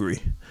definitely don't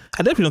agree.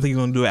 I definitely don't think he's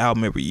gonna do an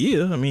album every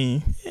year. I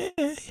mean,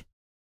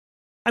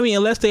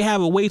 unless they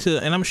have a way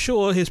to, and I'm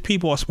sure his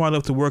people are smart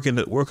enough to work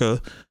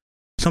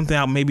something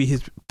out. Maybe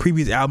his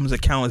previous albums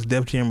that count as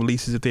Def Jam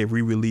releases if they've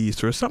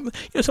re-released or something.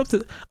 You know,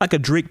 something like a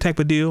Drake type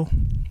of deal.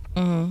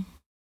 Mm-hmm.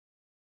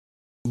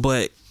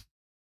 But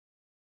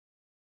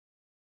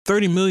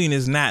 30 million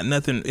is not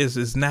nothing.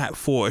 Is not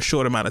for a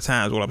short amount of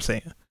time. Is what I'm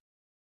saying.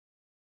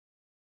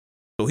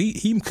 So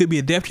he could be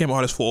a Def Jam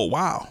artist for a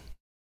while.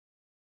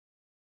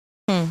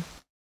 I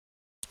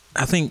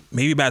think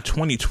maybe by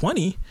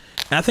 2020,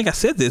 and I think I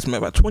said this,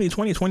 about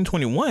 2020,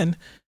 2021,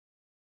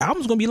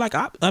 album's gonna be like,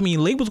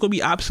 label's gonna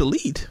be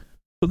obsolete.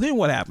 So then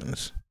what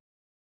happens?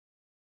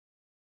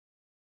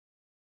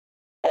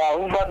 I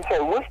was about to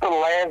say, what's the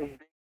last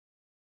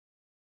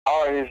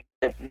artist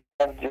that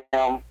Def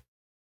Jam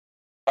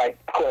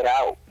put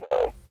out,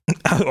 though?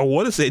 I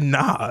want to say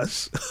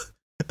Nas.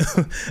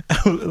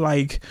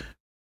 Like,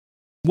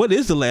 what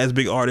is the last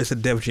big artist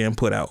that Def Jam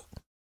put out?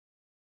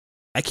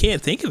 I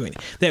can't think of any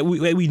that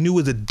we knew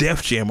was a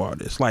Def Jam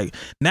artist. Like,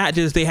 not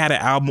just they had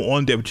an album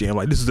on Def Jam.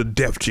 Like, this is a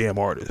Def Jam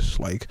artist.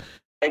 Like,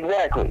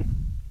 exactly.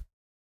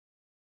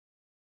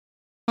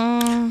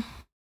 And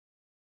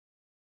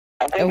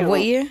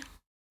what year?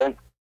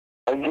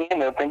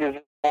 Again, I think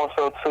it's more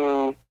so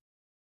to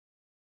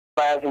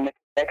realizing the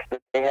connects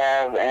that they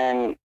have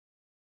and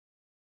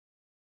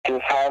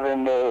just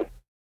having the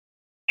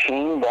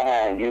team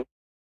behind you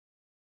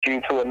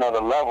to another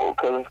level.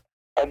 Because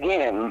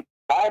again,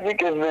 Logic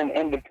has been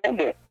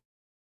independent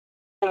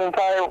his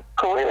entire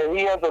career.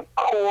 He has a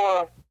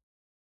core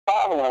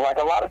following. Like,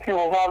 a lot of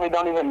people probably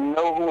don't even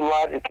know who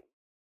Logic is.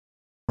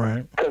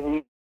 Right. Because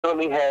he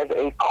really has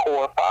a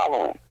core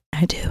following.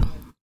 I do.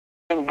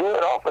 And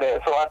good off of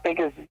that. So I think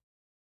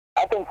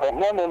for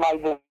him, it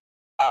might just,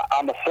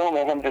 I'm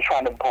assuming him just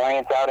trying to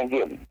branch out and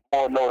get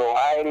more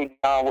notoriety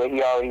beyond what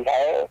he already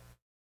has.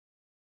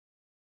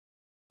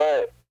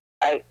 But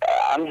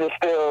I'm just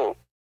still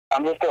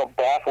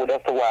baffled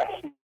as to why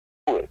he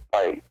do it.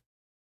 Like,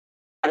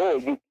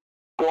 good, you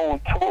go on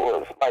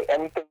tours, like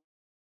everything.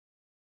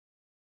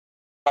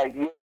 Like,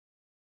 you're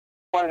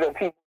one of the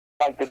people,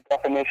 like the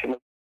definition of,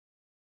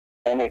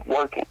 and it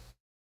working.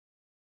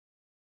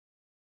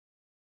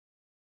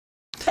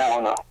 I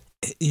don't know.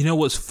 You know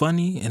what's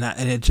funny, and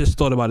I just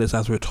thought about this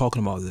as we were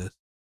talking about this.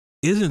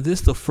 Isn't this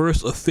the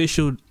first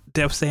official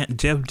Def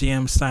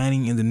Jam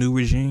signing in the new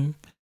regime?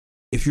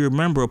 If you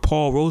remember,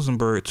 Paul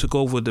Rosenberg took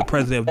over the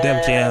president of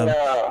Def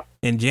Jam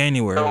in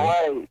January.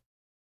 Right.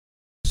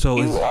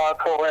 So you are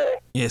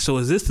correct. Yeah. So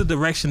is this the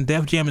direction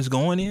Def Jam is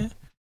going in?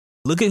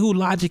 Look at who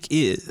Logic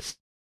is.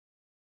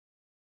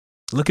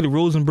 Look at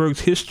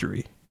Rosenberg's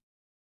history.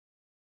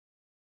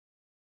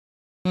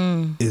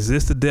 Is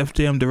this the Def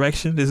Jam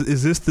direction?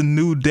 Is this the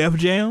new Def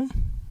Jam?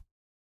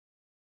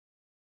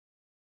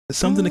 It's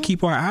something to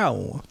keep our eye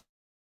on,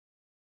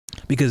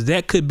 because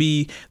that could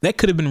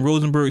have been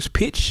Rosenberg's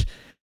pitch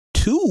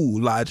to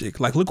Logic.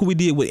 Like, look what we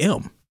did with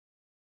M.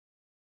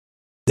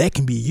 That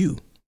can be you.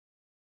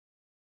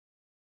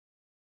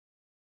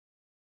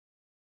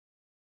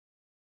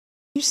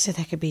 You said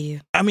that could be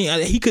you. I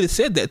mean, he could have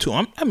said that to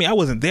him. I mean, I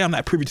wasn't there. I'm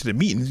not privy to the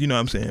meetings. You know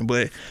what I'm saying?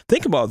 But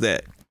think about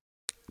that.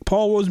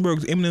 Paul Rosenberg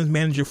was Eminem's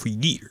manager for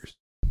years.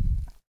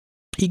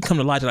 He can come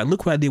to Logic like,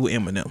 look what I did with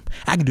Eminem.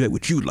 I can do that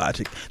with you,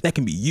 Logic. That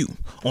can be you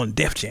on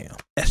Def Jam.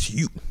 That's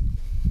you.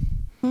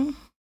 And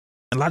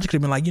Logic could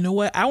have been like, you know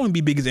what? I want to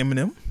be big as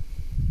Eminem.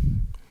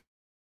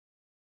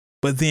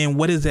 But then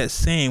what is that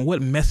saying?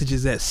 What message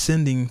is that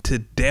sending to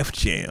Def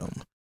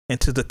Jam and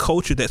to the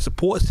culture that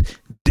supports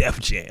Def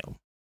Jam?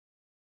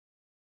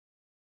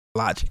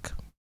 Logic.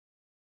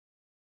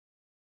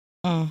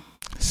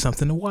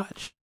 Something to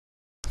watch.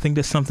 I think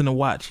there's something to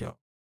watch, y'all.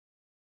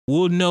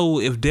 We'll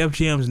know if Def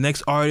Jam's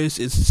next artist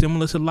is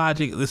similar to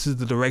Logic. This is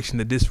the direction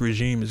that this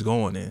regime is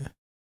going in.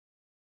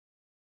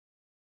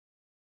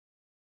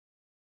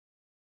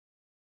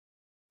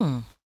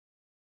 I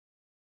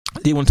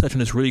did want to touch on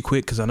this really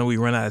quick because I know we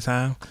run out of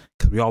time,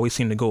 because we always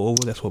seem to go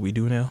over. That's what we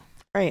do now.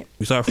 Right.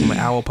 We start from an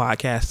hour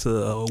podcast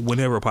to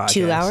whenever podcast.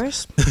 2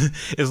 hours?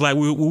 It's like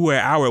we were an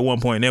hour at one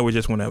point. Now we're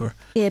just whenever.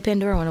 Yeah,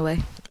 Pandora went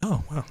away.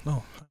 Oh, wow.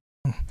 No.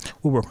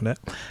 We'll work on that.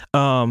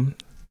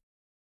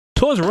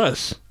 Toys R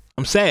Us.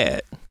 I'm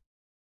sad.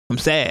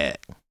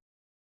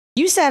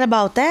 You sad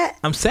about that?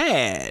 I'm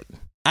sad.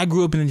 I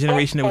grew up in a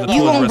generation that was a You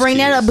Toys R gonna Us bring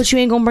that kids. up, but you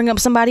ain't gonna bring up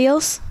somebody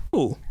else?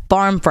 Who?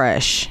 Farm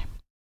Fresh.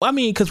 Well, I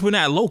mean, because we're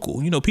not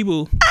local. You know,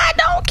 people. I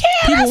don't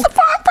care. That's a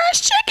Farm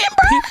Fresh chicken,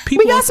 bro.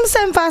 We got some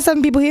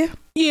 757 people here.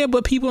 Yeah,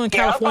 but people in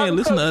California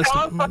listen to us.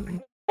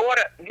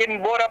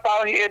 Getting brought up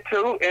out here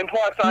too, in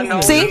parts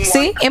unknown.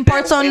 See, in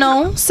parts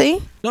unknown. See.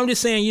 No, I'm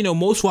just saying, you know,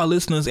 most of our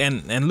listeners,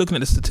 and looking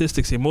at the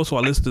statistics here, most of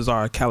our listeners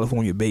are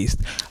California based.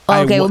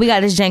 Okay, well, we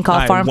got this joint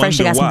called Farm Fresh.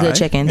 They got some good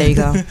chicken. There you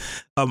go.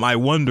 I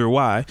wonder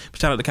why.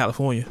 Shout out to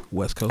California,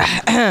 West Coast.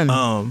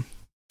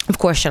 Of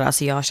course, shout out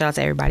to y'all. Shout out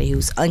to everybody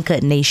who's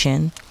Uncut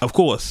Nation. Of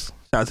course,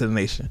 shout out to the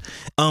nation.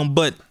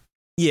 But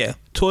yeah,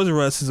 Toys R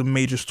Us is a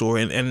major store,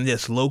 and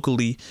yes,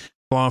 locally,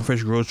 Farm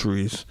Fresh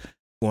groceries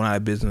going out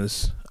of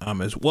business.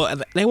 As well,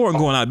 they weren't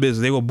going out of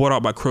business. They were bought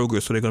out by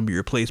Kroger, so they're going to be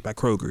replaced by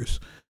Kroger's.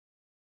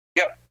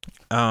 Yep.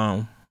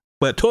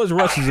 But Toys R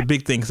Us is a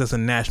big thing because that's a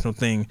national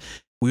thing.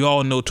 We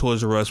all know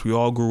Toys R Us. We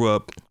all grew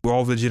up. We're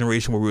all the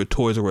generation where we were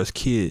Toys R Us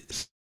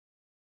kids.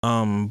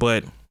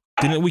 But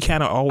didn't we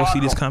kind of always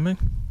see this coming?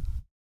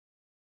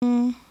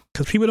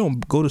 Because people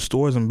don't go to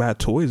stores and buy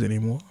toys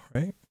anymore,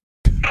 right?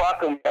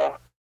 Fuck them, yo.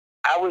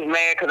 I was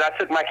mad because I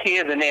took my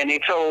kids in there and they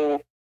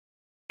told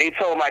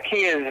my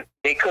kids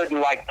they couldn't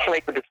like play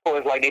with the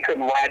stores, like they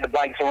couldn't ride the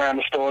bikes around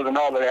the stores and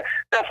all of that.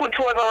 That's what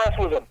Toys R Us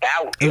was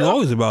about. It was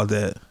always about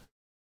that.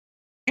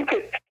 You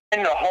could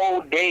spend the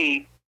whole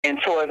day in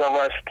Toys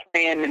R Us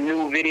playing the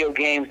new video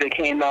games that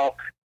came out,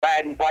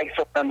 riding bikes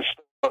around the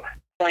store,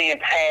 playing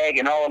tag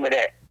and all of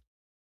that.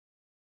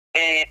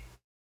 And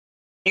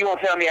you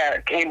gonna tell me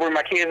I can't bring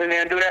my kids in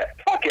there and do that?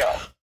 Fuck y'all.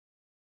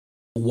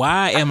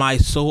 Why am I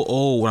so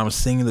old when I'm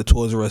singing the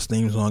Toys R Us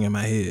theme song in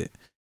my head?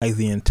 Like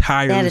the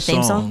entire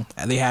song.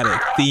 They had a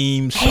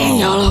theme song.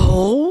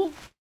 Hello.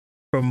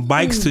 From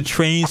bikes to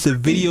trains to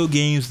video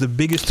games, the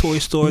biggest toy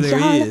store there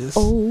is.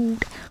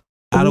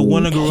 I don't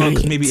want to grow up,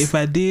 because maybe if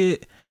I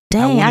did,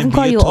 dang, I can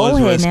call you an old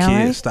head now,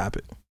 right? Stop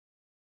it.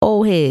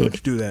 Old head. Don't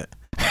you do that.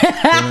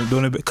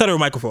 don't cut her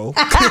microphone.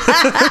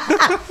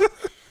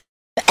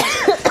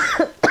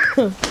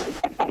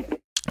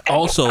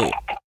 Also,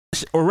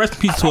 or rest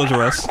in peace, Toys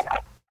R Us.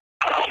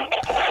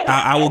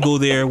 I will go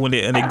there when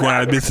they go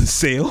out of business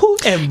sale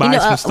and buy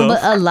some stuff.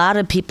 But a lot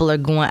of people are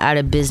going out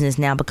of business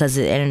now because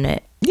of the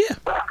internet. Yeah.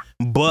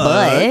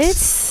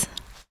 But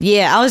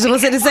yeah, I was going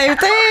to say the same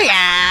thing.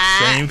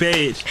 Same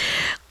page.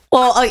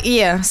 Well,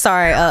 yeah.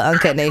 Sorry,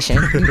 Uncut Nation.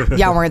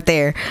 Y'all weren't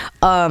there.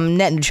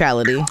 Net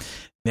neutrality.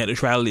 Net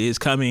neutrality is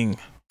coming.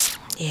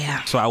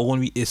 Yeah. So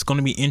it's going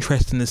to be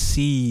interesting to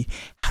see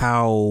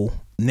how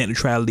net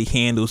neutrality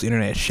handles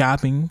internet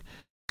shopping.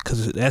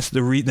 Because that's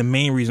the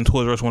main reason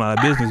Toys R Us went out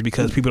of business,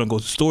 because people don't go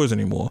to stores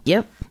anymore.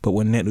 Yep. But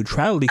when net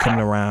neutrality coming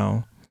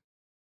around,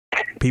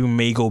 people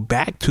may go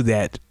back to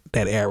that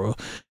that era.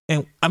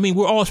 And I mean,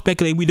 we're all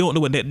speculating. We don't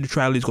know what net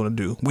neutrality is going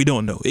to do. We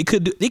don't know. It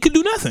could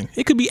do nothing.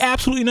 It could be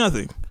absolutely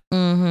nothing.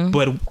 Mm-hmm.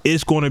 But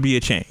it's going to be a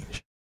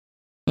change.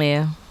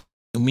 Yeah.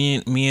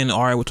 Me and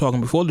Ari were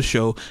talking before the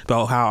show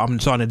about how I'm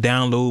starting to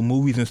download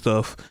movies and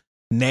stuff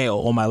now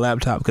on my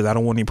laptop because I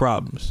don't want any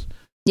problems.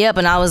 Yep,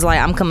 and I was like,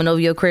 I'm coming over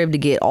your crib to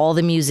get all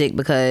the music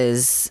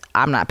because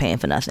I'm not paying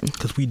for nothing.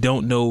 Because we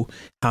don't know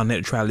how net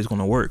neutrality is going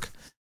to work.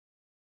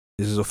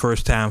 This is the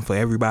first time for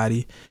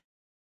everybody.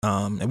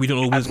 And we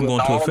don't know what's going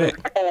to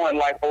affect. Porn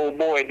like old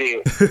boy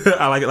did.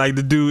 I like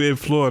the dude in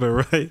Florida,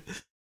 right?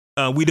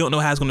 We don't know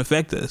how it's going to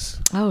affect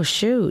us. Oh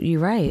shoot, you're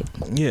right.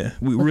 Yeah,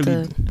 we with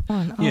really. The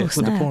porn. Oh, yeah, with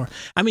the porn.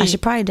 I mean, I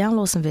should probably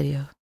download some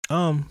video.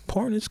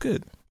 Porn is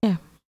good. Yeah,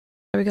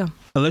 there we go.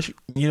 Unless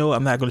you know,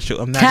 I'm not going to show. I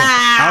was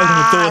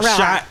going to throw a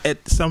shot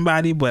at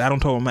somebody, but I don't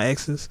talk about my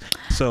exes.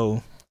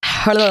 So.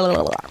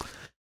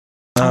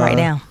 All right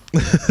now.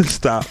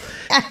 Stop.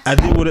 I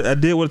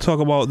did want to talk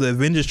about the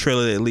Avengers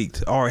trailer that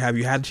leaked. All right, have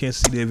you had a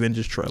chance to see the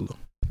Avengers trailer?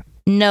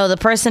 No, the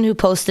person who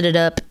posted it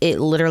up, it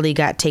literally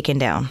got taken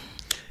down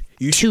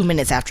 2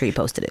 minutes after he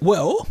posted it.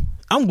 Well,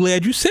 I'm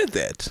glad you said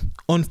that.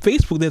 On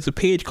Facebook, there's a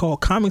page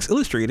called Comics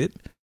Illustrated,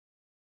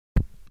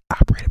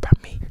 operated by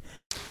me.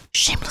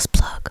 Shameless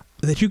plug.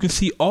 That you can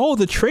see all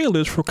the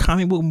trailers for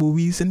comic book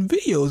movies and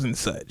videos and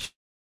such.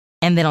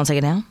 And they don't take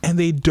it down? And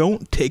they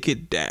don't take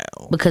it down.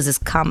 Because it's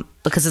comic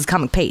page. Because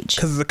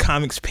it's a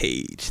comics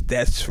page.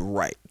 That's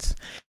right.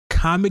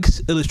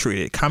 Comics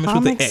Illustrated. Comics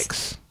with an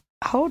X.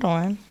 Hold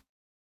on.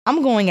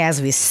 I'm going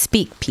as we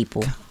speak,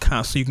 people.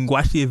 So you can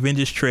watch the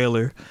Avengers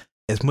trailer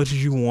as much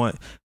as you want,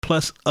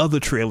 plus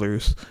other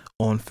trailers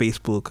on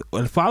Facebook.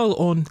 And follow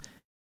on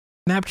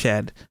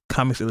Snapchat,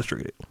 Comics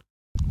Illustrated.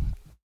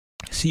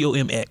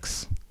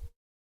 COMX.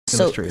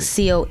 So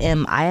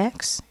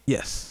COMIX?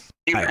 Yes.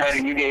 You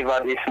gave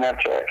out your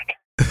Snapchat.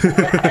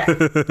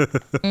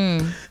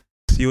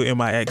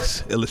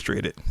 COMIX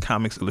Illustrated.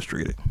 Comics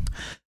Illustrated.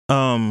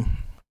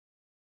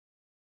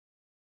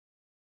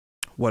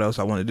 What else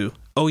I want to do?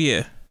 Oh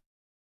yeah.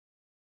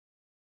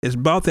 It's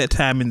about that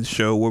time in the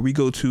show where we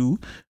go to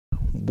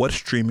What's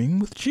Streaming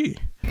with G.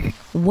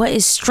 What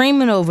is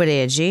streaming over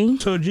there, G?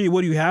 So G,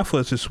 what do you have for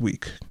us this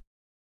week?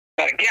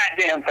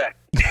 Goddamn thing.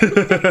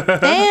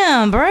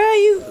 Damn, bro,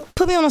 you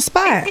put me on the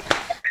spot.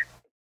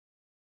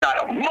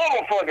 Not a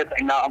motherfucker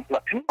thing. No, I'm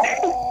playing.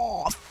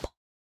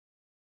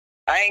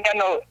 I ain't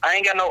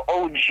got no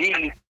OG.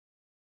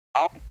 I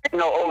don't think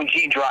no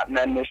OG drop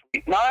nothing this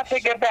week. No, I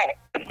take that back.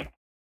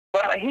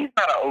 But he's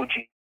not an OG.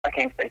 I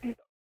can't say he's.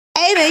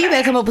 Hey man, you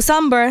better come up with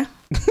something, bro.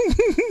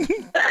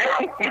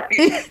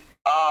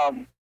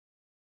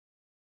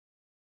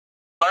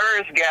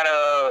 Birds got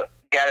a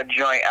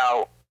joint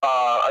out.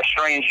 A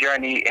Strange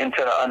Journey into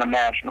the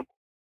Unimaginable.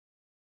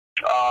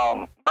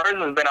 Birds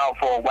has been out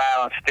for a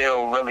while and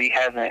still really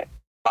hasn't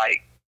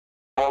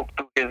broke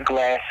through his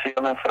glass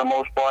ceiling for the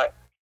most part.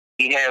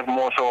 He has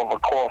more so of a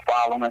core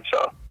following,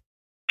 so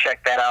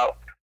check that out.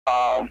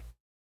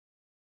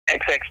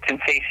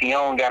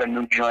 XXXTentacion got a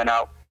new joint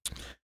out.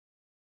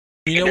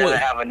 You know it what?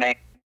 Doesn't have a name.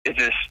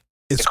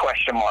 It's a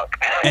question mark.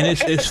 And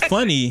it's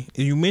funny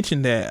you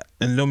mentioned that,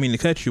 and I don't mean to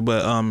cut you,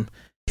 but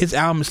his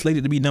album is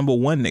slated to be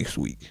 #1 next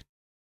week.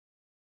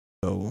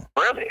 So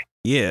really?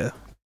 Yeah.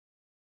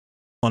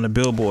 On the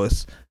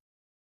billboards.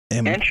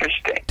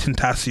 Interesting.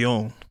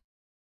 Tentacion.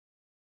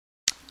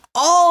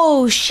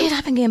 Oh shit!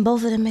 I've been getting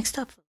both of them mixed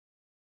up.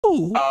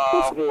 Ooh.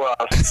 Who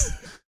else?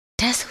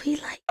 That's who he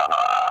like.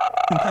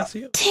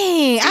 Tentacion.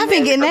 Dang, I've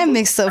been getting that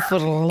mixed up for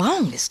the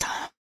longest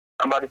time.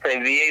 I'm about to say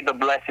VA The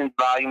Blessings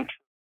Volume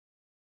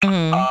 2.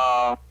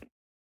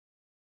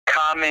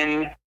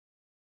 Common.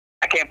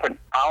 I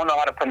don't know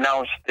how to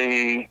pronounce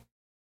the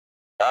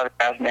other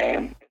guy's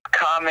name.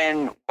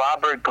 Common,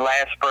 Robert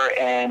Glasper,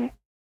 and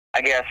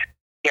I guess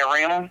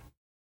Karim.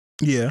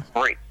 Yeah.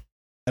 Great.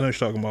 I know what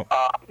you're talking about.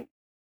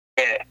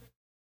 Yeah.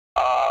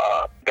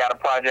 Got a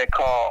project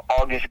called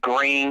August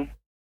Green,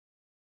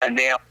 and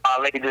then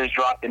Wale just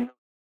dropped a new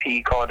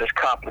EP called It's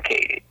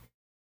Complicated.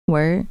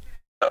 Word.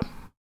 So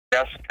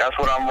that's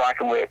what I'm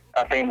rocking with.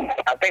 I think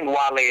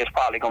Wale is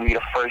probably gonna be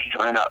the first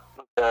joint up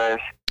because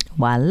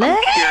Wale. I'm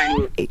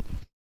curious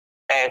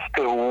as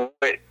to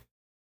what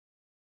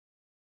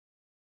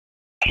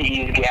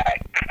he's got.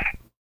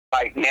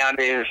 Now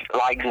there's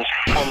just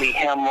fully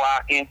him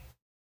rocking,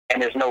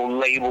 and there's no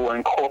label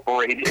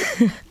incorporated.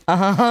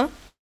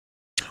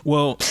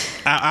 Well,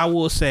 I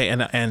will say,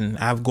 and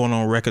I've gone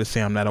on record to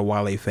say I'm not a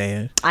Wale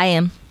fan. I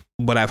am.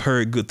 But I've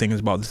heard good things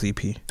about this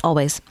EP.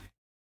 Always.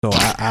 So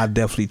I'll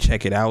definitely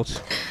check it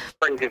out.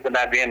 Crazy for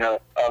not being a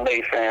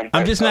LA fan.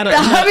 I'm just not.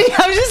 I'm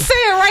just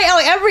saying, right?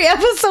 Like every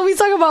episode we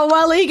talk about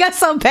Wale, he got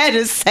something bad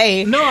to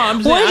say. No,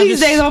 I'm One of these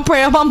days I'm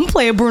gonna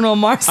play a Bruno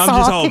Mars song.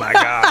 Oh my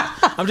god!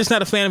 I'm just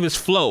not a fan of his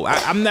flow.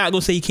 I'm not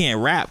gonna say he can't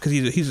rap because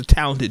he's a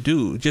talented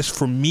dude. Just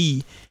for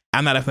me,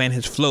 I'm not a fan of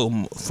his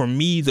flow. For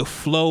me, the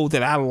flow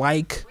that I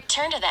like.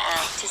 Return to the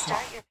app to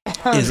start your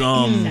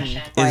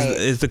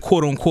is the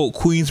quote unquote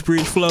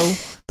Queensbridge flow,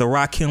 the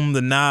Rakim,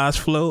 the Nas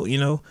flow. You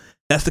know,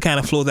 that's the kind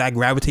of flow that I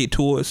gravitate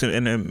towards,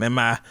 and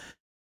my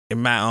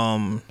in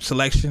my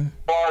selection.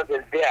 Bars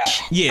of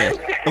death. Yeah,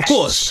 of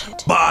course.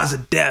 Bars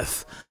of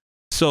death.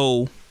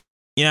 So,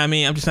 you know what I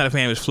mean? I'm just not a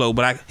fan of his flow,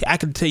 but I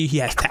can tell you he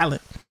has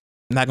talent.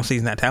 I'm not gonna say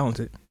he's not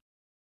talented.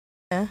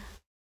 Yeah.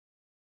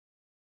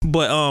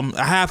 But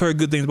I have heard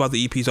good things about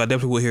the EP, so I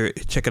definitely will hear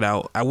it. Check it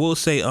out. I will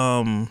say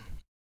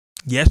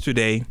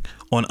yesterday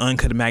on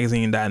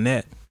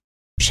uncutmagazine.net.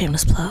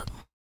 Shameless plug.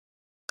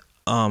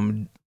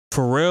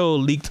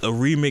 Pharrell leaked a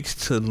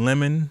remix to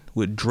Lemon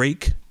with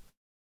Drake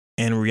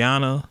and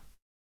Rihanna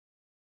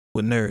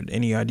with Nerd.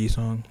 NERD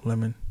song,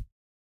 Lemon. I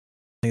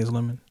think it's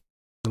Lemon.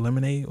 The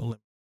Lemonade or Lemon?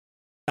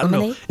 I don't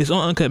know. It's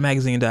on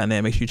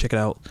uncutmagazine.net. Make sure you check it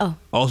out. Oh.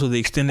 Also, the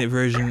extended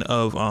version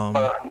of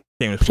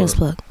Shameless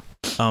Plug.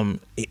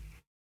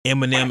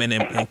 Eminem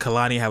and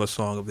Kalani have a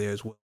song up there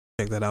as well.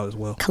 Check that out as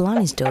well.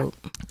 Kalani's dope.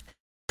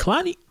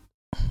 Kalani.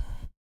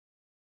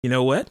 You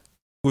know what?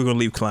 We're gonna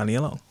leave Kalani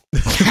alone.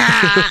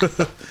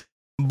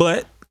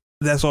 But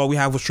that's all we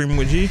have with Streaming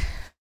with G.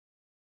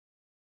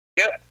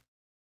 Yep.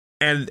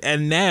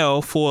 And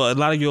now for a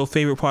lot of your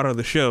favorite part of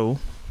the show.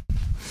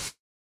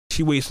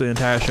 She waits the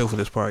entire show for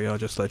this part, y'all.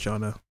 Just to let y'all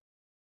know.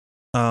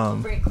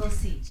 Very close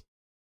seat.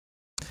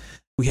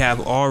 We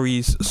have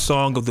Ari's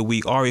song of the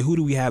week. Ari, who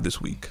do we have this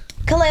week?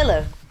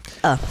 Kelela.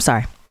 Oh,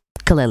 sorry.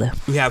 Kelela.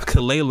 We have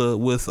Kelela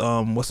with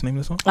what's the name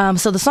of the song?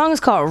 So the song is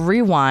called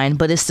Rewind,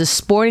 but it's the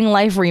Sporting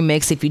Life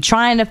remix. If you're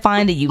trying to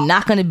find it, you're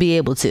not going to be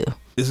able to.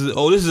 This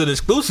is an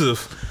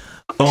exclusive.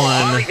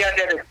 Ari got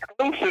that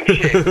exclusive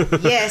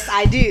shit. Yes,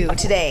 I do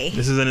today.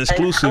 This is an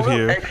exclusive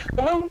here.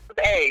 Exclusive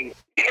A.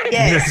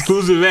 Yes.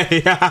 Exclusive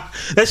A.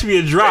 That should be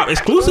a drop.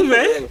 Exclusive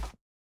A.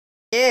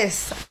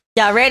 Yes.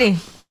 Y'all ready?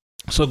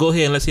 So go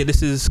ahead and let's hear.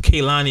 This is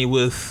Kehlani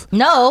with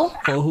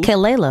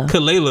Kelela.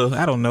 Kelela.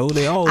 I don't know.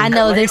 They all. I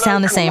know they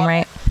sound the same,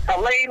 right?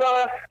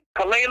 Kelela,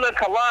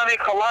 Kalani,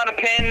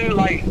 Klonopin,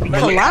 like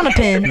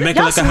Klonopin. Make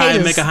it like a high,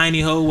 make a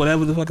hiney ho,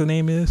 whatever the fuck the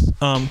name is.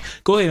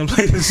 Go ahead and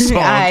play this song.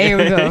 All right, here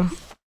we go.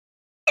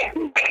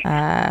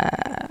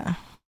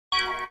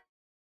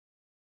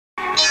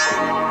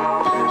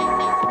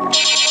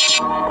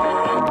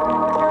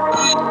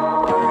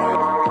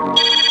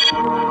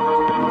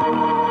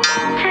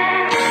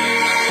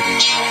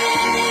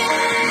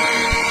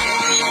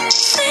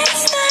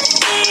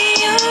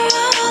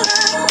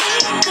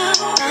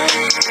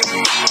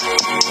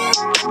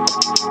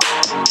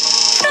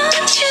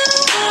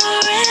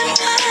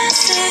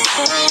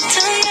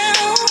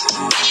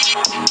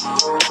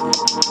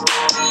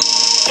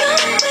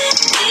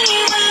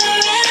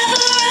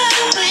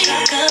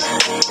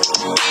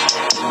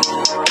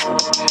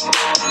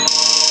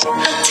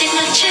 I'll take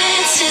my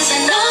chances. I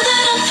know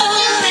that I'm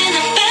falling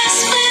the best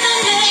when I'm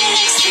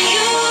next to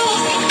you.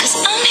 'Cause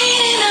I'm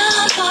heating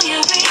up while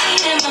you're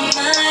reading my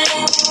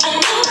mind. I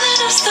know that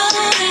I'm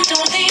stalling,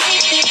 don't leave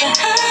me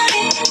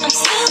behind. I'm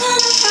still on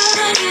the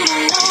run, you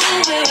don't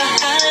know where I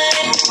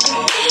hide.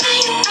 I'm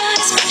giving you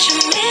eyes, but you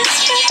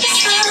misread the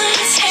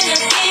signs. And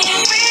I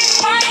can't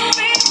rewind,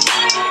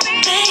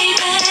 baby.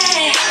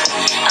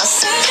 I'll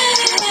search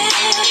everywhere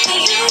for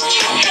you,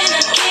 and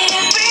I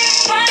can't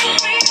rewind,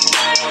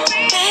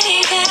 baby.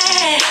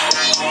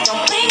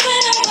 Don't blink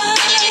when I'm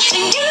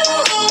watching you,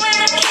 and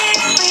I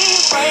can't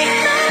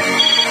rewind.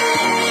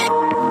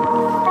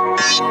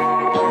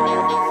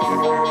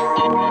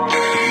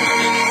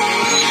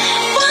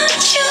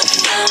 Watch you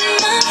from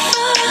my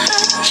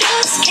phone,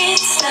 just can't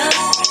stop.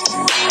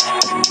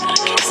 I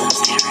can't stop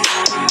staring.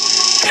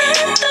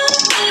 And the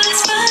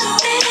words, but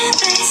then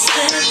they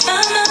slip my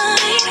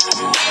mind.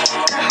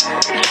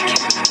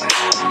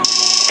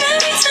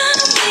 Every time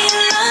we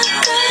lock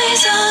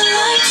eyes, our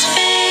lights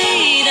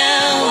fade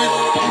out.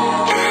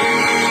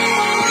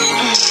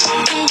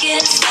 I'm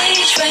getting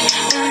stage right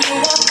when you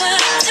walk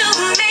up to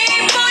me,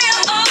 boy,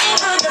 you're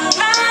over the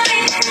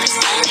line. 'Cause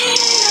I'm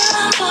heating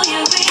up while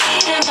you're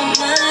reading my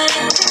mind.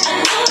 I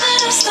know that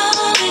I'm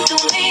stalling,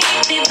 don't leave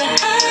me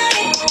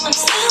behind. I'm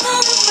still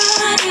on the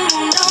run, you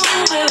don't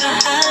know where I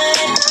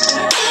hide.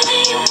 I'm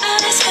giving you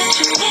eyes, but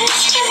you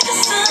misread the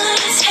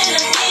signs. And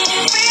I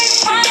can't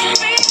rewind,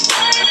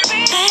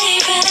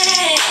 baby.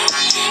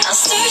 I'll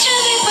search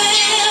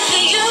everywhere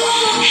for you,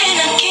 and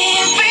I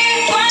can't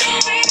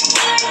rewind,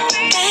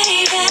 baby.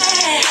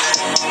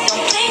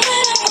 Don't blink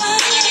when I'm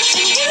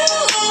watching you,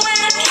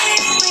 and I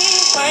can't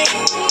rewind.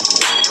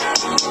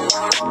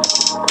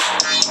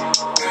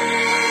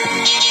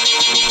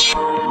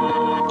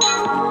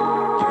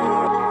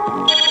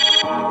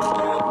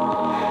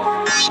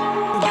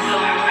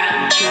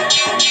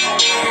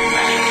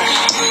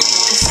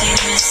 This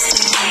ain't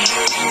mystery.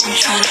 I'm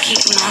trying to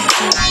keep my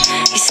cool.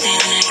 You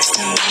stand next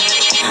to me.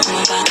 I'm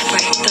about to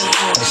break the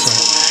rules.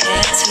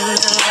 Head to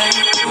the right,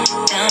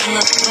 down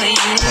look for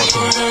you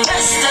for the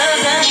rest of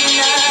the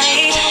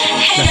night.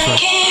 And I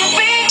can't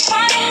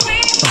rewind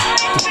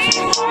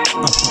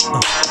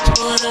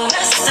for the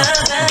rest of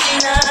the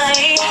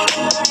night.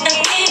 I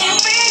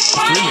can't rewind.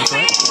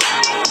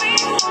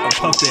 I'm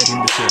pumped at him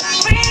to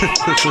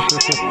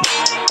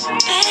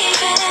Baby,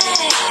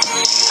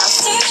 I'll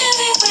search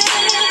everywhere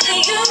for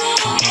you,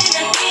 and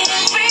I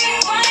can't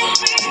rewind.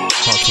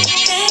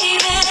 Baby,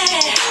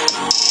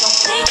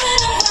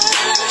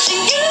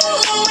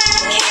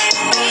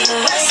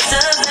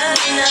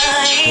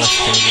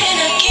 night, and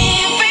I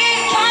can't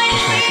rewind.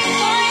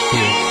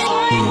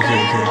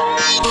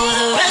 For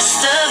the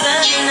rest of the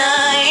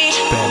night,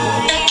 I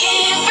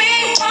can't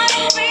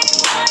rewind.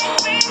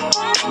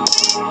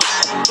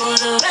 For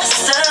the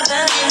rest of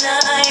the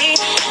night,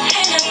 and I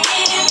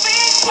can't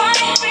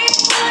rewind.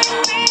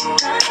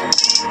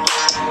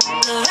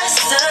 The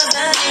rest of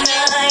the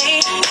night, I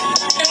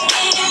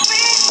can't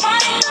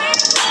rewind.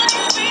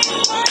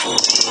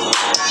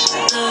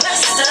 The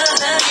rest of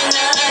the night, and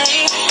I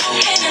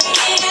can't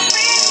rewind.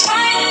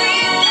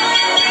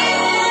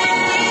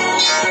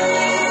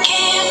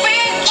 Can't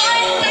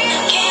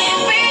rewind,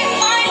 can't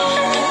rewind.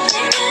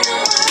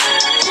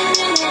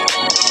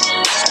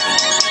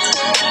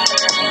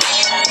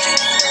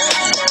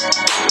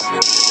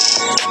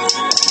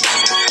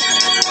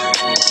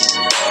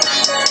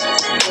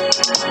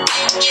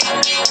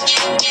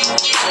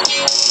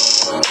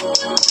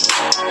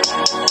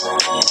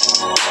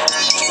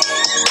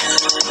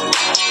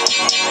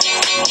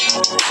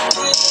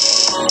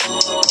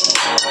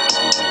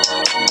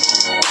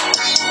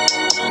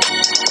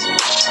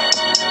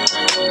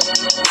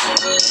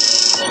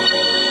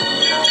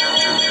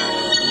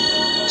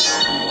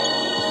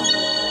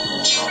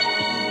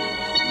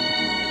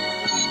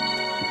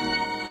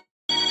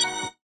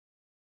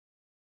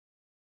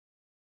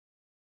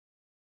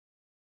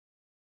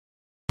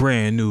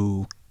 Brand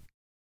new.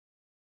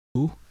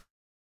 Who? What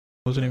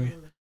was her name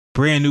again?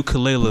 Brand new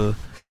Kelela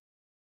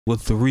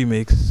with the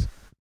remix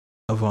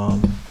of what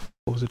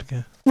was it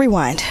again?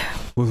 Rewind.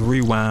 With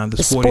Rewind,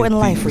 The Sport and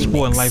Life remix.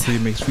 Sport and Life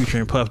remix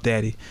featuring Puff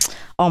Daddy.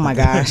 Oh my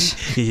gosh.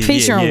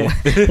 Featuring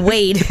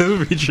Wade.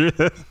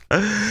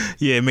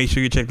 Yeah, make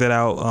sure you check that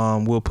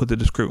out. We'll put the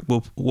description.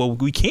 Well,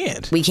 we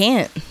can't. We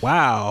can't.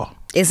 Wow.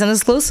 It's an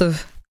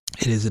exclusive.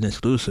 It is an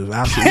exclusive.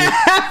 I'll see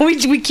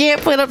we can't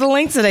put up the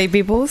link today,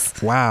 peoples.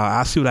 Wow,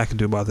 I'll see what I can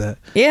do about that.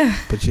 Yeah.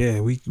 But yeah,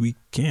 we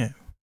can't.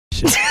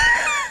 Shit.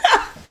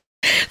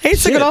 They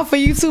took it off of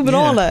YouTube and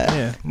all that.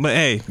 Yeah. But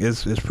hey,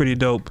 it's pretty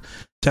dope.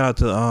 Shout out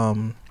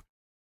to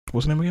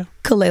what's her name again?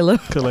 Kelela.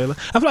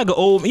 I feel like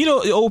old people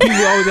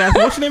always ask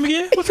me, what's her name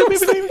again? What's her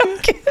name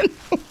again?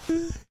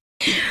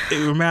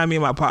 It reminded me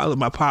of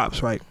my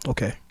pops, right?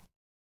 Okay.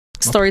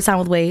 Story time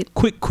with Wade.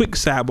 Quick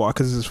sidebar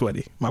because it's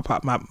funny. My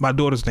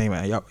daughter's name,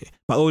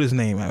 my oldest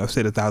name, I've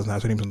said 1,000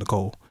 times. Her name's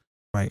Nicole,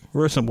 right?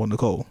 Very simple,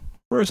 Nicole.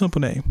 Very simple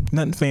name.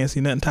 Nothing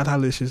fancy, nothing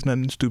tatalicious,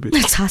 nothing stupid.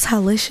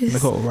 Tatalicious.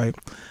 Nicole, right?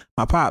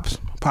 My pops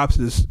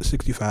is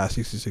 65,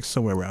 66,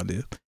 somewhere around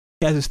there.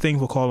 He has this thing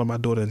for calling my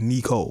daughter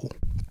Nicole.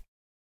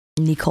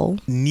 Nicole.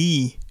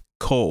 Not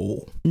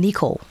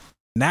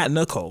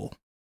Nicole.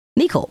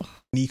 Nicole.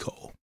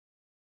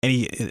 And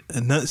he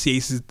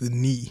enunciates the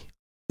knee.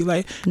 He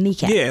like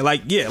kneecap. Yeah,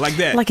 like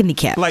that. Like a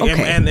kneecap. Like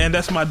okay. and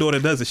that's my daughter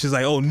does it. She's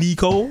like, oh,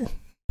 Nicole.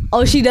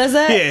 Oh, she does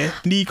that? Yeah,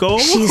 Nicole.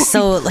 She's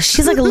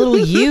like a little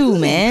you,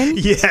 man.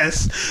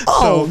 Yes.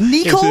 Oh, so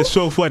Nicole. It's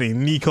so funny.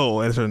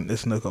 Nicole.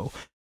 It's Nicole.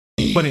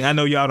 Funny. I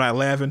know y'all not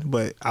laughing,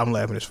 but I'm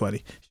laughing. It's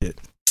funny. Shit.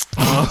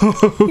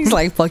 He's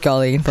like, fuck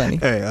y'all, ain't funny.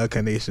 Hey,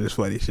 okay, nation, it's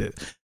funny shit.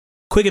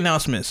 Quick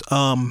announcements.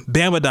 Bamadon.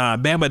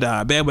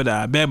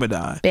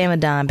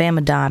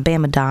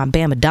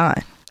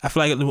 I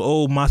feel like the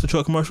old monster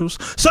truck commercials.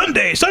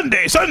 Sunday. April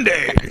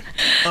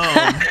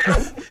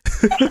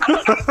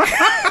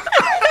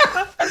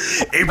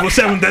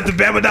 7th at the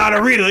Bamadon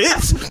Arena.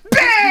 It's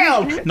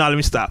BAM! No, let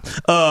me stop.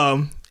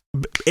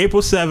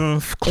 April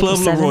 7th, Club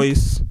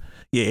Leroy's.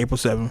 Yeah, April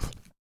 7th.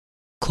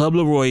 Club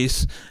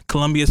Leroy's,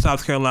 Columbia,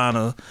 South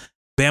Carolina.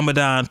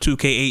 Bamadon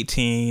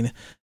 2K18.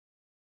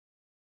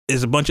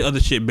 There's a bunch of other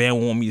shit Bam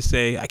won't want me to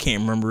say. I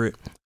can't remember it.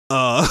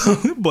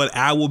 But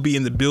I will be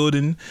in the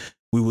building.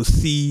 We will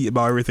see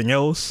about everything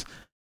else.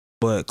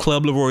 But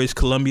Club Leroy's,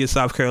 Columbia,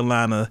 South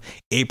Carolina,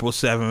 April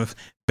 7th,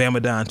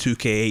 Bamadon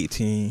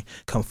 2K18.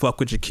 Come fuck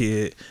with your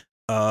kid.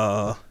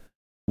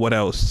 What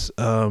else?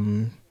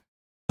 Other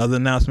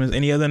announcements?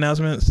 Any other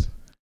announcements?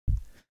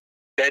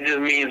 That just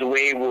means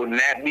Wade will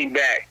not be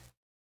back.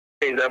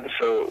 Today's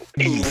episode.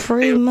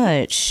 Pretty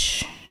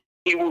much.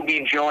 He will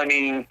be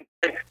joining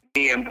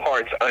me in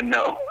Parts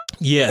Unknown.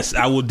 Yes,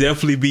 I will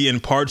definitely be in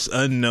Parts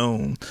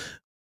Unknown.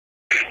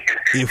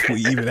 If we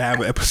even have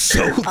an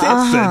episode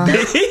that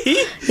Sunday.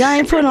 Y'all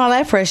ain't putting all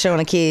that pressure on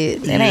a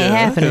kid. It ain't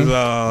happening.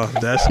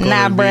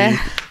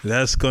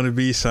 That's gonna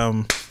be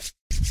some.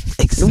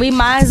 We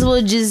might as well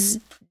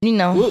just,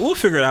 We'll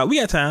figure it out. We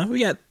got time.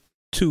 We got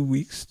 2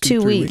 weeks.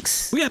 2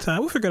 weeks. We got time.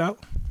 We'll figure it out.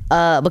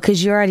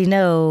 Because you already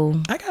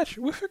know. I got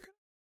you. We'll figure it out.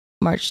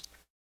 March.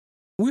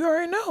 We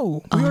already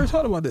know. We already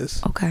talked about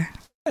this. Okay.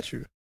 Got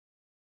you.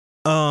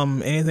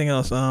 Anything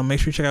else? Make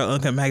sure you check out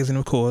Uncut Magazine,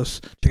 of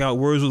course. Check out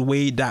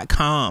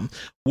wordswithwade.com.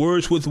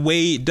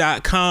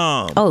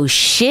 Wordswithwade.com. Oh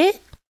shit.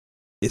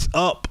 It's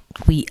up.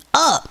 We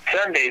up.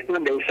 Sunday. We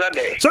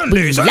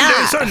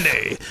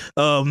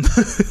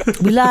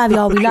live,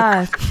 y'all. We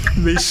live.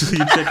 Make sure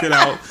you check it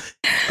out.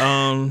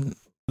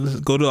 Let's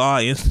go to our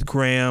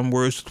Instagram,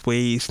 Words with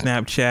Wade,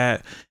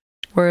 Snapchat.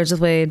 Words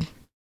with Wade.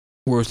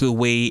 Words with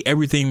Wade,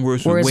 everything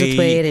Words with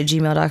Wade at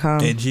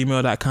gmail.com. At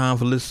gmail.com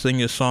for listening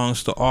your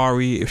songs to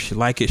Ari. If she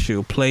like it,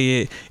 she'll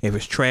play it. If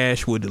it's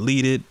trash, we'll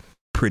delete it.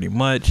 Pretty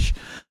much.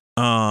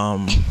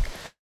 Something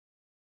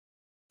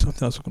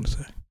else I'm gonna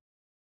say.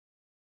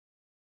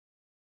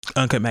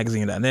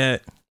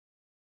 UncutMagazine.net.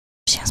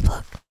 Chance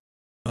Book.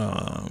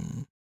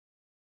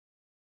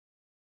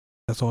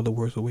 That's all the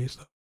Words with Wade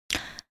stuff.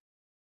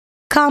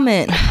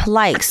 Comment,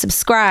 like,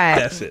 subscribe.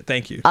 That's it.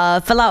 Thank you.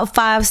 Fill out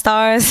 5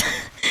 stars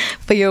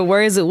for your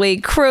Words with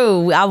Wade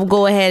crew. I will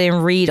go ahead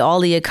and read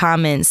all of your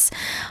comments,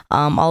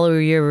 all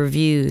of your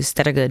reviews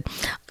that are good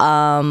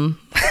on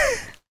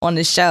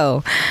the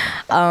show.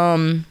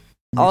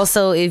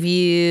 Also, if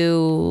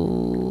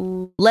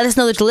you let us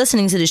know that you're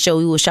listening to the show,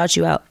 we will shout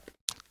you out.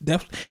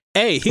 Definitely.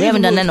 Hey, we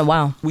haven't done that in a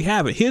while. We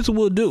haven't. Here's what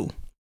we'll do.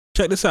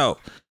 Check this out.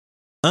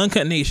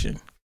 Uncut Nation.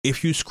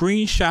 If you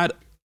screenshot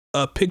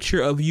a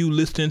picture of you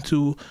listening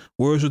to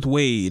Words with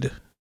Wade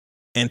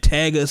and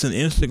tag us on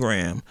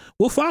Instagram,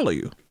 we'll follow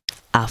you.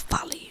 I'll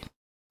follow you.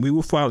 We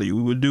will follow you.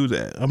 We will do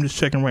that. I'm just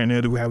checking right now.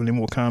 Do we have any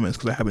more comments?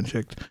 Because I haven't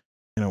checked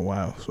in a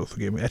while. So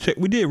forgive me.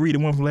 We did read the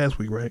one from last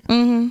week, right?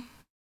 Mm-hmm.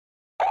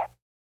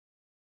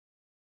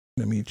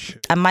 Let me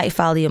check. I might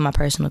follow you on my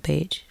personal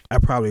page. I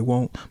probably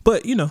won't.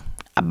 But, you know.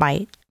 I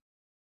might.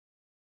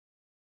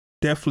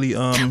 Definitely.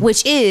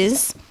 Which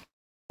is.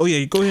 Oh,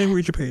 yeah. Go ahead and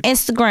read your page.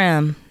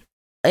 Instagram.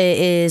 It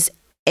is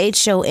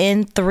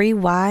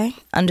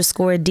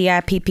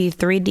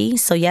HON3Y_DIPP3D.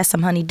 So yes,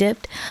 I'm honey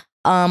dipped.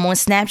 On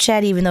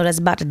Snapchat, even though that's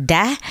about to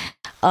die,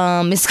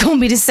 it's gonna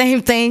be the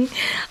same thing.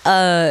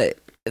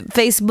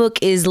 Facebook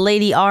is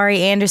Lady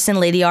Ari Anderson.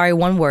 Lady Ari,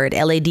 one word.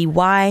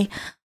 LADYARI.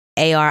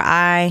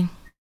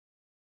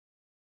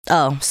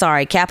 Oh,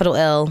 sorry. Capital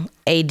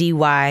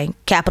LADY,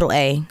 capital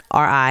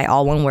ARI,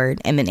 all one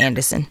word, and then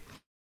Anderson.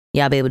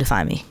 Y'all be able to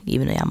find me,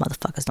 even though y'all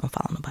motherfuckers don't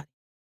follow nobody.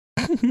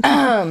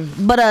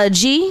 But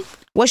G,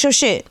 what's your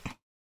shit?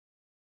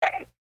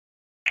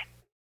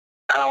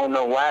 I don't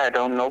know why I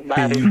don't know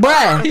about it.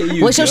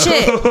 Bruh, what's your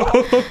shit?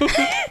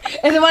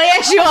 And somebody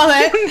asked you all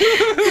that.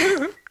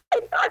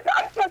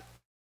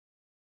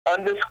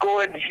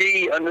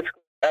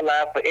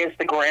 _G_LI for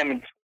Instagram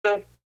and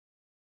Twitter.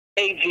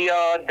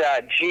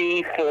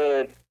 AGR.G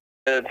for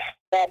the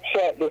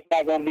Snapchat that's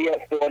not gonna be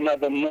up for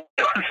another month.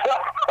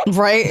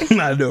 Right?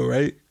 I know,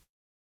 right?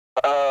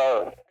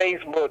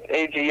 Facebook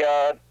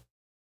AGR.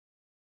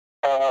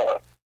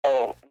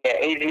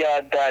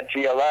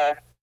 AGR.GLI,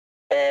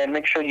 and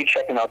make sure you're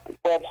checking out the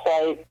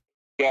website,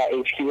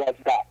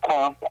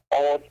 hqs.com, for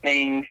all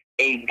things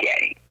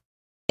A-Gang.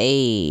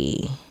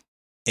 A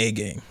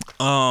gang.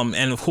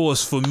 And of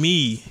course, for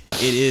me,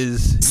 it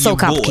is so your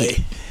complicated.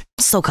 Boy.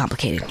 So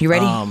complicated. You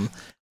ready?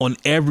 On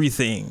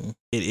everything,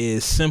 it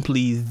is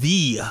simply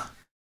the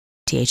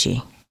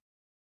THE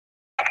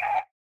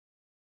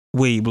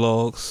Wade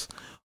Blogs.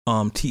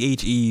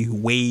 THE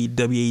Wade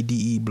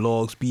WADE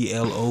Blogs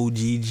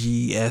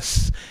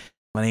BLOGGS.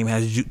 My name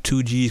has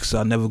 2 G's because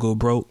I'll never go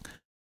broke.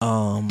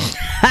 It's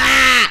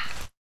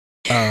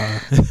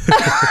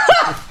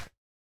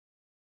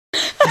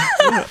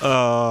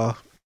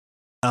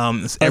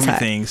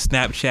everything.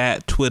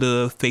 Snapchat,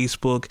 Twitter,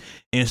 Facebook,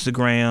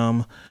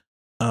 Instagram,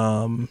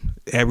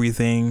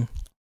 everything.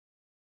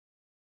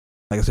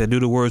 Like I said, do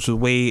the Words with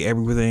Wade,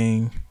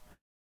 everything.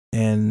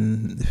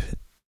 And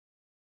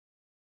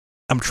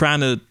I'm trying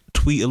to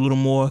tweet a little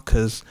more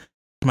because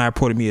somebody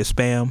reported me as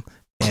spam.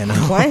 And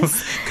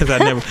because I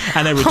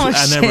never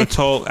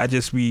talk. I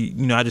just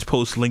I just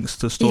post links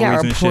to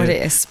stories and shit.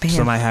 As spam.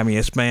 Somebody had me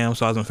as spam,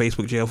 so I was in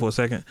Facebook jail for a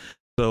second.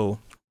 So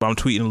I'm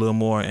tweeting a little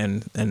more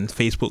and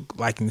Facebook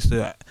liking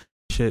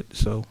shit.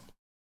 So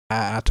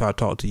I try to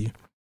talk to you.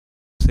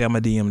 Say I'm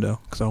a DM though,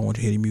 because I don't want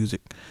you to hear any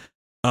music.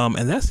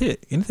 And that's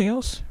it. Anything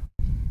else?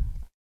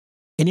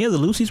 Any other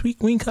Lucy's we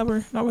can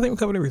cover? No, I think we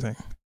covered everything.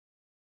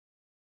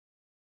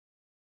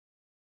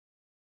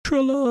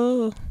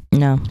 Trilla.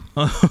 No.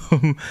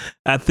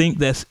 I think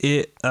that's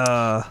it.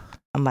 I'm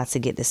about to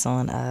get this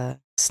on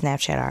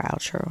Snapchat, our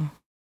outro.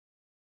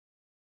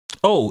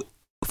 Oh,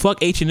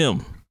 fuck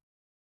H&M.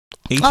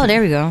 Oh,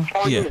 there we go.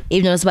 Yeah.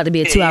 Even though it's about to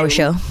be a 2-hour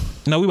show.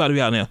 No, we about to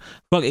be out now.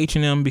 Fuck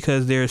H&M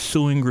because they're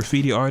suing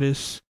graffiti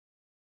artists.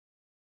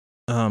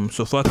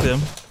 So fuck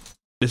them.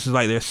 This is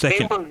like their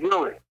second.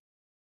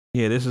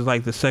 Yeah, this is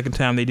like the second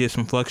time they did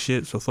some fuck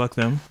shit. So fuck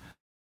them.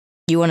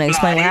 You want to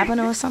explain what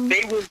happened or something?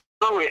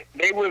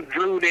 They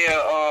withdrew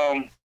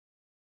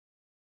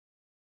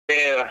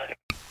their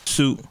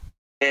suit.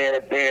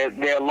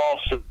 Their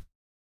lawsuit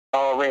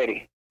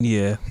already.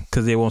 Yeah,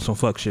 because they want some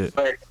fuck shit.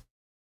 But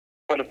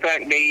for the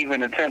fact they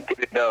even attempted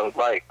it though,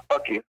 like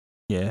fuck you.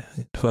 Yeah,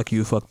 fuck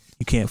you. Fuck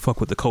you. Can't fuck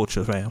with the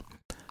culture, fam.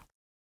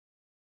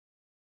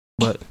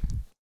 But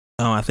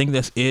I think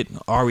that's it.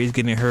 Ari's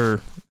getting her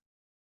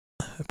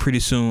pretty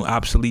soon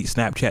obsolete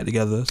Snapchat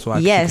together, so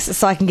I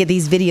can get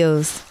these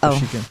videos. I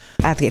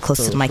have to get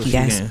close to the mic, you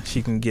guys.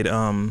 She can get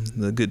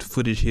the good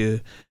footage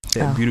here,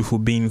 that beautiful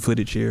bean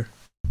footage here.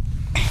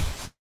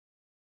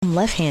 I'm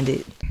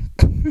left-handed,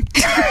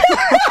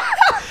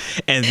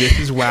 and this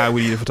is why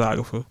we need a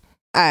photographer.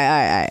 All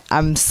right.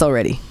 I'm so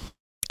ready.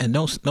 And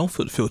don't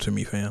filter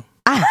me, fam.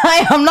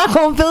 I'm not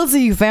gonna filter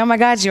you, fam. I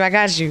got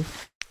you.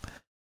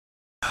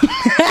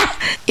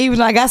 Even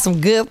though I got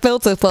some good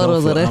filter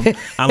photos of it.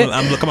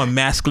 I'm a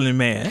masculine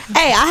man.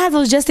 Hey, I have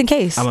those just in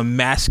case. I'm a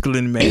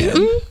masculine man.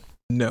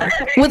 No.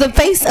 With the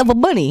face of a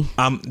bunny.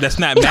 That's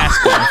not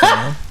masculine,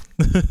 fam.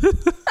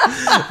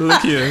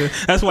 Look here.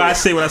 That's why I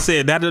say what I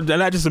said.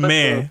 Not just a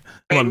man.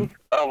 I'm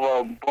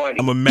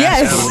a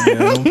masculine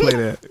man. I don't play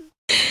that.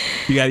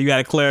 You got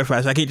to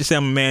clarify. So I can't just say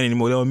I'm a man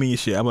anymore. That don't mean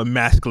shit. I'm a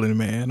masculine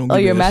man.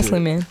 Don't you're a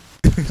masculine man.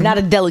 Not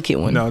a delicate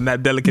one. No,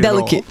 not delicate.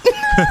 Delicate.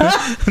 At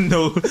all.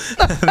 No, not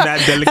delicate at all.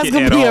 That's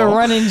gonna be a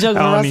running joke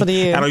the rest of the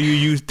year. I don't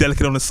use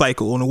delicate on the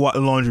cycle on the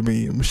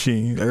laundry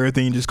machine.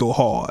 Everything just go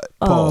hard.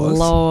 Pause.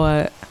 Oh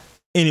Lord.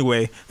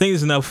 Anyway, I think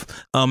it's enough.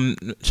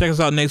 Check us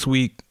out next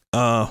week.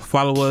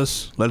 Follow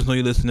us. Let us know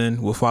you're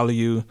listening. We'll follow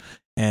you.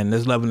 And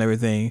there's love and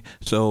everything.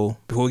 So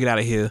before we get out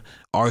of here,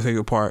 our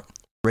favorite part.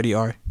 Ready,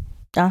 Ari?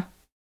 All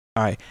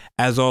right.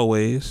 As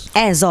always.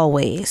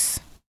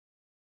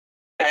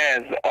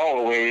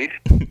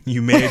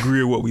 You may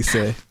agree with what we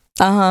say.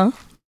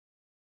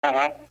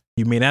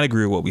 You may not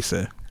agree with what we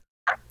say.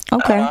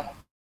 Okay.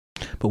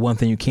 But one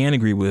thing you can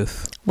agree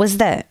with. What's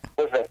that?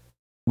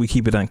 We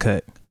keep it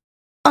uncut.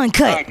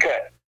 Uncut.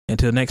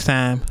 Until next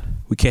time,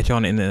 we catch you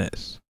on the internet.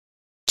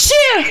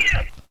 Cheer!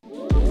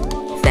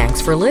 Thanks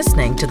for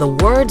listening to the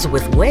Words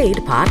with Wade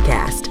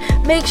podcast.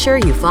 Make sure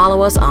you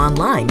follow us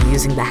online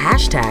using the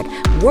hashtag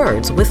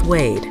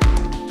WordsWithWade.